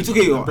 Saga. It's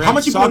okay. How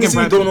much people in the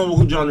city don't know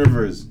who John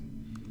River is?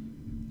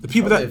 The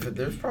people that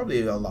there's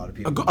probably a lot of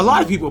people. a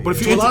lot of people, but if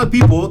To you're a lot of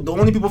people, to a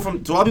lot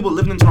of people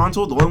living in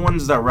Toronto, the only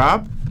ones that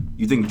rap,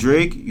 you think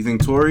Drake, you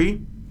think Tory.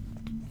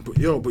 but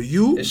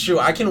you. It's true.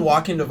 I can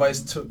walk in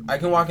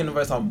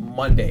device on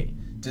Monday.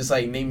 Just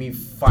like name me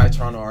 5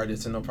 Toronto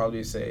artists, and they'll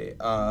probably say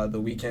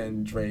The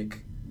Weeknd, Drake,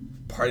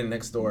 Party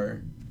Next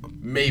Door,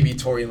 maybe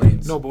Tory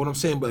Lanez. No, but what I'm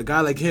saying, but a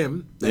guy like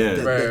him Yeah.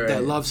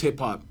 that loves hip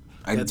hop.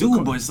 I do,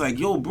 but it's like,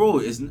 yo, bro,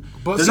 they're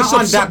But not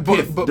on that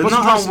piff. They're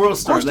not on World Of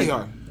Star. course Like, they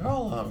are. They're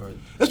all over.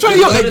 That's right.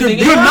 Yo, like,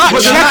 you're not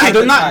but checking.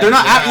 they're not. Yeah,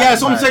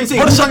 that's what I'm saying.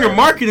 What Who's is- on your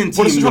marketing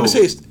team? What I'm trying to though?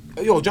 say is,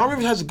 yo, John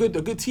Rivers has a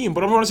good team,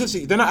 but I'm trying to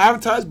say they're not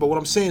advertised. But what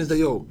I'm saying is that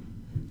yo,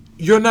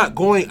 you're not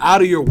going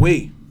out of your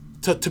way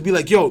to be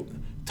like yo,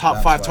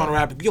 top 5 Toronto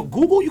rappers. Yo,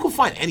 Google, you can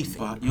find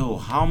anything. Yo,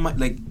 how much?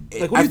 Like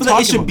Like, what I are you feel like it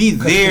talking should about? be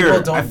 'Cause there.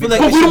 people don't I feel like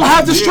But it we should don't be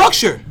have the there.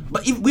 structure.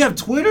 But if we have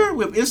Twitter,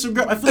 we have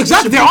Instagram. I feel like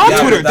Exactly, it they're should on be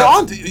there. Twitter. They're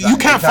on. You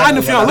can't find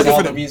them if you're not looking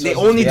for them. They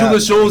only do the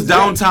shows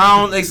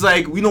downtown. It's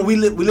like we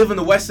live in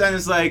the West End.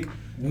 It's like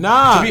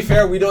Nah. To be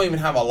fair, we don't even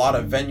have a lot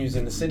of venues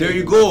in the city. There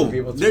you go. for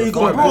people to There you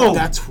go, perform at. bro.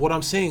 That's what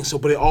I'm saying. So,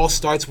 but it all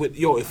starts with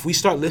yo. If we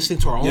start listening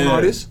to our own Yeah.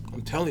 artists,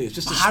 I'm telling you, it's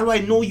just. how do I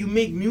know you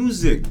make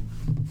music?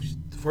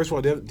 First of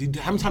all, how many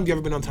times have you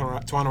ever been on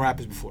Toronto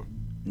Rappers before?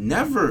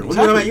 Never. When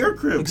I'm at your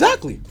crib.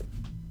 Exactly.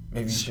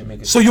 Maybe you should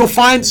make it. So you'll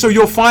find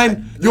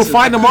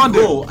them on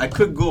there. I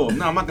could go.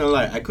 No, I'm not gonna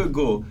lie. I could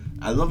go.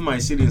 I love my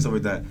city and stuff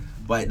like that.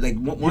 But like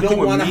one You thing don't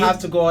with want to me, have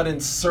to go out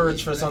and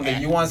search for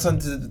something. You want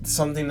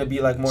something to be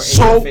like more. in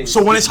So your face.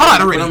 so when it's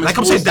hot already, When I'm like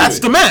I'm saying, exposed to that's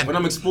it. the man. When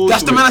I'm exposed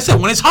that's to the man. it. I said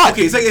when it's hot.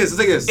 Okay, it's like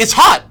this. It's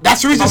hot.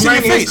 That's the reason If it's I'm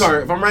in your riding his face.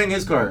 car, if I'm riding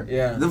his car,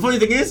 Yeah. The funny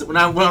thing is, when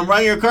I'm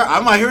riding your car,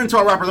 I'm not hearing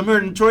Troy rappers. I'm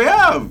hearing Troy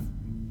Ave.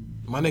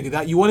 My nigga,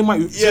 that you wanted my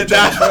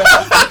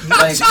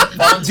like,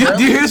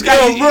 Do you hear this guy?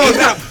 Yo, bro,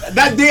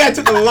 that day I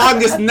took the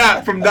longest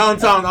nap from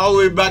downtown all the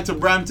way back to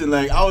Brampton.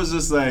 Like I was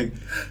just like,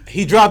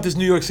 He dropped his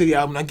New York City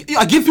album. I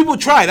give people a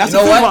try. That's You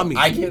the know thing what? about me.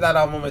 I gave that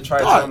album a try.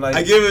 Dog, So I'm like,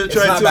 I gave it a it's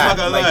try not too, bad. I'm not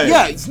gonna Like, lie.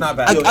 Yeah, it's not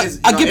bad. I- yo, I- it's,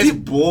 I you know, give it's you-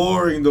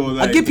 boring though.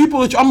 Like I give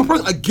people. I'm a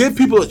person. I give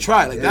people a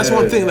try. Like that's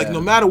one thing. Like Yeah.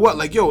 no matter what.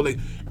 Like yo. Like,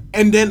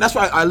 and then that's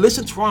why I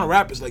listen to Toronto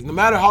rappers. Like no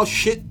matter how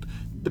shit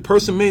the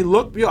person may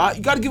look, yo,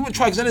 you gotta give them a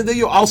try. Cause at the end of the day,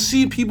 yo, I'll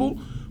see people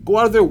go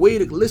out of their way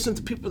to listen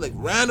to people like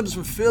randoms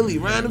from Philly,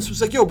 randoms from,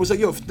 it's like, yo, but it's like,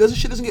 yo, if this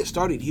shit doesn't get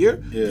started here,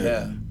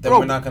 then bro,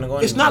 we're not gonna go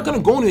anywhere. It's not gonna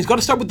go anywhere. It's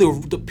gotta start with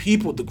the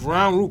people, the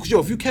ground rule. Cause yo,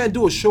 if you can't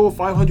do a show of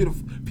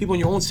 500 people in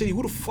your own city,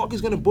 who the fuck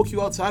is gonna book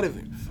you outside of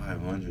it?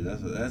 500.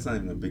 That's not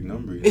even a big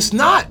number. Yet. It's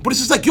not, but it's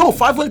just like, yo,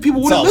 500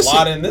 people wouldn't listen. It's a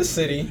lot in this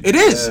city. It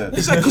is. Yeah.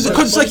 It's like, cause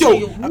it's like,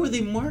 yo, who are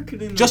they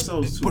marketing just,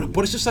 themselves to?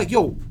 but it's just like,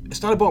 yo,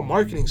 it's not about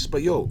marketing,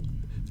 but yo,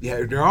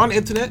 yeah, they're on the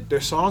internet,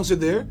 their songs are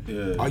there.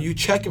 Yeah. Are you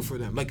checking for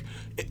them? Like,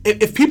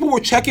 if people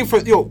were checking for,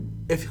 yo,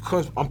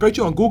 cause I'm pretty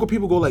sure on Google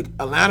people go like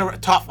Atlanta,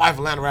 top 5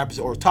 Atlanta rappers,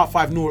 or top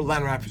 5 new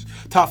Atlanta rappers,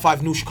 top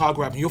 5 new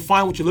Chicago rappers, and you'll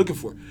find what you're looking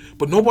for.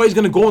 But nobody's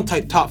gonna go and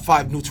type top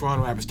 5 new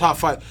Toronto rappers, top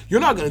 5. You're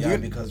not gonna do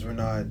it because we're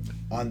not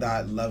on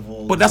that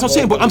level. But that's what I'm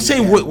saying. But I'm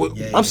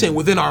saying, saying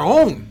within our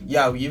own.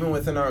 Yeah, even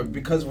within our,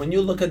 because when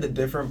you look at the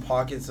different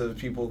pockets of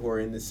people who are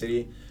in the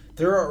city,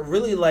 there are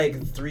really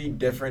like 3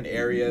 different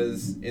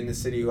areas in the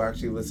city who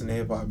actually listen to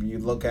hip hop. You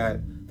look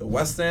at the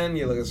West End,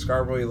 you look at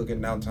Scarborough, you look at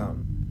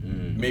downtown.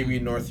 Maybe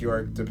North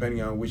York,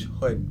 depending on which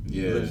hood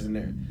lives in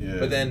there. Yeah.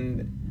 But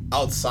then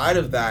outside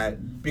of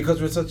that, because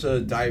we're such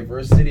a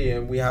diverse city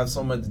and we have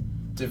so much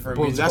different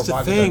musical that's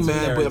the thing,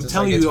 man. But I'm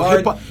telling you,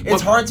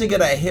 it's hard to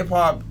get a hip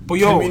hop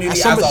community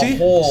as a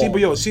whole.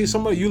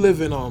 Somebody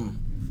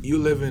you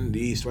live in the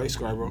East, right,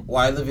 Scarborough?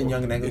 Well, I live in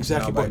Yonge and Eglinton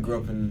exactly, but I grew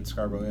up in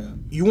Scarborough. Yeah.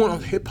 You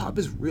want hip hop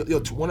is real. Yo,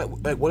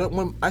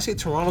 when I say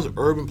Toronto's an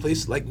urban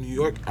place like New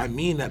York, I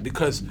mean that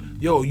because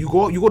yo, you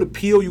go to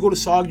Peel, you go to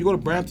Sauk, you go to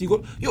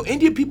Brampton,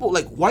 Indian people,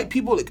 like white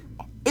people, like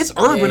it's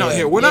urban out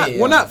here. We're not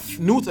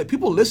new. Like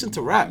people listen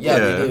to rap. Yeah,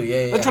 they do.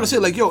 Yeah. I'm trying to say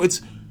like yo,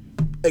 it's.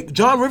 Like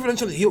John River,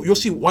 you'll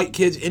see white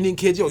kids, Indian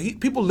kids. Yo,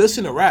 people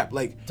listen to rap.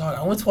 Like, dog,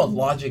 I went to a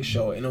Logic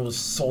show and it was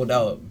sold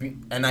out,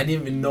 and I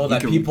didn't even know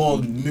that people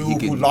knew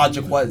who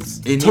Logic was.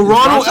 In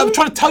Toronto, I'm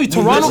trying to tell you,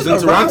 Toronto. It was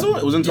in Toronto.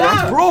 It was in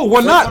Toronto, bro.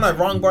 We're not. One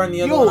at Bar and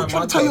the other one I'm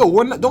trying to tell you,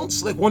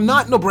 we're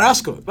not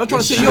Nebraska. I'm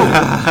trying to say,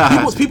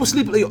 yo, people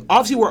sleep. Like,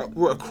 obviously,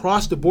 we're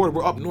across the border.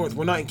 We're up north.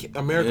 We're not in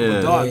America,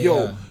 but dog,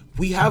 yo.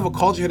 We have a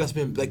culture here that's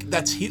been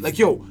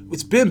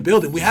it's been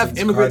building. We have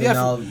immigrants.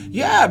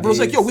 Yeah, bro.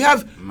 It's like, yo, we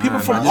have people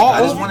from all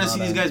over. I just want to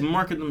see these guys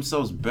market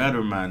themselves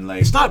better, man.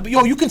 Like, it's not,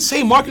 yo. You can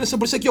say market yourself,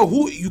 but it's like,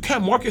 yo, you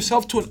can't market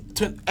yourself to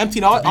an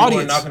empty audience. People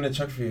are not gonna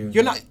check for you.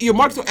 You're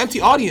marketing to an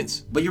empty audience.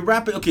 But you're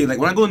rapping. Okay, like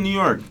when I go to New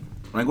York,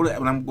 when I go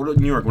to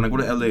New York, when I go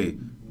to LA.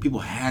 People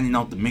handing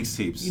out the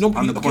mixtapes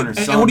on the corner.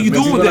 And what do you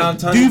do with them?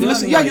 Do you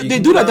listen? Yeah, they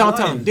do that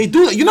downtown. They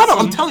do that. You're not.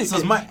 I'm telling you. So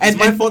it's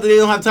my fault that they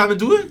don't have time to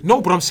do it. No,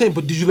 but I'm saying.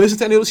 But did you listen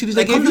to any of those CDs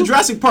they gave you?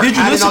 Jurassic Park. Did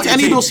you listen to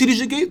any of those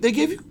CDs they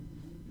gave you?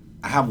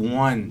 I have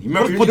one.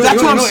 But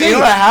that's what I'm saying.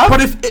 But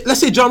if let's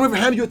say John River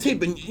handed you a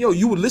tape and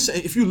you would listen,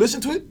 if you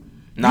listen to it.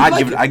 Nah,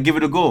 I'd give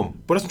it a go.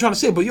 But that's what I'm trying to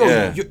say. But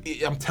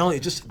I'm telling you,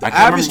 just the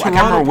average Toronto person. I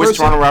can't remember which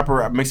Toronto rapper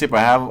mixtape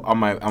I have on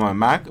my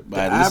Mac.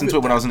 But I listened to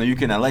it when I was in the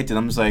UK and I liked it.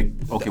 I'm just like,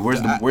 okay,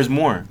 where's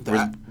more?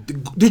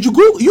 Did you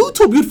Google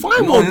YouTube? You'd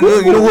find more. You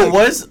know who it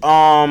was?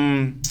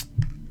 I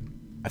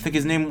think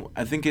his name.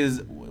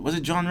 Was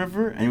it John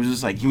River? And he was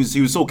just like he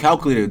was so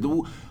calculated.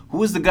 Who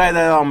was the guy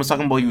that I was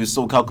talking about? He was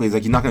so calculated.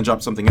 Like, he's not gonna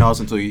drop something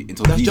else until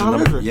that's he's John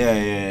River.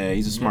 Yeah.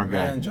 He's a smart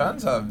guy. Man,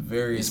 John's a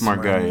very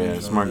smart guy. Yeah,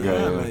 smart guy.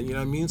 Yeah, man. You know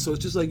what I mean? So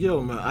it's just like,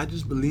 yo, man. I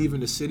just believe in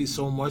the city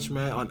so much,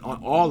 man.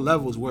 On all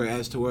levels.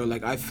 Whereas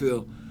like I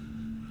feel.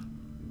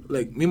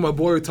 Like, me and my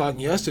boy were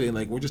talking yesterday, and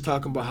like, we're just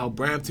talking about how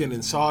Brampton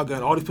and Saga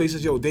and all these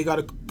places, yo, they got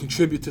to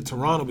contribute to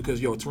Toronto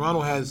because, yo,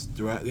 Toronto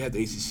they have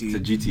the ACC. The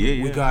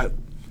GTA,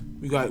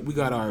 We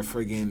got our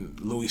friggin'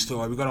 Louis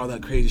store. We got all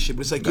that crazy shit.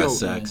 But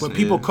it's like, when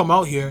people come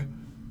out here,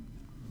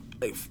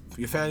 like,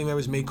 your family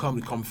members may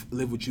come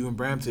live with you in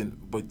Brampton,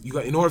 but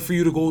in order for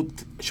you to go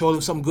show them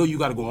something good, you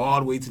got to go all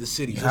the way to the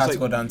city. You have to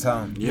go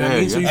downtown. You know what I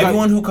mean? So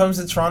everyone who comes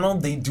to Toronto,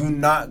 they do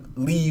not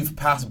leave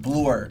past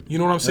Bloor. You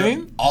know what I'm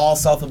saying? All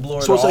south of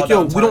Bloor. So it's like,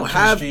 yo, we don't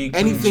have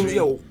anything.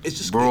 Yo, it's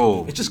just,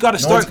 bro. It just got to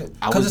start.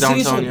 I was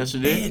downtown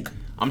yesterday.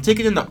 I'm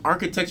taking in the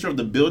architecture of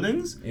the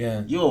buildings.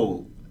 Yeah.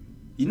 Yo,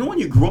 you know when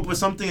you grew up with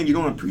something and you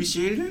don't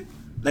appreciate it?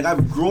 Like,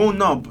 I've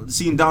grown up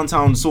seeing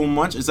downtown so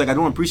much. It's like I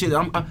don't appreciate it.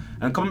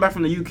 I'm coming back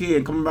from the UK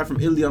and coming back from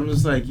Italy. I'm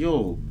just like,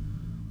 yo,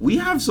 we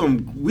have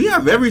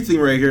everything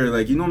right here.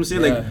 Like, you know what I'm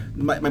saying? Yeah.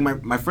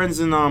 Like, my friends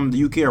in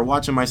the UK are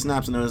watching my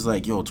snaps and they're just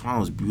like, yo,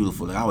 Toronto's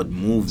beautiful. Like, I would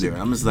move there.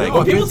 And I'm just like,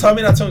 yo, people tell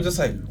me that too. I'm just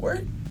like,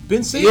 where?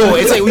 Been saying, yo,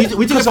 it's like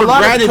we took it for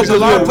granted because a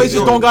lot of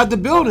places don't got the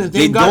buildings.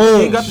 They ain't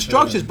got the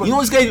structures. But you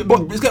know, this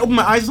guy opened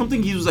my eyes or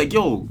something. He was like,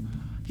 yo.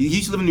 He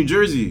used to live in New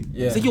Jersey.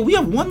 Yeah. He's like, yo, we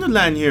have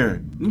Wonderland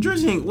here. New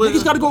Jersey ain't...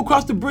 Niggas got to go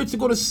across the bridge to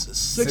go to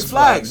Six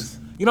Flags.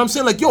 You know what I'm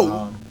saying? Like,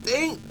 yo, they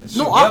ain't...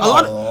 No, a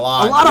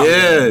lot of...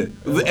 Yeah.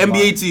 We have an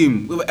NBA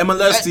team. We have an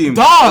MLS team.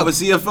 Dog. We have a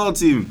CFL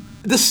team.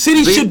 The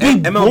city should be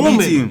MLB booming.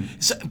 Team.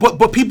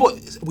 But people...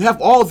 We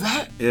have all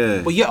that.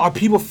 Yeah. But yet our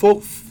people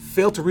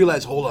fail to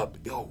realize, hold up,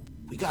 yo,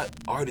 we got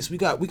artists, we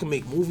can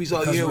make movies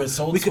out Because here. we're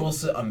so we can, close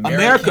to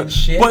American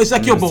shit. But it's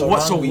like, yo, but so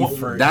what? So long we what?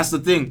 for- That's the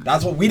thing.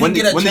 That's what we didn't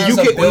get a when chance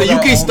the to UK when build the our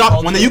UK own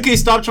stopped when the culture. UK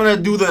stopped trying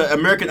to do the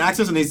American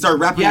accents and they started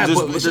rapping. Yeah,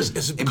 just, but it's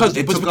just it because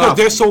took off.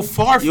 they're so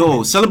far from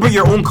Yo, it. celebrate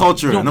your own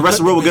culture, No, and the rest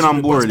of the world will get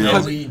on board.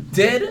 because- Yeah, We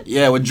did.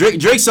 yeah. When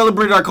Drake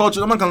celebrated our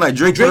culture, I'm not gonna lie,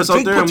 Drake put us out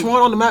Drake there. put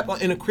Toronto on the map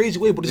in a crazy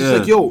way, but it's just Yeah.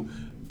 like, yo,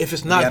 if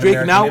it's not got Drake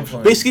American now,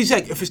 influence. basically it's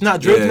like, if it's not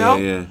Drake Yeah, now,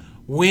 yeah.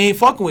 we ain't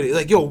fucking with it.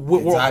 Like, yo,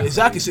 Exactly.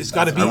 exactly. So it's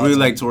got to be. I really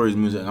like Tory's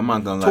music. I'm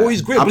not gonna lie.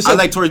 Tory's great. But it's I like-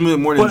 like Tory's music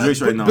more than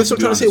Drake's right now. But so I'm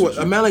be trying to say, honest what with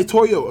a you. man like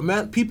Tory, a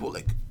man, people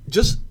like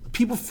just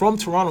people from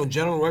Toronto in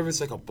general, whether it's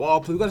like a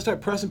ball player, we gotta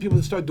start pressing people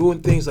to start doing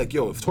things like,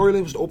 yo, if Tory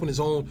Lanez was to open his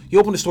own, he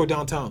opened a store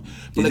downtown.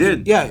 But He like,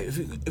 did? Yeah, if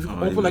you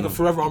I open like a know.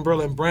 Forever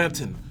Umbrella in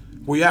Brampton,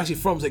 where you're actually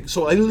from, it's like,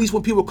 so at least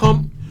when people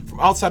come from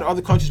outside of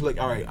other countries, be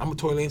like, all right, I'm a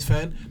Tory Lanez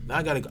fan. Now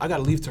I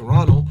gotta leave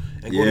Toronto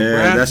and go to Yeah,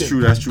 Brampton. that's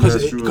true, that's true,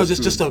 that's true, Because that's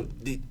it's true.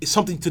 just it's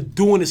something to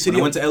do in the city.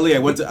 When I went to LA,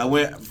 I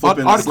went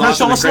flipping Art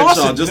Slauson and Crenshaw,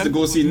 Crenshaw just to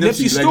go see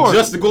Nipsey Nipsey, store. like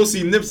just to go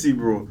see Nipsey,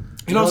 bro. You know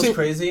what I'm what's saying?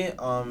 crazy?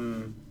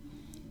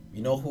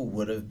 You know who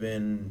would have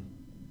been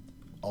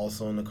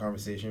also in the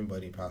conversation,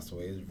 but he passed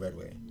away? Is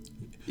Redway.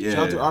 Yeah,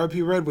 Shout out to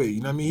R.I.P. Redway.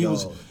 You know what I mean? He Yo,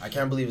 was. I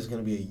can't believe it's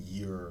gonna be a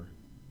year.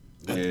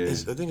 yeah.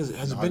 I think it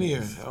has been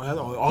here. August.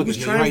 August.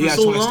 Yeah, trying you're right.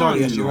 for Yeah, so that's when I started. long,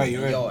 Yes, you you're know. right.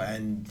 You're right. Yo,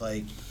 and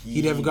like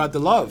He never got the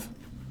love.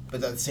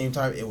 But at the same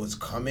time, it was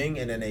coming,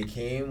 and then they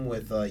came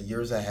with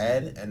years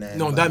ahead, and then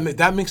No, like,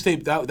 that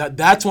mixtape.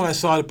 That's when I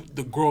saw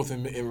the growth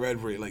in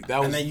Redway. Like that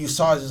was. and then you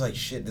saw it's just like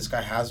shit. This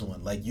guy has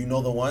one. Like you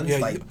know the ones. Yeah,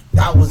 like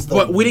that was the.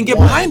 But we didn't get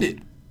one. behind it.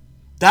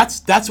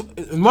 That's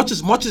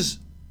as much as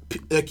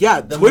like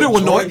yeah, The Twitter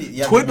would know it. majority-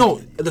 yeah, Twitter, the-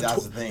 no,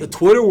 that's the thing. the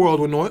Twitter world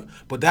would know it.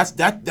 But that's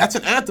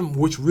an anthem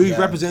which really Yeah.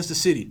 represents the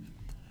city.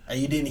 And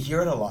you didn't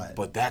hear it a lot.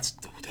 But that's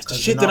the 'Cause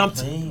shit they're that not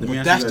playing. Let me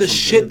ask that's you the guys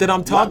shit something. that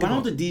I'm talking Why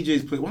about. don't the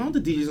DJs play? Why don't the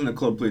DJs in the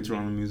club play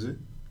Toronto music?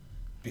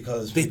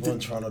 Because They people do- in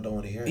Toronto don't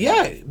want to hear it.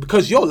 Yeah,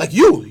 because yo, like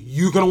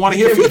you're gonna want to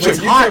hear can Future. bring-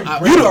 you can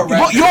Hot. bring You a don't,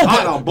 rap- yo, hot,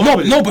 I'll but bump no,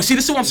 it. no, but see,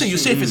 this is what I'm saying. You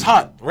say if it's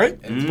hot, right?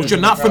 But you're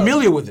not Crowd.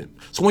 familiar with it.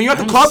 So when you're at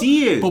the I don't club,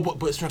 see it.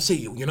 but it's trying to say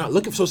you're not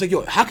looking. So it's like,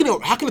 yo, how can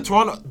a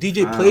Toronto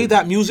DJ play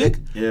that music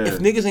Yeah. if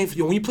niggas ain't?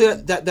 Yo, when you play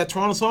that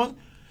Toronto song,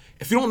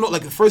 if you don't know,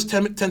 like the first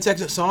 10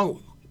 seconds of the song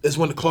is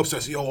when the club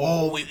starts.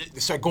 They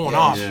start going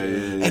off, yeah,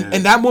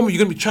 and that moment you're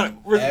gonna be trying.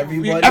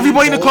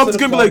 Everybody in the goes club to is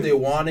gonna be club, like, they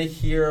want to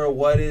hear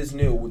what is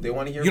new. They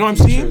want to hear. You know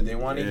what I'm Future. saying? They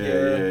want to Yeah,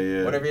 hear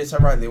yeah. whatever you're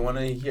talking about. They want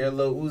to hear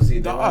Lil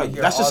Uzi. They wanna Dog,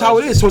 hear that's all just that how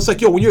it shit. is. So it's like,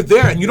 yo, when you're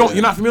there and you're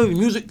not familiar with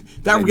the music,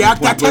 that Like,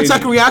 react, no that point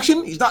 10-second playing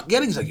reaction, he's not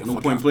getting. He's like, yo, No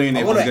fuck point it. playing I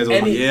it. go when to you guys are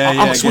any- like, yeah, I'm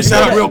yeah. gonna switch get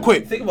that it. up real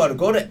quick. Think about it.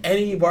 Go to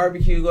any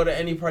barbecue. Go to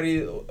any party,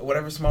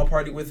 whatever small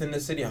party within the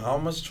city. How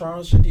much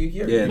Toronto shit do you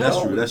hear? Yeah, that's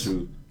No. true. That's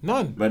true.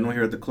 None. But I don't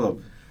hear at the club.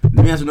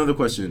 Let me ask you another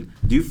question.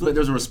 Do you feel like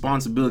there's a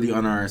responsibility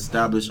on our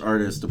established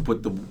artists to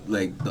put the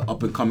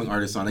up and coming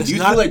artists on? Like, It's do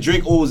you not- feel like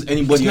Drake owes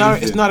anybody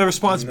anything? It's not a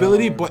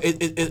responsibility, No. but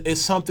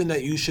it's something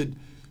that you should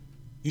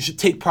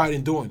take pride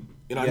in doing.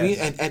 You know what I mean?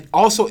 Yes. And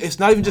also, it's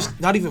not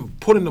even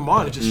putting them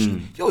on. It's just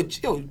yo,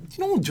 you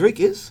know who Drake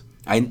is?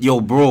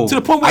 Bro. To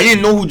the point where- I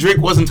didn't know who Drake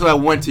was until I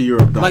went to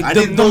Europe. Dog. Like, I the-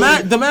 didn't the know.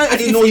 man- the man- I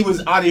didn't if know he he-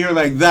 was out of here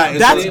like that.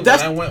 And That's- so-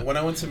 that's- when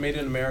I went to Made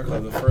in America,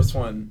 the first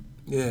one,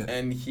 Yeah.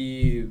 and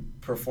he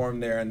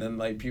performed there, and then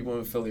like people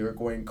in Philly were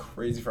going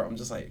crazy for him. I'm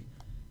just like,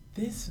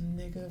 this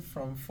nigga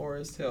from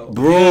Forest Hill.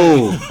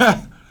 bro.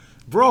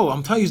 Bro,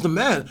 I'm telling you, he's the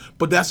man.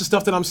 But that's the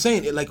stuff that I'm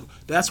saying.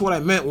 That's what I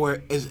meant.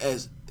 Where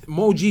as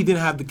Mo G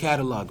didn't have the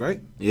catalog,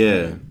 right?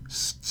 Yeah.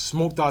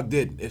 Smoke Dogg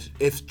did.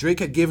 If Drake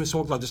had given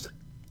Smoke Dogg just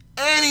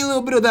any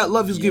little bit of that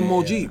love he was giving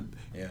Mo G,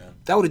 Yeah.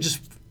 that would have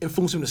just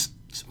influenced him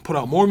to put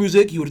out more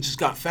music. He would have just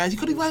got fans. He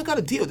could have even got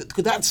a deal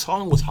because that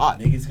song was hot.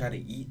 Niggas gotta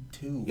eat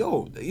too.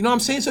 Yo, you know what I'm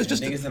saying? So it's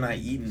just niggas are not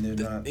eating.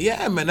 They're not.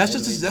 yeah, man. That's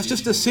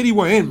just the city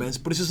we're in, man.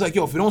 But it's just like,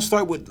 yo, if we don't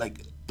start with like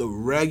the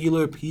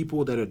regular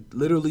people that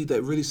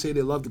really say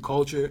they love the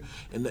culture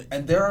and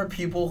And there are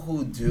people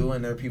who do,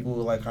 and there are people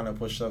who like kind of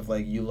push stuff.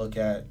 Like you look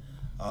at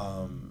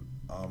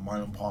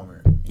Marlon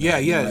Palmer. Yeah,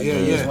 yeah, Like, yeah,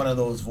 He's yeah. one of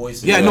those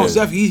voices. yeah, where no,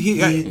 Zeph, he he's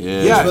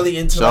yeah. really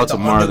into Shout like out the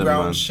to Marlon,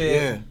 underground man. shit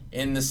Yeah.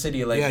 in the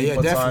city. Like Yeah, he yeah,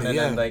 puts on, definitely, and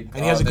yeah. then like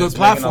And he has a good there's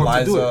Megan platform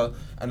to do Eliza,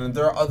 and then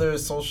there are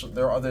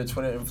other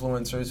Twitter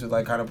influencers who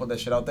like kind of put that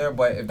shit out there.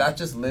 But if that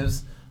just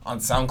lives on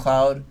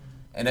SoundCloud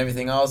and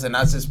everything else, and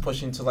that's just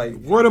pushing to like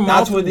Word of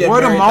that's mouth. where the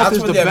Word of Ameri- mouth that's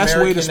is where the best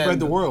way to American spread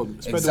and- the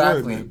word. Spread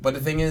exactly. the word, man. But the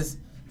thing is,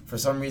 for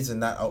some reason,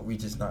 that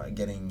outreach is not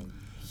getting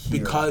here.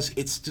 Because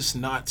it's just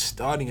not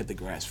starting at the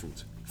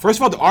grassroots. First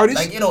of all, the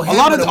artists, Like, you know, a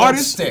lot of the it won't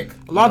artists, stick.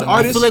 a lot of the I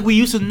artists. feel like we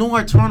used to know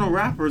our Toronto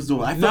rappers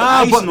though. I feel like I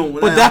Nah, used to know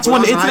but that's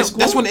when the I was in high internet. school.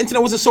 That's when the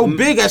internet wasn't so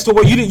big as to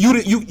where you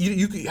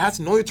had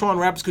to know your Toronto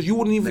rappers because you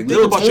wouldn't even Like, think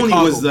Lil about Tony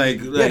Chicago. was like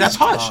yeah, that's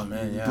hush. Oh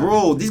man, yeah.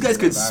 Bro, these guys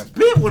could Back.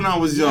 spit when I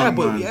was young.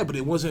 Yeah, but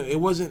it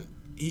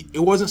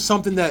wasn't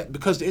something that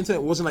because the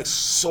internet wasn't like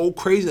so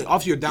crazy. Like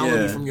obviously you're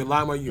downloading Yeah. from your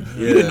limelight. You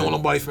Yeah. didn't know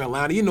nobody from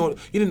Atlanta. You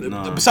didn't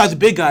Nah. besides the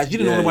big guys. You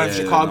didn't Yeah, know nobody yeah,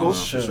 from yeah, Chicago. no,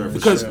 for sure, for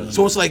because sure.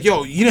 so it's like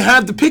yo, you didn't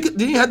have the pick. You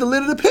didn't have the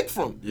litter to pick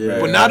from. Yeah.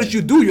 But now that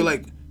you do, you're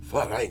like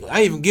fuck. I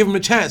ain't even give him a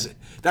chance.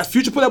 That's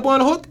Future put that boy on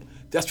the hook.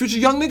 That's Future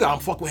young nigga. I'm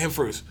fucking with him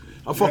first.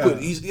 I'm fucking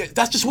with.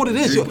 That's just what it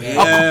is. Yo.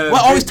 Yeah.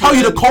 I always tell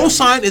you the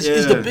cosign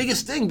is the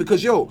biggest thing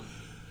because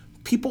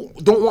people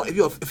don't want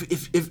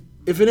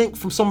if it ain't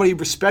from somebody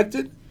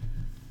respected.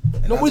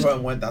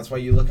 That's why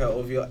you look at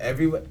OVO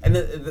everywhere. And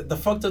the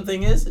fucked up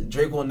thing is,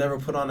 Drake will never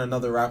put on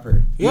another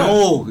rapper. Yeah.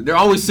 No, they're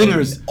always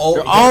singers.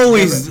 They're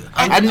always.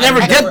 I never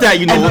get that,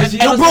 you know.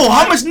 Yo, bro,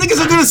 how much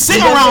niggas are gonna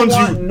sing around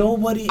you?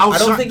 Nobody. I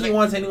don't think he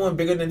wants anyone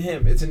bigger than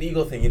him. It's an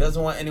ego thing. He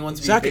doesn't want anyone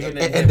to be bigger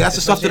than him. And that's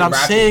the stuff that I'm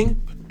saying,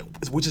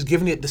 which is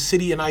giving it the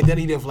city an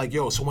identity of like,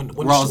 yo. So when the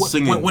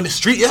street, when the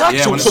street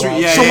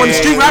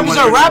rappers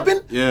are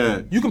rapping,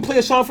 you can play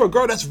a song for a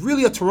girl that's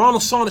really a Toronto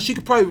song that she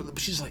could probably.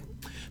 She's like.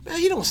 Man,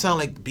 you don't sound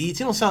like Beats.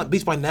 You don't sound like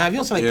Beats by Nav. You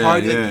don't sound like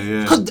Cardi.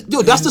 Because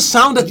that's the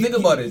sound that you think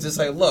about it. It's just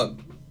like, look,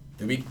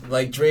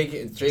 like Drake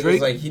was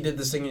like he did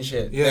the singing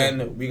shit. Yeah.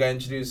 Then we got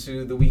introduced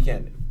to The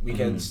Weeknd.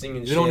 Weeknd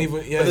singing shit. Don't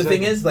even. Yeah, but the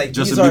thing is, like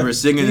Justin Bieber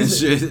singing and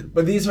shit.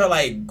 But these are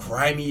like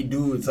grimy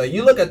dudes. Like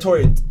you look at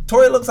Tory.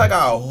 Tory looks like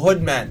a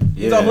hood man.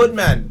 He's a hood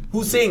man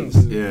who sings.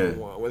 Yeah.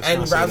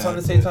 And raps on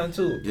the same time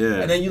too.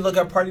 Yeah. And then you look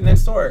at Party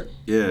Next Door.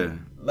 Yeah.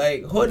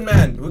 Like hood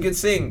man who can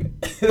sing.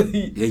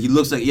 He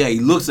looks like a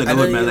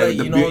hood man. Like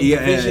the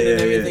Division and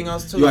everything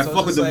else too. Yo, I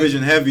fuck with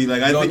Division heavy.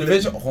 Like I think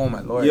Division. Oh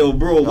my lord. Yo,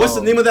 bro, what's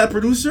the name of that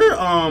producer?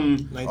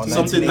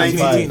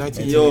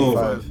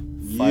 1985.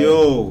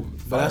 Yo.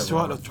 But that's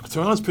Toronto.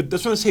 Toronto's.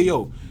 That's what I say,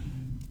 yo.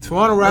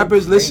 Toronto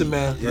rappers, listen,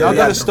 man. Y'all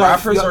gotta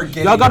start.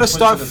 Y'all gotta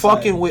start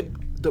fucking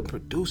with the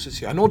producers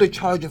here. I know they're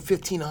charging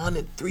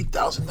 $1,500,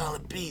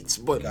 $3,000 beats,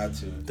 but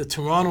the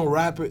Toronto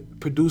rapper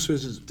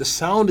producers, the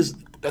sound is.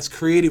 That's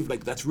creative,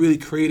 like that's really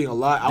creating a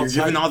lot outside.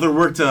 They're giving all their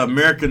work to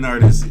American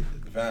artists.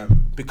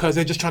 Because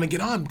they're just trying to get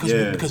on.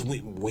 Because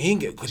we ain't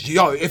get. Because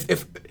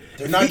if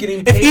they're not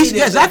getting paid.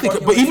 Exactly.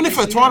 But even if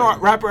a Toronto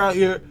rapper out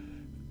here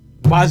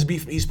buys a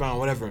beat from Eastbound,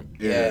 whatever,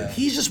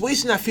 he's just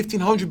wasting that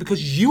 $1,500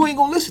 because you ain't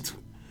gonna listen to it.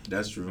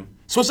 That's true.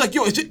 So it's like,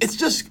 yo,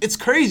 it's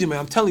crazy, man.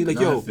 I'm telling you, like,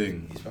 Another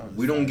thing.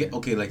 We don't get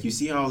like you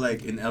see how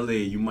like in LA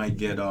you might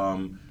get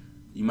a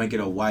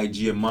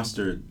YG and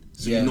Mustard.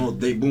 So you know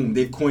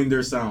they've coined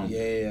their sound.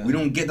 Yeah. We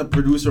don't get the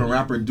producer and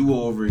rapper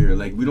duo over here.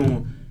 Like we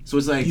don't. So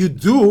it's like you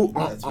do.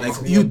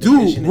 You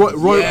do.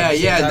 Roy,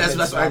 that's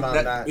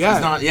But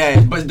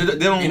they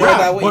don't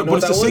rap. But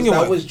it's the singing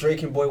vibe. That was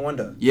Drake and Boy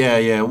Wonder.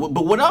 Yeah.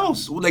 But what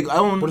else? Like I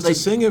don't. But it's the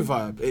singing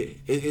vibe.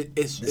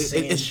 It's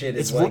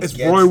it's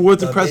Roy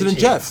Woods and President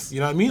Jeff. You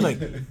know what I mean? Like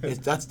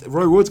that's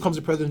Roy Woods comes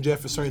to President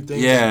Jeff for certain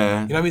things.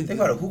 Yeah. You know what I mean? Think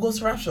about it. Who goes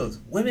to rap shows?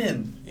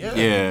 Women.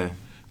 Yeah.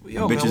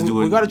 Yo, man,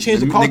 we gotta change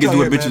the culture here,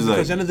 man, because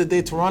at the end of the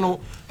day, Toronto.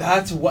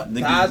 That's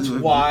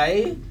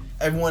why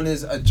everyone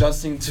is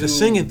adjusting to the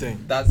singing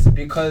thing. That's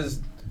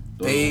because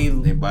they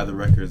buy the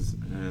records.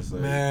 And it's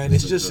like, man,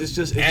 it's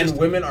just.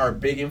 Women are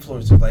big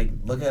influencers. Like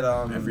look at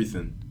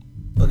everything.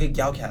 Look at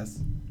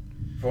Galcast.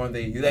 For one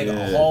thing,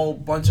 a whole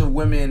bunch of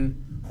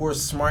women who are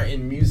smart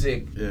in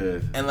music. Yeah.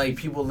 And like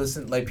people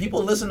listen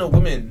to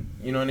women.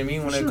 You know what I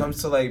mean? When it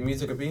comes to like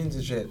music opinions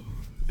and shit.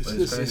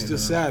 It's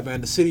just sad,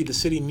 man. The city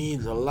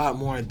needs a lot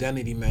more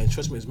identity, man.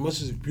 Trust me, as much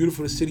as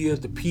beautiful the city is,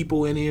 the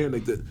people in here,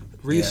 like the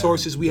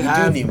resources we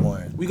have. We do need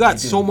more. We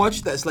got so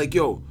much that's like,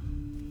 yo,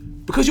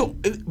 because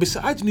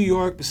besides New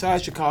York,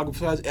 besides Chicago,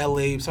 besides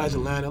LA, besides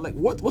Atlanta, like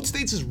what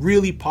states is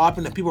really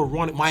popping that people are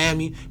running?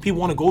 Miami, people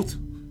want to go to.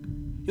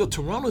 Yo,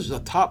 Toronto's a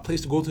top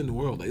place to go to in the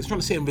world. Like, it's trying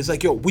to say, but it's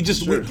like, yo, we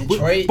just,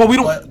 Detroit, but we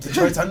don't.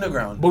 Detroit's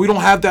underground. But we don't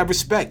have that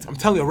respect. I'm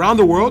telling you, around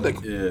the world,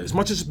 like, as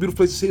much as it's a beautiful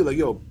place to see, like,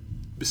 yo.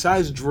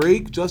 Besides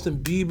Drake, Justin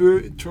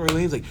Bieber, Tory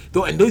Lanez, like,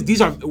 these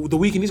are The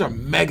Weeknd. These are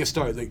mega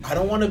stars. Like, I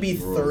don't want to be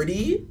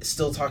 30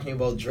 still talking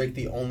about Drake,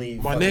 the only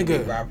my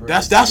nigga. Rapper.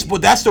 That's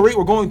the rate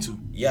we're going to.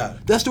 Yeah,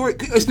 that's the rate.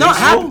 It's not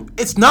happen.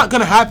 It's not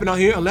gonna happen out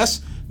here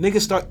unless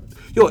niggas start.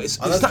 Yo,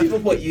 unless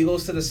people put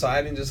egos to the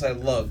side and just like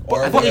look.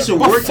 But they should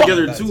work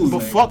together too.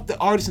 But fuck the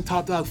artists and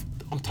top dog.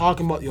 I'm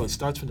talking about, yo. It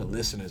starts from the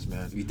listeners,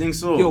 man. You think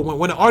so? Yo,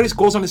 when an artist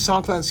goes on his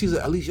SoundCloud and sees it,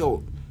 at least,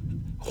 yo.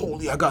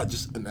 Holy, I got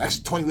just an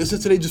extra 20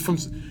 listens today just from,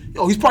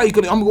 yo, he's probably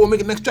I'm gonna go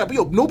make a next track, but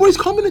yo, nobody's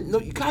coming in, no,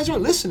 you guys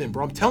aren't listening,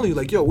 bro. I'm telling you,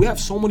 like, yo, we have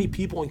so many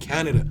people in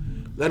Canada,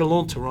 let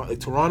alone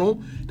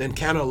Toronto, then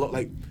Canada,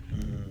 like,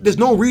 there's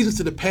no reason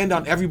to depend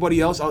on everybody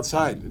else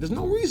outside. There's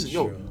no reason,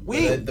 yo.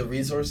 The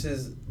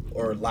resources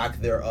or lack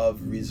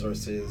thereof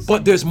resources.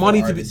 But there's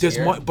money to be,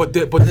 but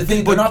the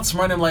thing, they're not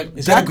smart and like,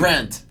 get a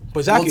grant. But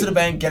exactly. Go to the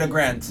bank, get a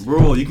grant.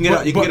 Bro, you can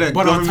get a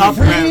on top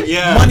of grant.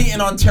 Yeah. Money in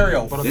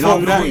Ontario. But on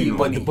top of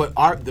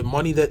that, the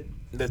money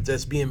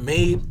that's being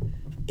made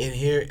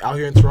out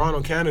here in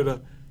Toronto, Canada,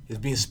 is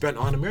being spent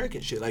on American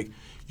shit. Like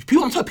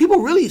people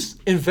really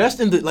invest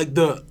in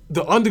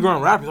the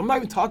underground rappers. I'm not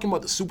even talking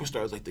about the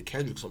superstars like the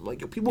Kendricks. I'm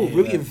like, yo, people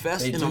really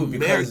invest in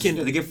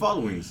American. They get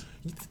followings.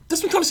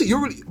 That's what I'm trying to say.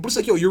 But it's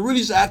like, yo, you're really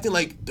just acting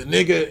like the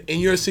nigga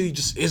in your city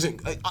just isn't.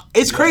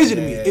 It's crazy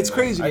to me. It's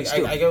crazy. I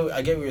get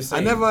what you're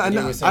saying.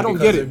 I don't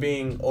get it. They're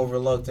being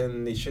overlooked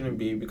and they shouldn't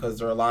be because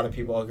there are a lot of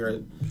people out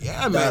here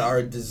that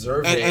are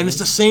deserving. And it's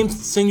the same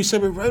thing you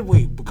said with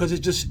Redway because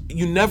it's just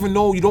you never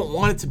know. You don't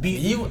want it to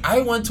be.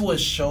 I went to a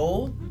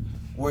show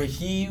where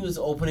he was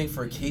opening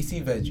for Casey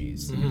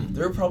Veggies.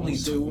 There were probably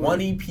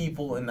 20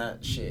 people in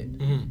that shit,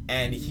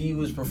 and he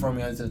was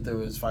performing as if there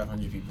was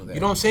 500 people there.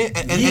 You know what I'm saying?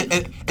 And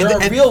they're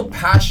a real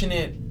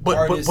passionate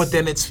artist. But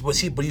then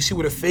but you see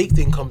where the fake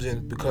thing comes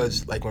in,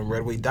 because like when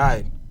Redway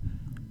died,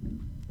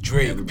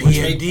 Drake,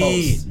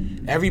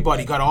 PND,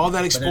 everybody got all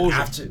that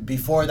exposure.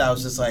 Before that,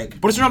 was just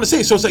like. But it's what I'm trying to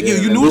say. So it's like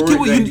you knew his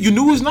people, you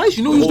knew he was nice,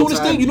 you knew he was doing his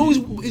thing, you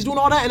knew he's doing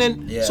all that,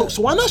 and then so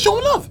why not show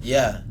him love?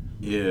 Yeah.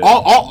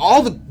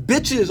 All the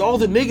bitches, all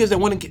the niggas that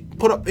want to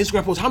put up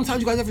Instagram posts. How many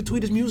times you guys ever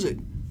tweet his music?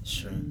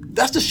 Sure.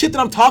 That's the shit that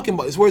I'm talking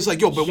about. It's where it's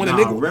like, yo, but when a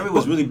nigga. Redway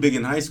was really big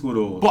in high school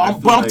though.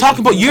 But I'm talking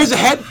about years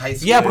ahead.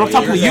 Yeah, but I'm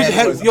talking about years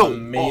ahead. Yo,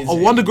 a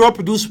Wonder Girl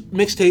produced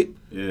mixtape.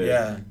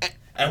 Yeah.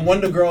 And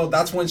Wonder Girl,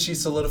 that's when she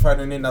solidified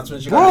her name. That's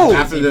when she got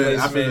after the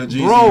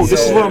Jeezy. Bro,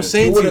 this is what I'm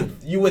saying to you.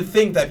 You would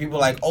think that people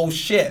like, oh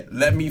shit,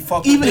 let me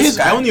fuck Even with this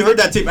guy. I only heard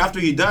that tape after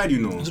he died, you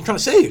know. That's what I'm trying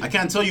to say. I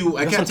can't tell you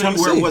where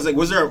it was. Like,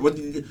 was there?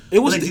 It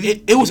was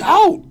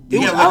out. It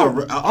was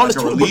out. On his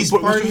release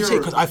party.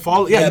 Because I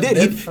follow. Yeah, he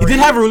did. He did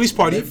have a release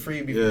party. He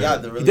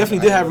definitely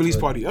did have a release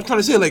party. I'm trying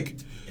to say, like,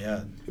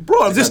 yeah.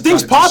 Bro, this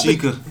thing's popping.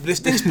 This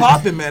thing's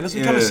popping, man. That's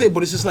what I'm trying to say.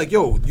 But it's just like,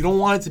 yo, you don't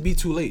want it to be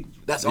too late.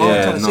 That's all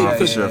I'm trying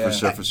to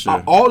say. For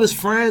sure. All his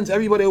friends,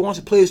 everybody that wants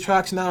to play his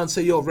tracks now and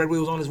say, yo, Redway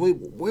was on his way.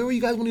 Where were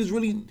you guys when he was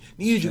really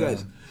needed you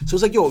guys? So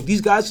it's like, yo, these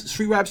guys,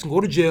 street raps can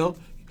go to jail.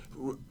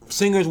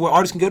 Singers, where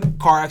artists can get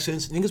car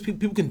accidents. Niggas,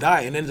 people can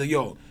die. And then it's like,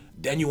 yo,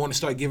 then you want to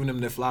start giving them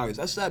their flowers.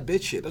 That's that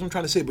bitch shit. That's what I'm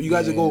trying to say. But you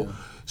guys will go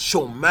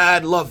show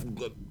mad love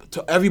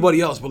to everybody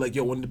else. But like,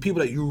 yo, when the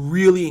people that you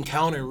really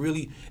encounter and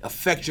really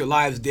affect your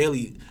lives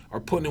daily are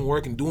putting in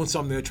work and doing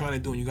something they're trying to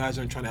do, and you guys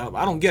aren't trying to help,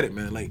 I don't get it,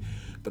 man. Like,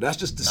 but that's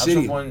just the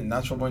city.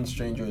 Natural Born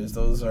Strangers.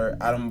 Those are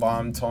Adam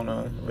Bomb,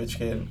 Tona, Rich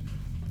Kid.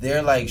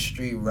 They're like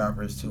street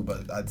rappers too,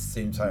 but at the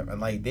same time,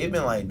 and like they've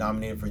been like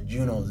nominated for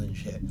Junos and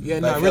shit.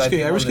 Yeah,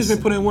 Rich Kid's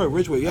been putting in work.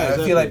 Ridgeway, yeah.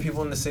 I feel like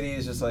people in the city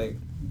is just like.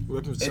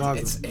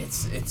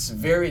 It's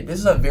very. This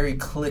is a very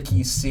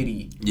cliquey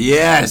city.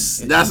 Yes,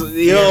 that's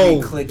very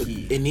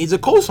cliquey. It needs a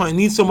cosign. It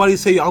needs somebody to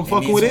say I'm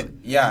fucking with it.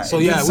 Yeah. So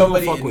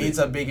it needs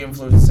a big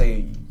influence to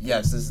say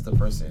yes, this is the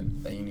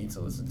person that you need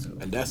to listen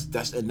to. And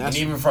that's and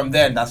even from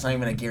then, that's not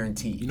even a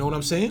guarantee. You know what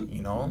I'm saying?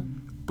 You know.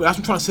 But that's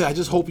what I'm trying to say. I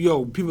just hope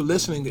people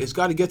listening. It's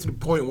got to get to the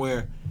point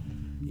where,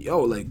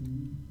 like,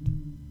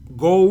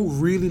 go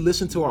really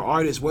listen to our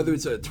artists, whether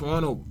it's at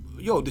Toronto.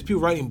 There's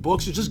people writing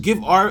books. Just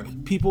give our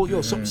people,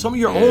 some of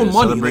your own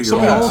money, like some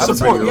of your own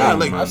support. Yeah,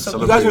 like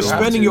you guys are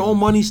spending your own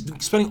money,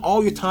 spending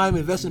all your time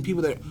investing in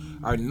people that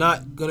are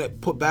not gonna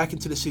put back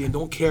into the city and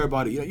don't care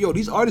about it.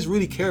 These artists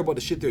really care about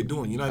the shit they're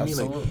doing. You know what I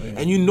mean? Like,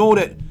 and you know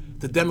that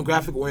the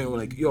demographic we're in,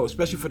 like,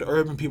 especially for the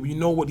urban people, you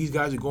know what these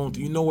guys are going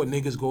through. You know what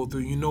niggas go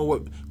through. You know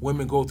what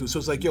women go through. So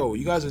it's like,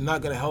 you guys are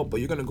not gonna help,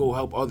 but you're gonna go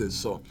help others.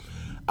 So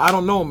I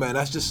don't know, man.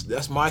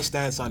 That's my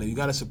stance on it. You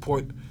gotta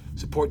support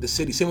the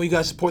city. Same way you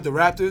gotta support the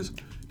Raptors.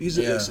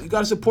 You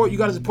gotta support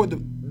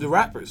the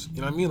rappers.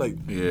 You know what I mean? Like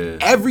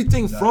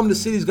everything from the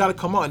city's gotta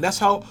come out, and that's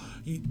how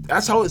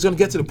it's gonna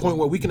get to the point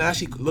where we can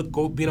actually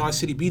go be in our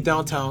city, be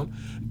downtown,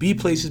 be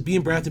places, be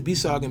in Brampton, be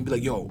Sauga, and be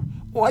like,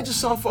 I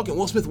just saw fucking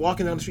Will Smith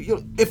walking down the street.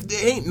 If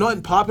there ain't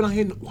nothing popping out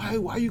here,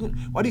 why do you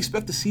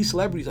expect to see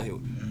celebrities out here?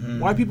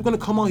 Why are people gonna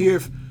come out here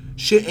if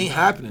shit ain't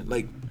happening?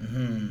 Like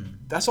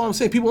that's all I'm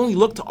saying. People only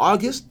look to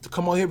August to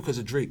come out here because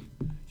of Drake.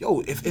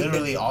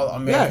 Literally all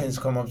Americans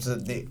come up to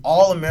they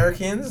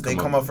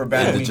come up for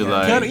Banner weekend.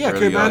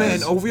 Caribana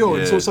and OVO.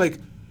 And so it's like,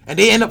 and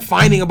they end up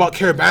finding about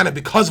Caribana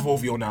because of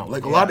OVO now.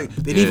 Like a lot of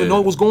they didn't even know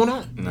what was going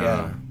on.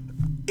 Yeah.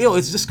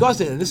 It's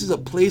disgusting, and this is a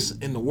place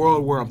in the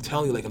world where I'm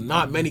telling you, like,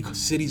 not many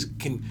cities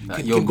can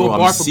go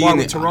bar for bar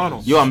with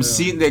Toronto. I'm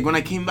seeing, like, when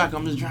I came back,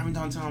 I'm just driving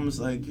downtown. I'm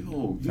just like,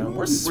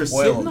 we're spoiled.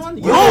 Sitting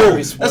on.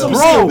 That's what I'm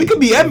saying. We could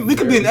be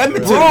in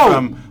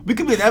Edmonton. We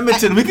could be in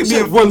Edmonton. We could be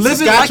in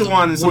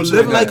Saskatchewan. We're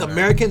living like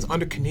Americans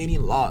under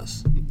Canadian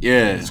laws.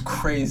 Yeah, it's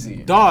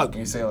crazy, dog. When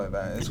you say it like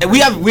that, and we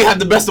have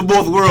the best of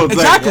both worlds.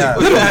 Exactly,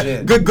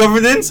 like, good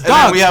governance, and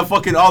then we have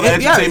fucking all the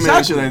entertainment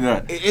and shit like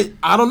that.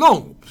 I don't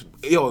know.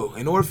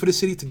 In order for the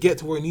city to get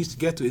to where it needs to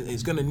get to,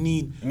 it's gonna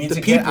need the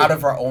people. Get out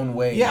of our own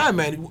way. Yeah,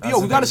 man.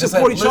 We gotta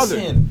support each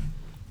other.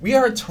 We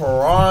are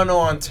Toronto,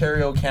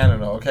 Ontario,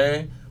 Canada.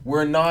 Okay,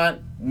 we're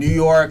not New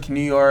York.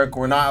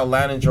 We're not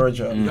Atlanta,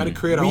 Georgia. We gotta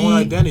create our own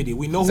identity.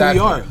 We know who we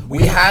are.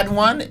 We had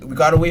one. We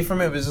got away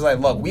from it. It was just like,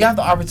 look, we have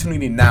the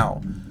opportunity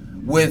now,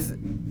 with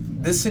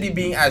this city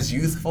being as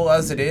youthful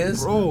as it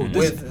is,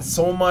 with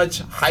so much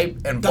hype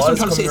and buzz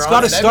coming around. It's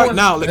got to start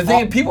now. Like, the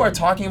thing, people are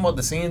talking about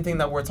the same thing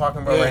that we're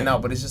talking about right now,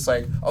 but it's just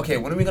like, okay,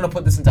 when are we gonna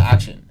put this into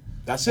action?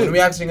 That's it. When are we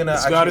actually gonna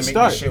make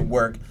this shit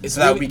work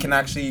so that we can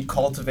actually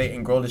cultivate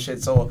and grow the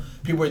shit? So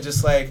people are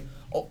just like,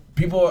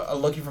 people are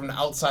looking from the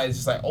outside. It's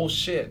just like, oh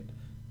shit,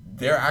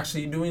 they're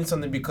actually doing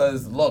something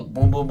because look,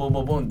 boom, boom, boom,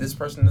 boom, boom. This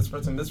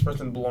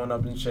person blowing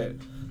up and shit.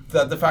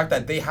 The fact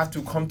that they have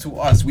to come to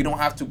us, we don't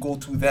have to go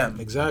to them.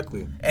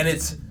 Exactly. And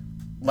it's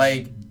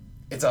like,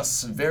 it's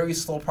a very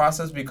slow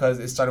process because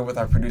it started with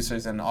our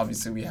producers, and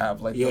obviously we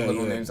have like the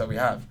little names that we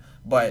have.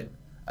 But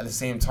at the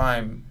same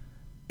time,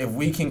 if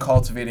we can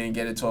cultivate it and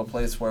get it to a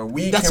place where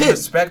we That's can it.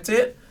 respect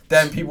it,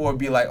 then people would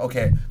be like,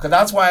 okay. Because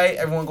that's why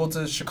everyone go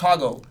to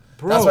Chicago.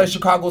 Bro. That's why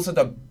Chicago's such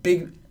a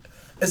big...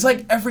 It's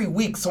like every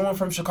week someone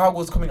from Chicago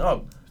is coming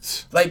up.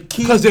 Like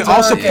because they're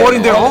all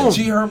supporting their own.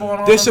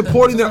 They're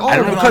supporting their own. I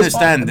don't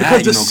understand that,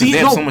 because they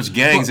have so much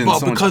gangs and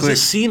so much because the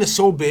cliques. scene is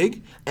so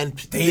big and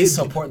they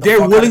support. They're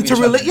fuck willing out of to each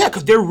relate. other. Yeah,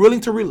 because they're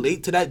willing to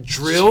relate to that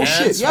drill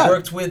shit. Yeah,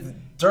 worked with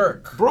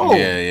Dirk, bro.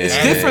 It's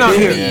different out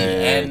here.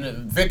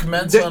 And Vic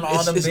Mensa and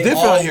all them. It's they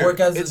different all out here. work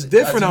as It's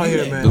different out here,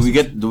 unit. man.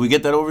 Do we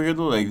get that over here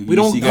though? Like We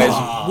don't. see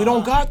guys. We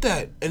don't got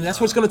that, and that's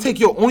what it's gonna take.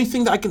 Yo, only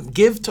thing that I can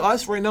give to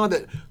us right now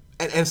that,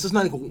 and it's just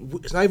not like,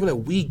 it's not even that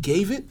we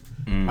gave it.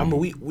 I mean,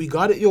 we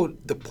got it. Yo,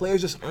 the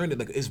players just earned it.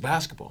 Like, it's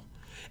basketball.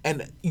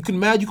 And you can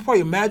probably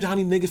imagine how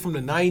many niggas from the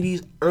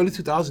 90s, early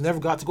 2000s never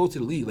got to go to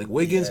the league. Like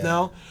Wiggins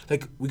now,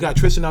 like we got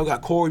Tristan now, we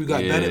got Corey, we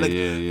got Bennett. Like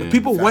when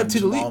people went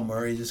to the league.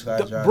 Murray just got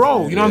drafted.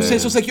 Bro, you know what I'm saying?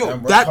 So it's like, yo,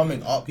 And we're that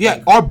coming up, yeah,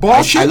 like, our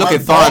ball shit. I look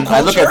at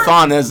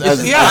Thon as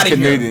Outta here.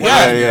 Canadian.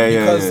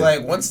 Because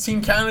like once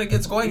Team Canada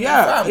gets going,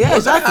 exactly.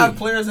 have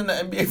players in the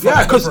NBA.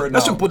 Yeah, because forever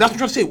that's now. what I'm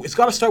trying to say. It's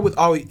got to start with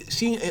our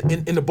seeing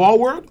in the ball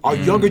world, our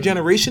younger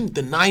generation,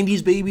 the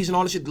 '90s babies and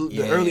all this shit,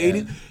 the early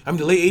 '80s. I mean,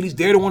 the late '80s.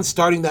 They're the ones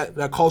starting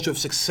that culture of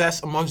success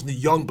amongst the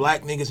young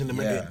black niggas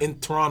in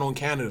Toronto and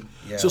Canada.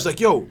 So it's like,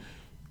 yo,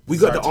 we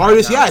got the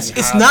artists. Yeah,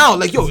 it's now.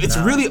 Like, yo, it's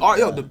really art.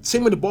 Yo, the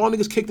same with the ball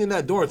niggas kicked in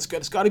that door. It's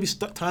got to be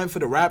time for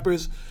the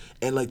rappers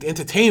and like the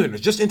entertainers,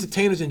 just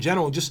entertainers in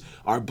general, just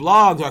our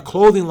blogs, our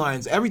clothing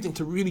lines, everything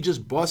to really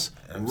just bust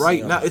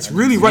right now. It's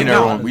really right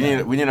now. We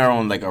need our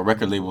own like a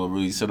record label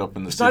really set up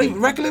in the It's city. not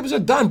even record labels are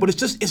done, but we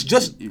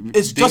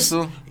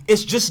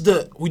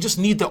just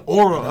need the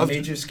aura On a of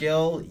major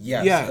scale,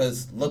 yes. Yeah.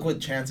 Because look what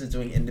Chance is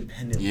doing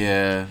independently.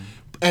 Yeah.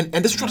 and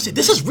this is trying to say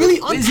this is really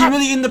untapped. Is he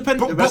really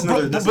independent? But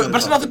That's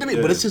that's another debate.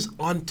 yeah. But it's his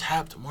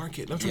untapped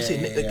market. I'm trying to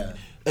say Yeah.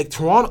 like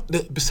Toronto.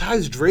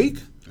 Besides Drake,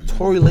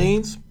 Tory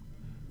Lanez,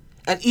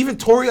 and even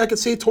Tory, I could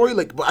say Tory.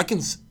 Like, but I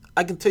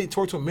can tell you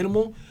Tory to a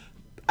minimal.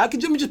 Let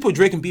me just put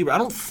Drake and Bieber. I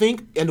don't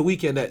think in the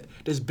weekend that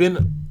there's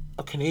been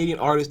a Canadian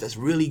artist that's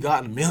really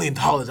gotten $1 million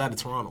out of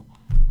Toronto.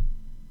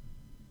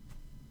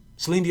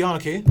 Celine Dion,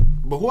 okay,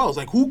 but who else?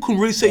 Like, who can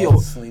really say, yo?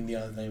 Celine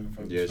Dion's not even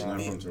from Yeah, she's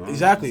Toronto. not from Toronto.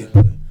 Exactly.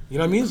 You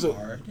know what I mean?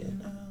 So,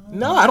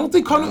 no, I don't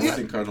think Cardinal. I don't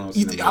think Cardinal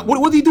is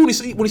What did he do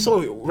when he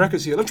sold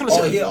records here? I'm trying to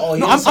say.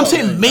 I'm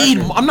saying made.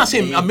 I'm not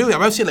saying $1 million.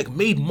 I'm saying like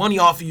made money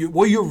off of you,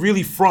 where you're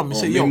really from. And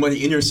say, Make yo,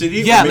 money in your city.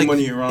 yeah, or make like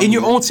money around in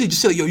your own city.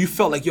 Just say, like, yo, you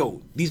felt like,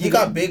 yo, these. He niggas-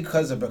 got big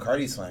because of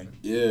Bacardi slang.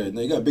 Yeah,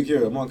 no, you got big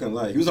hair. I'm not gonna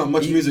lie. He was on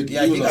Much Music.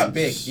 Yeah, he got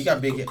big. He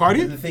got big.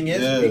 Cardi? The thing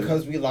is, Yeah.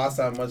 because we lost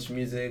that Much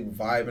Music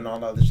vibe and all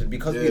that other shit,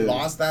 because we Yeah.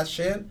 lost that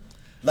shit,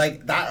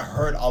 like, that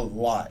hurt a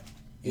lot.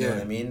 You know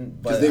what I mean?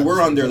 Because they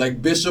were on there.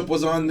 Like Bishop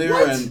was on there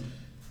What? and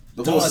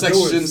the whole Dog,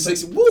 Section there was-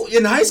 6. Whoa,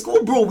 in high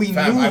school, bro, we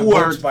Fam, knew I who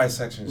our worked by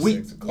Section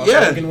 6. yeah.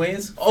 Logan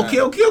Ways. Okay.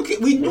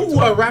 We knew who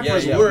our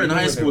rappers Yeah, were we in knew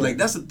high who they school. were. Like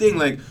that's the thing.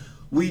 Like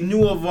we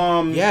knew of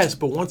Yes,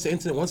 but once the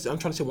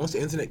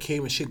internet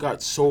came and shit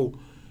got so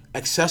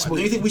accessible.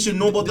 Do you think we should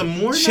know about them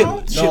more Shit.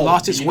 now? Shit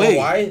lost its you way. Know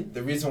why?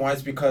 The reason why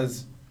is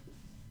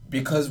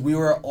because we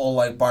were all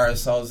like by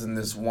ourselves in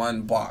this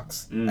one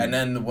box, and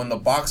then when the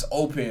box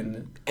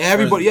opened,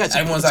 Everybody- yeah, it's a-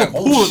 everyone's it's a like,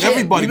 pool "Oh of shit,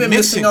 everybody we've been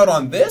mixing." missing out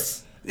on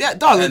this." Yeah,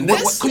 dog. And Like,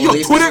 this- yo,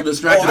 they Twitter. so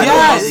distracted. I know,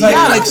 Yeah, it's like,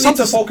 yeah, we like need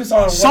something. to focus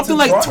on what's Something in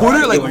like front. Twitter,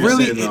 I like get what you're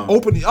really saying it now.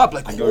 opened it up.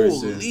 Like, get what you're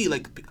holy, saying.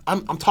 like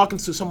I'm talking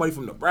to somebody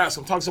from Nebraska.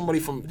 I'm talking to somebody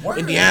from Word.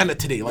 Indiana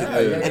today. Like,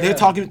 Yeah, and they're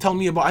telling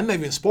me about. I never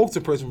even spoke to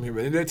a person from here,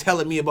 and they're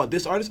telling me about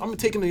this artist. I'm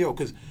taking the yo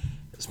because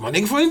it's my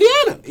nigga from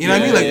Indiana. You know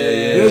what I mean? Like,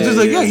 it was just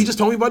like, yeah, he just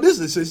told me about this.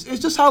 It's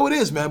just how it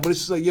is, man. But it's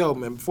just like, yo,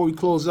 man. Before we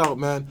close out,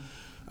 man,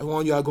 I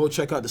want y'all to go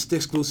check out the Stick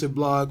Exclusive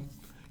blog.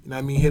 You know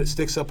what I mean? Hit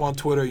Sticks up on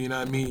Twitter. You know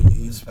what I mean?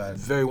 He's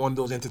very one of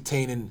those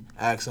entertaining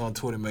acts on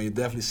Twitter, man. You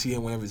definitely see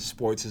him whenever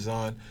sports is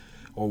on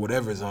or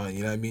whatever is on.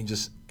 You know what I mean?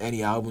 Just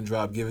any album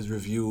drop, give his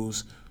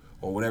reviews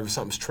or whatever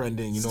something's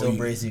trending. You know, Still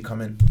Brazy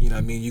coming. you know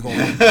what I mean?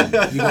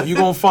 You're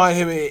gonna find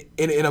him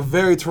in a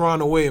very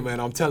Toronto way, man.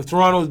 I'm telling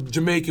Toronto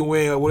Jamaican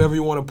way or whatever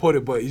you want to put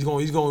it, but he's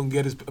gonna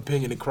get his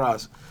opinion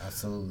across.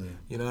 Absolutely.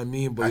 You know what I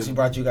mean? But I actually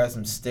brought you guys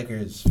some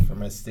stickers for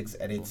my Sticks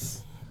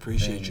edits.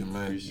 appreciate you,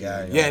 man.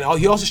 Yeah. And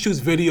he also shoots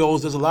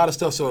videos. There's a lot of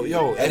stuff. So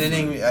yo,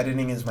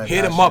 Editing is my hit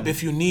him passion. up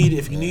if you need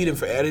him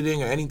for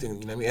editing or anything. You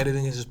know what I mean?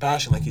 Editing is his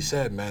passion, like he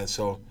said, man.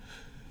 So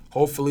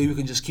hopefully we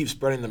can just keep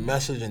spreading the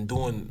message and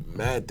doing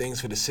mad things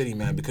for the city,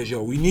 man. Because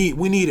yo, we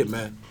need it,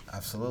 man.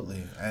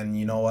 Absolutely. And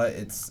you know what?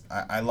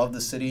 I love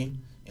the city.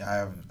 I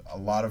have a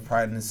lot of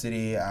pride in the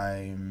city.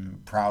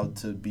 I'm proud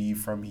to be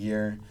from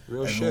here.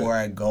 Real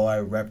Everywhere shit. I go, I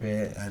rep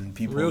it, and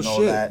people Real know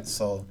shit. that.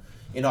 So,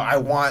 you know, I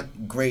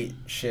want great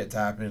shit to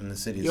happen in the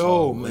city. Yo,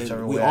 so man,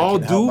 whichever we way I all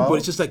can do, help but out.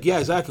 it's just like, yeah,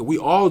 exactly. We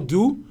all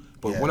do,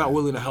 but Yeah. we're not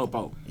willing to help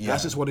out. Yeah.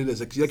 That's just what it is.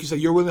 Like you said,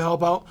 you're willing to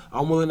help out.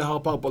 I'm willing to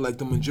help out, but like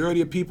the majority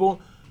of people,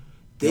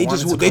 They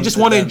want it to they come just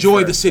to want to them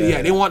enjoy the first, city. yeah.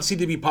 Yeah, they want city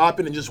to be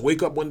popping and just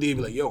wake up one day and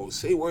be like, yo,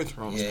 say word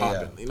Toronto's Yeah,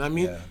 popping. yeah. You know what I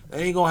mean? Yeah. That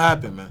ain't gonna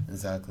happen, man.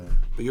 Exactly.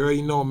 But you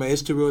already know, man.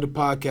 It's Too Real, the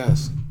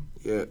podcast.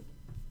 Yeah.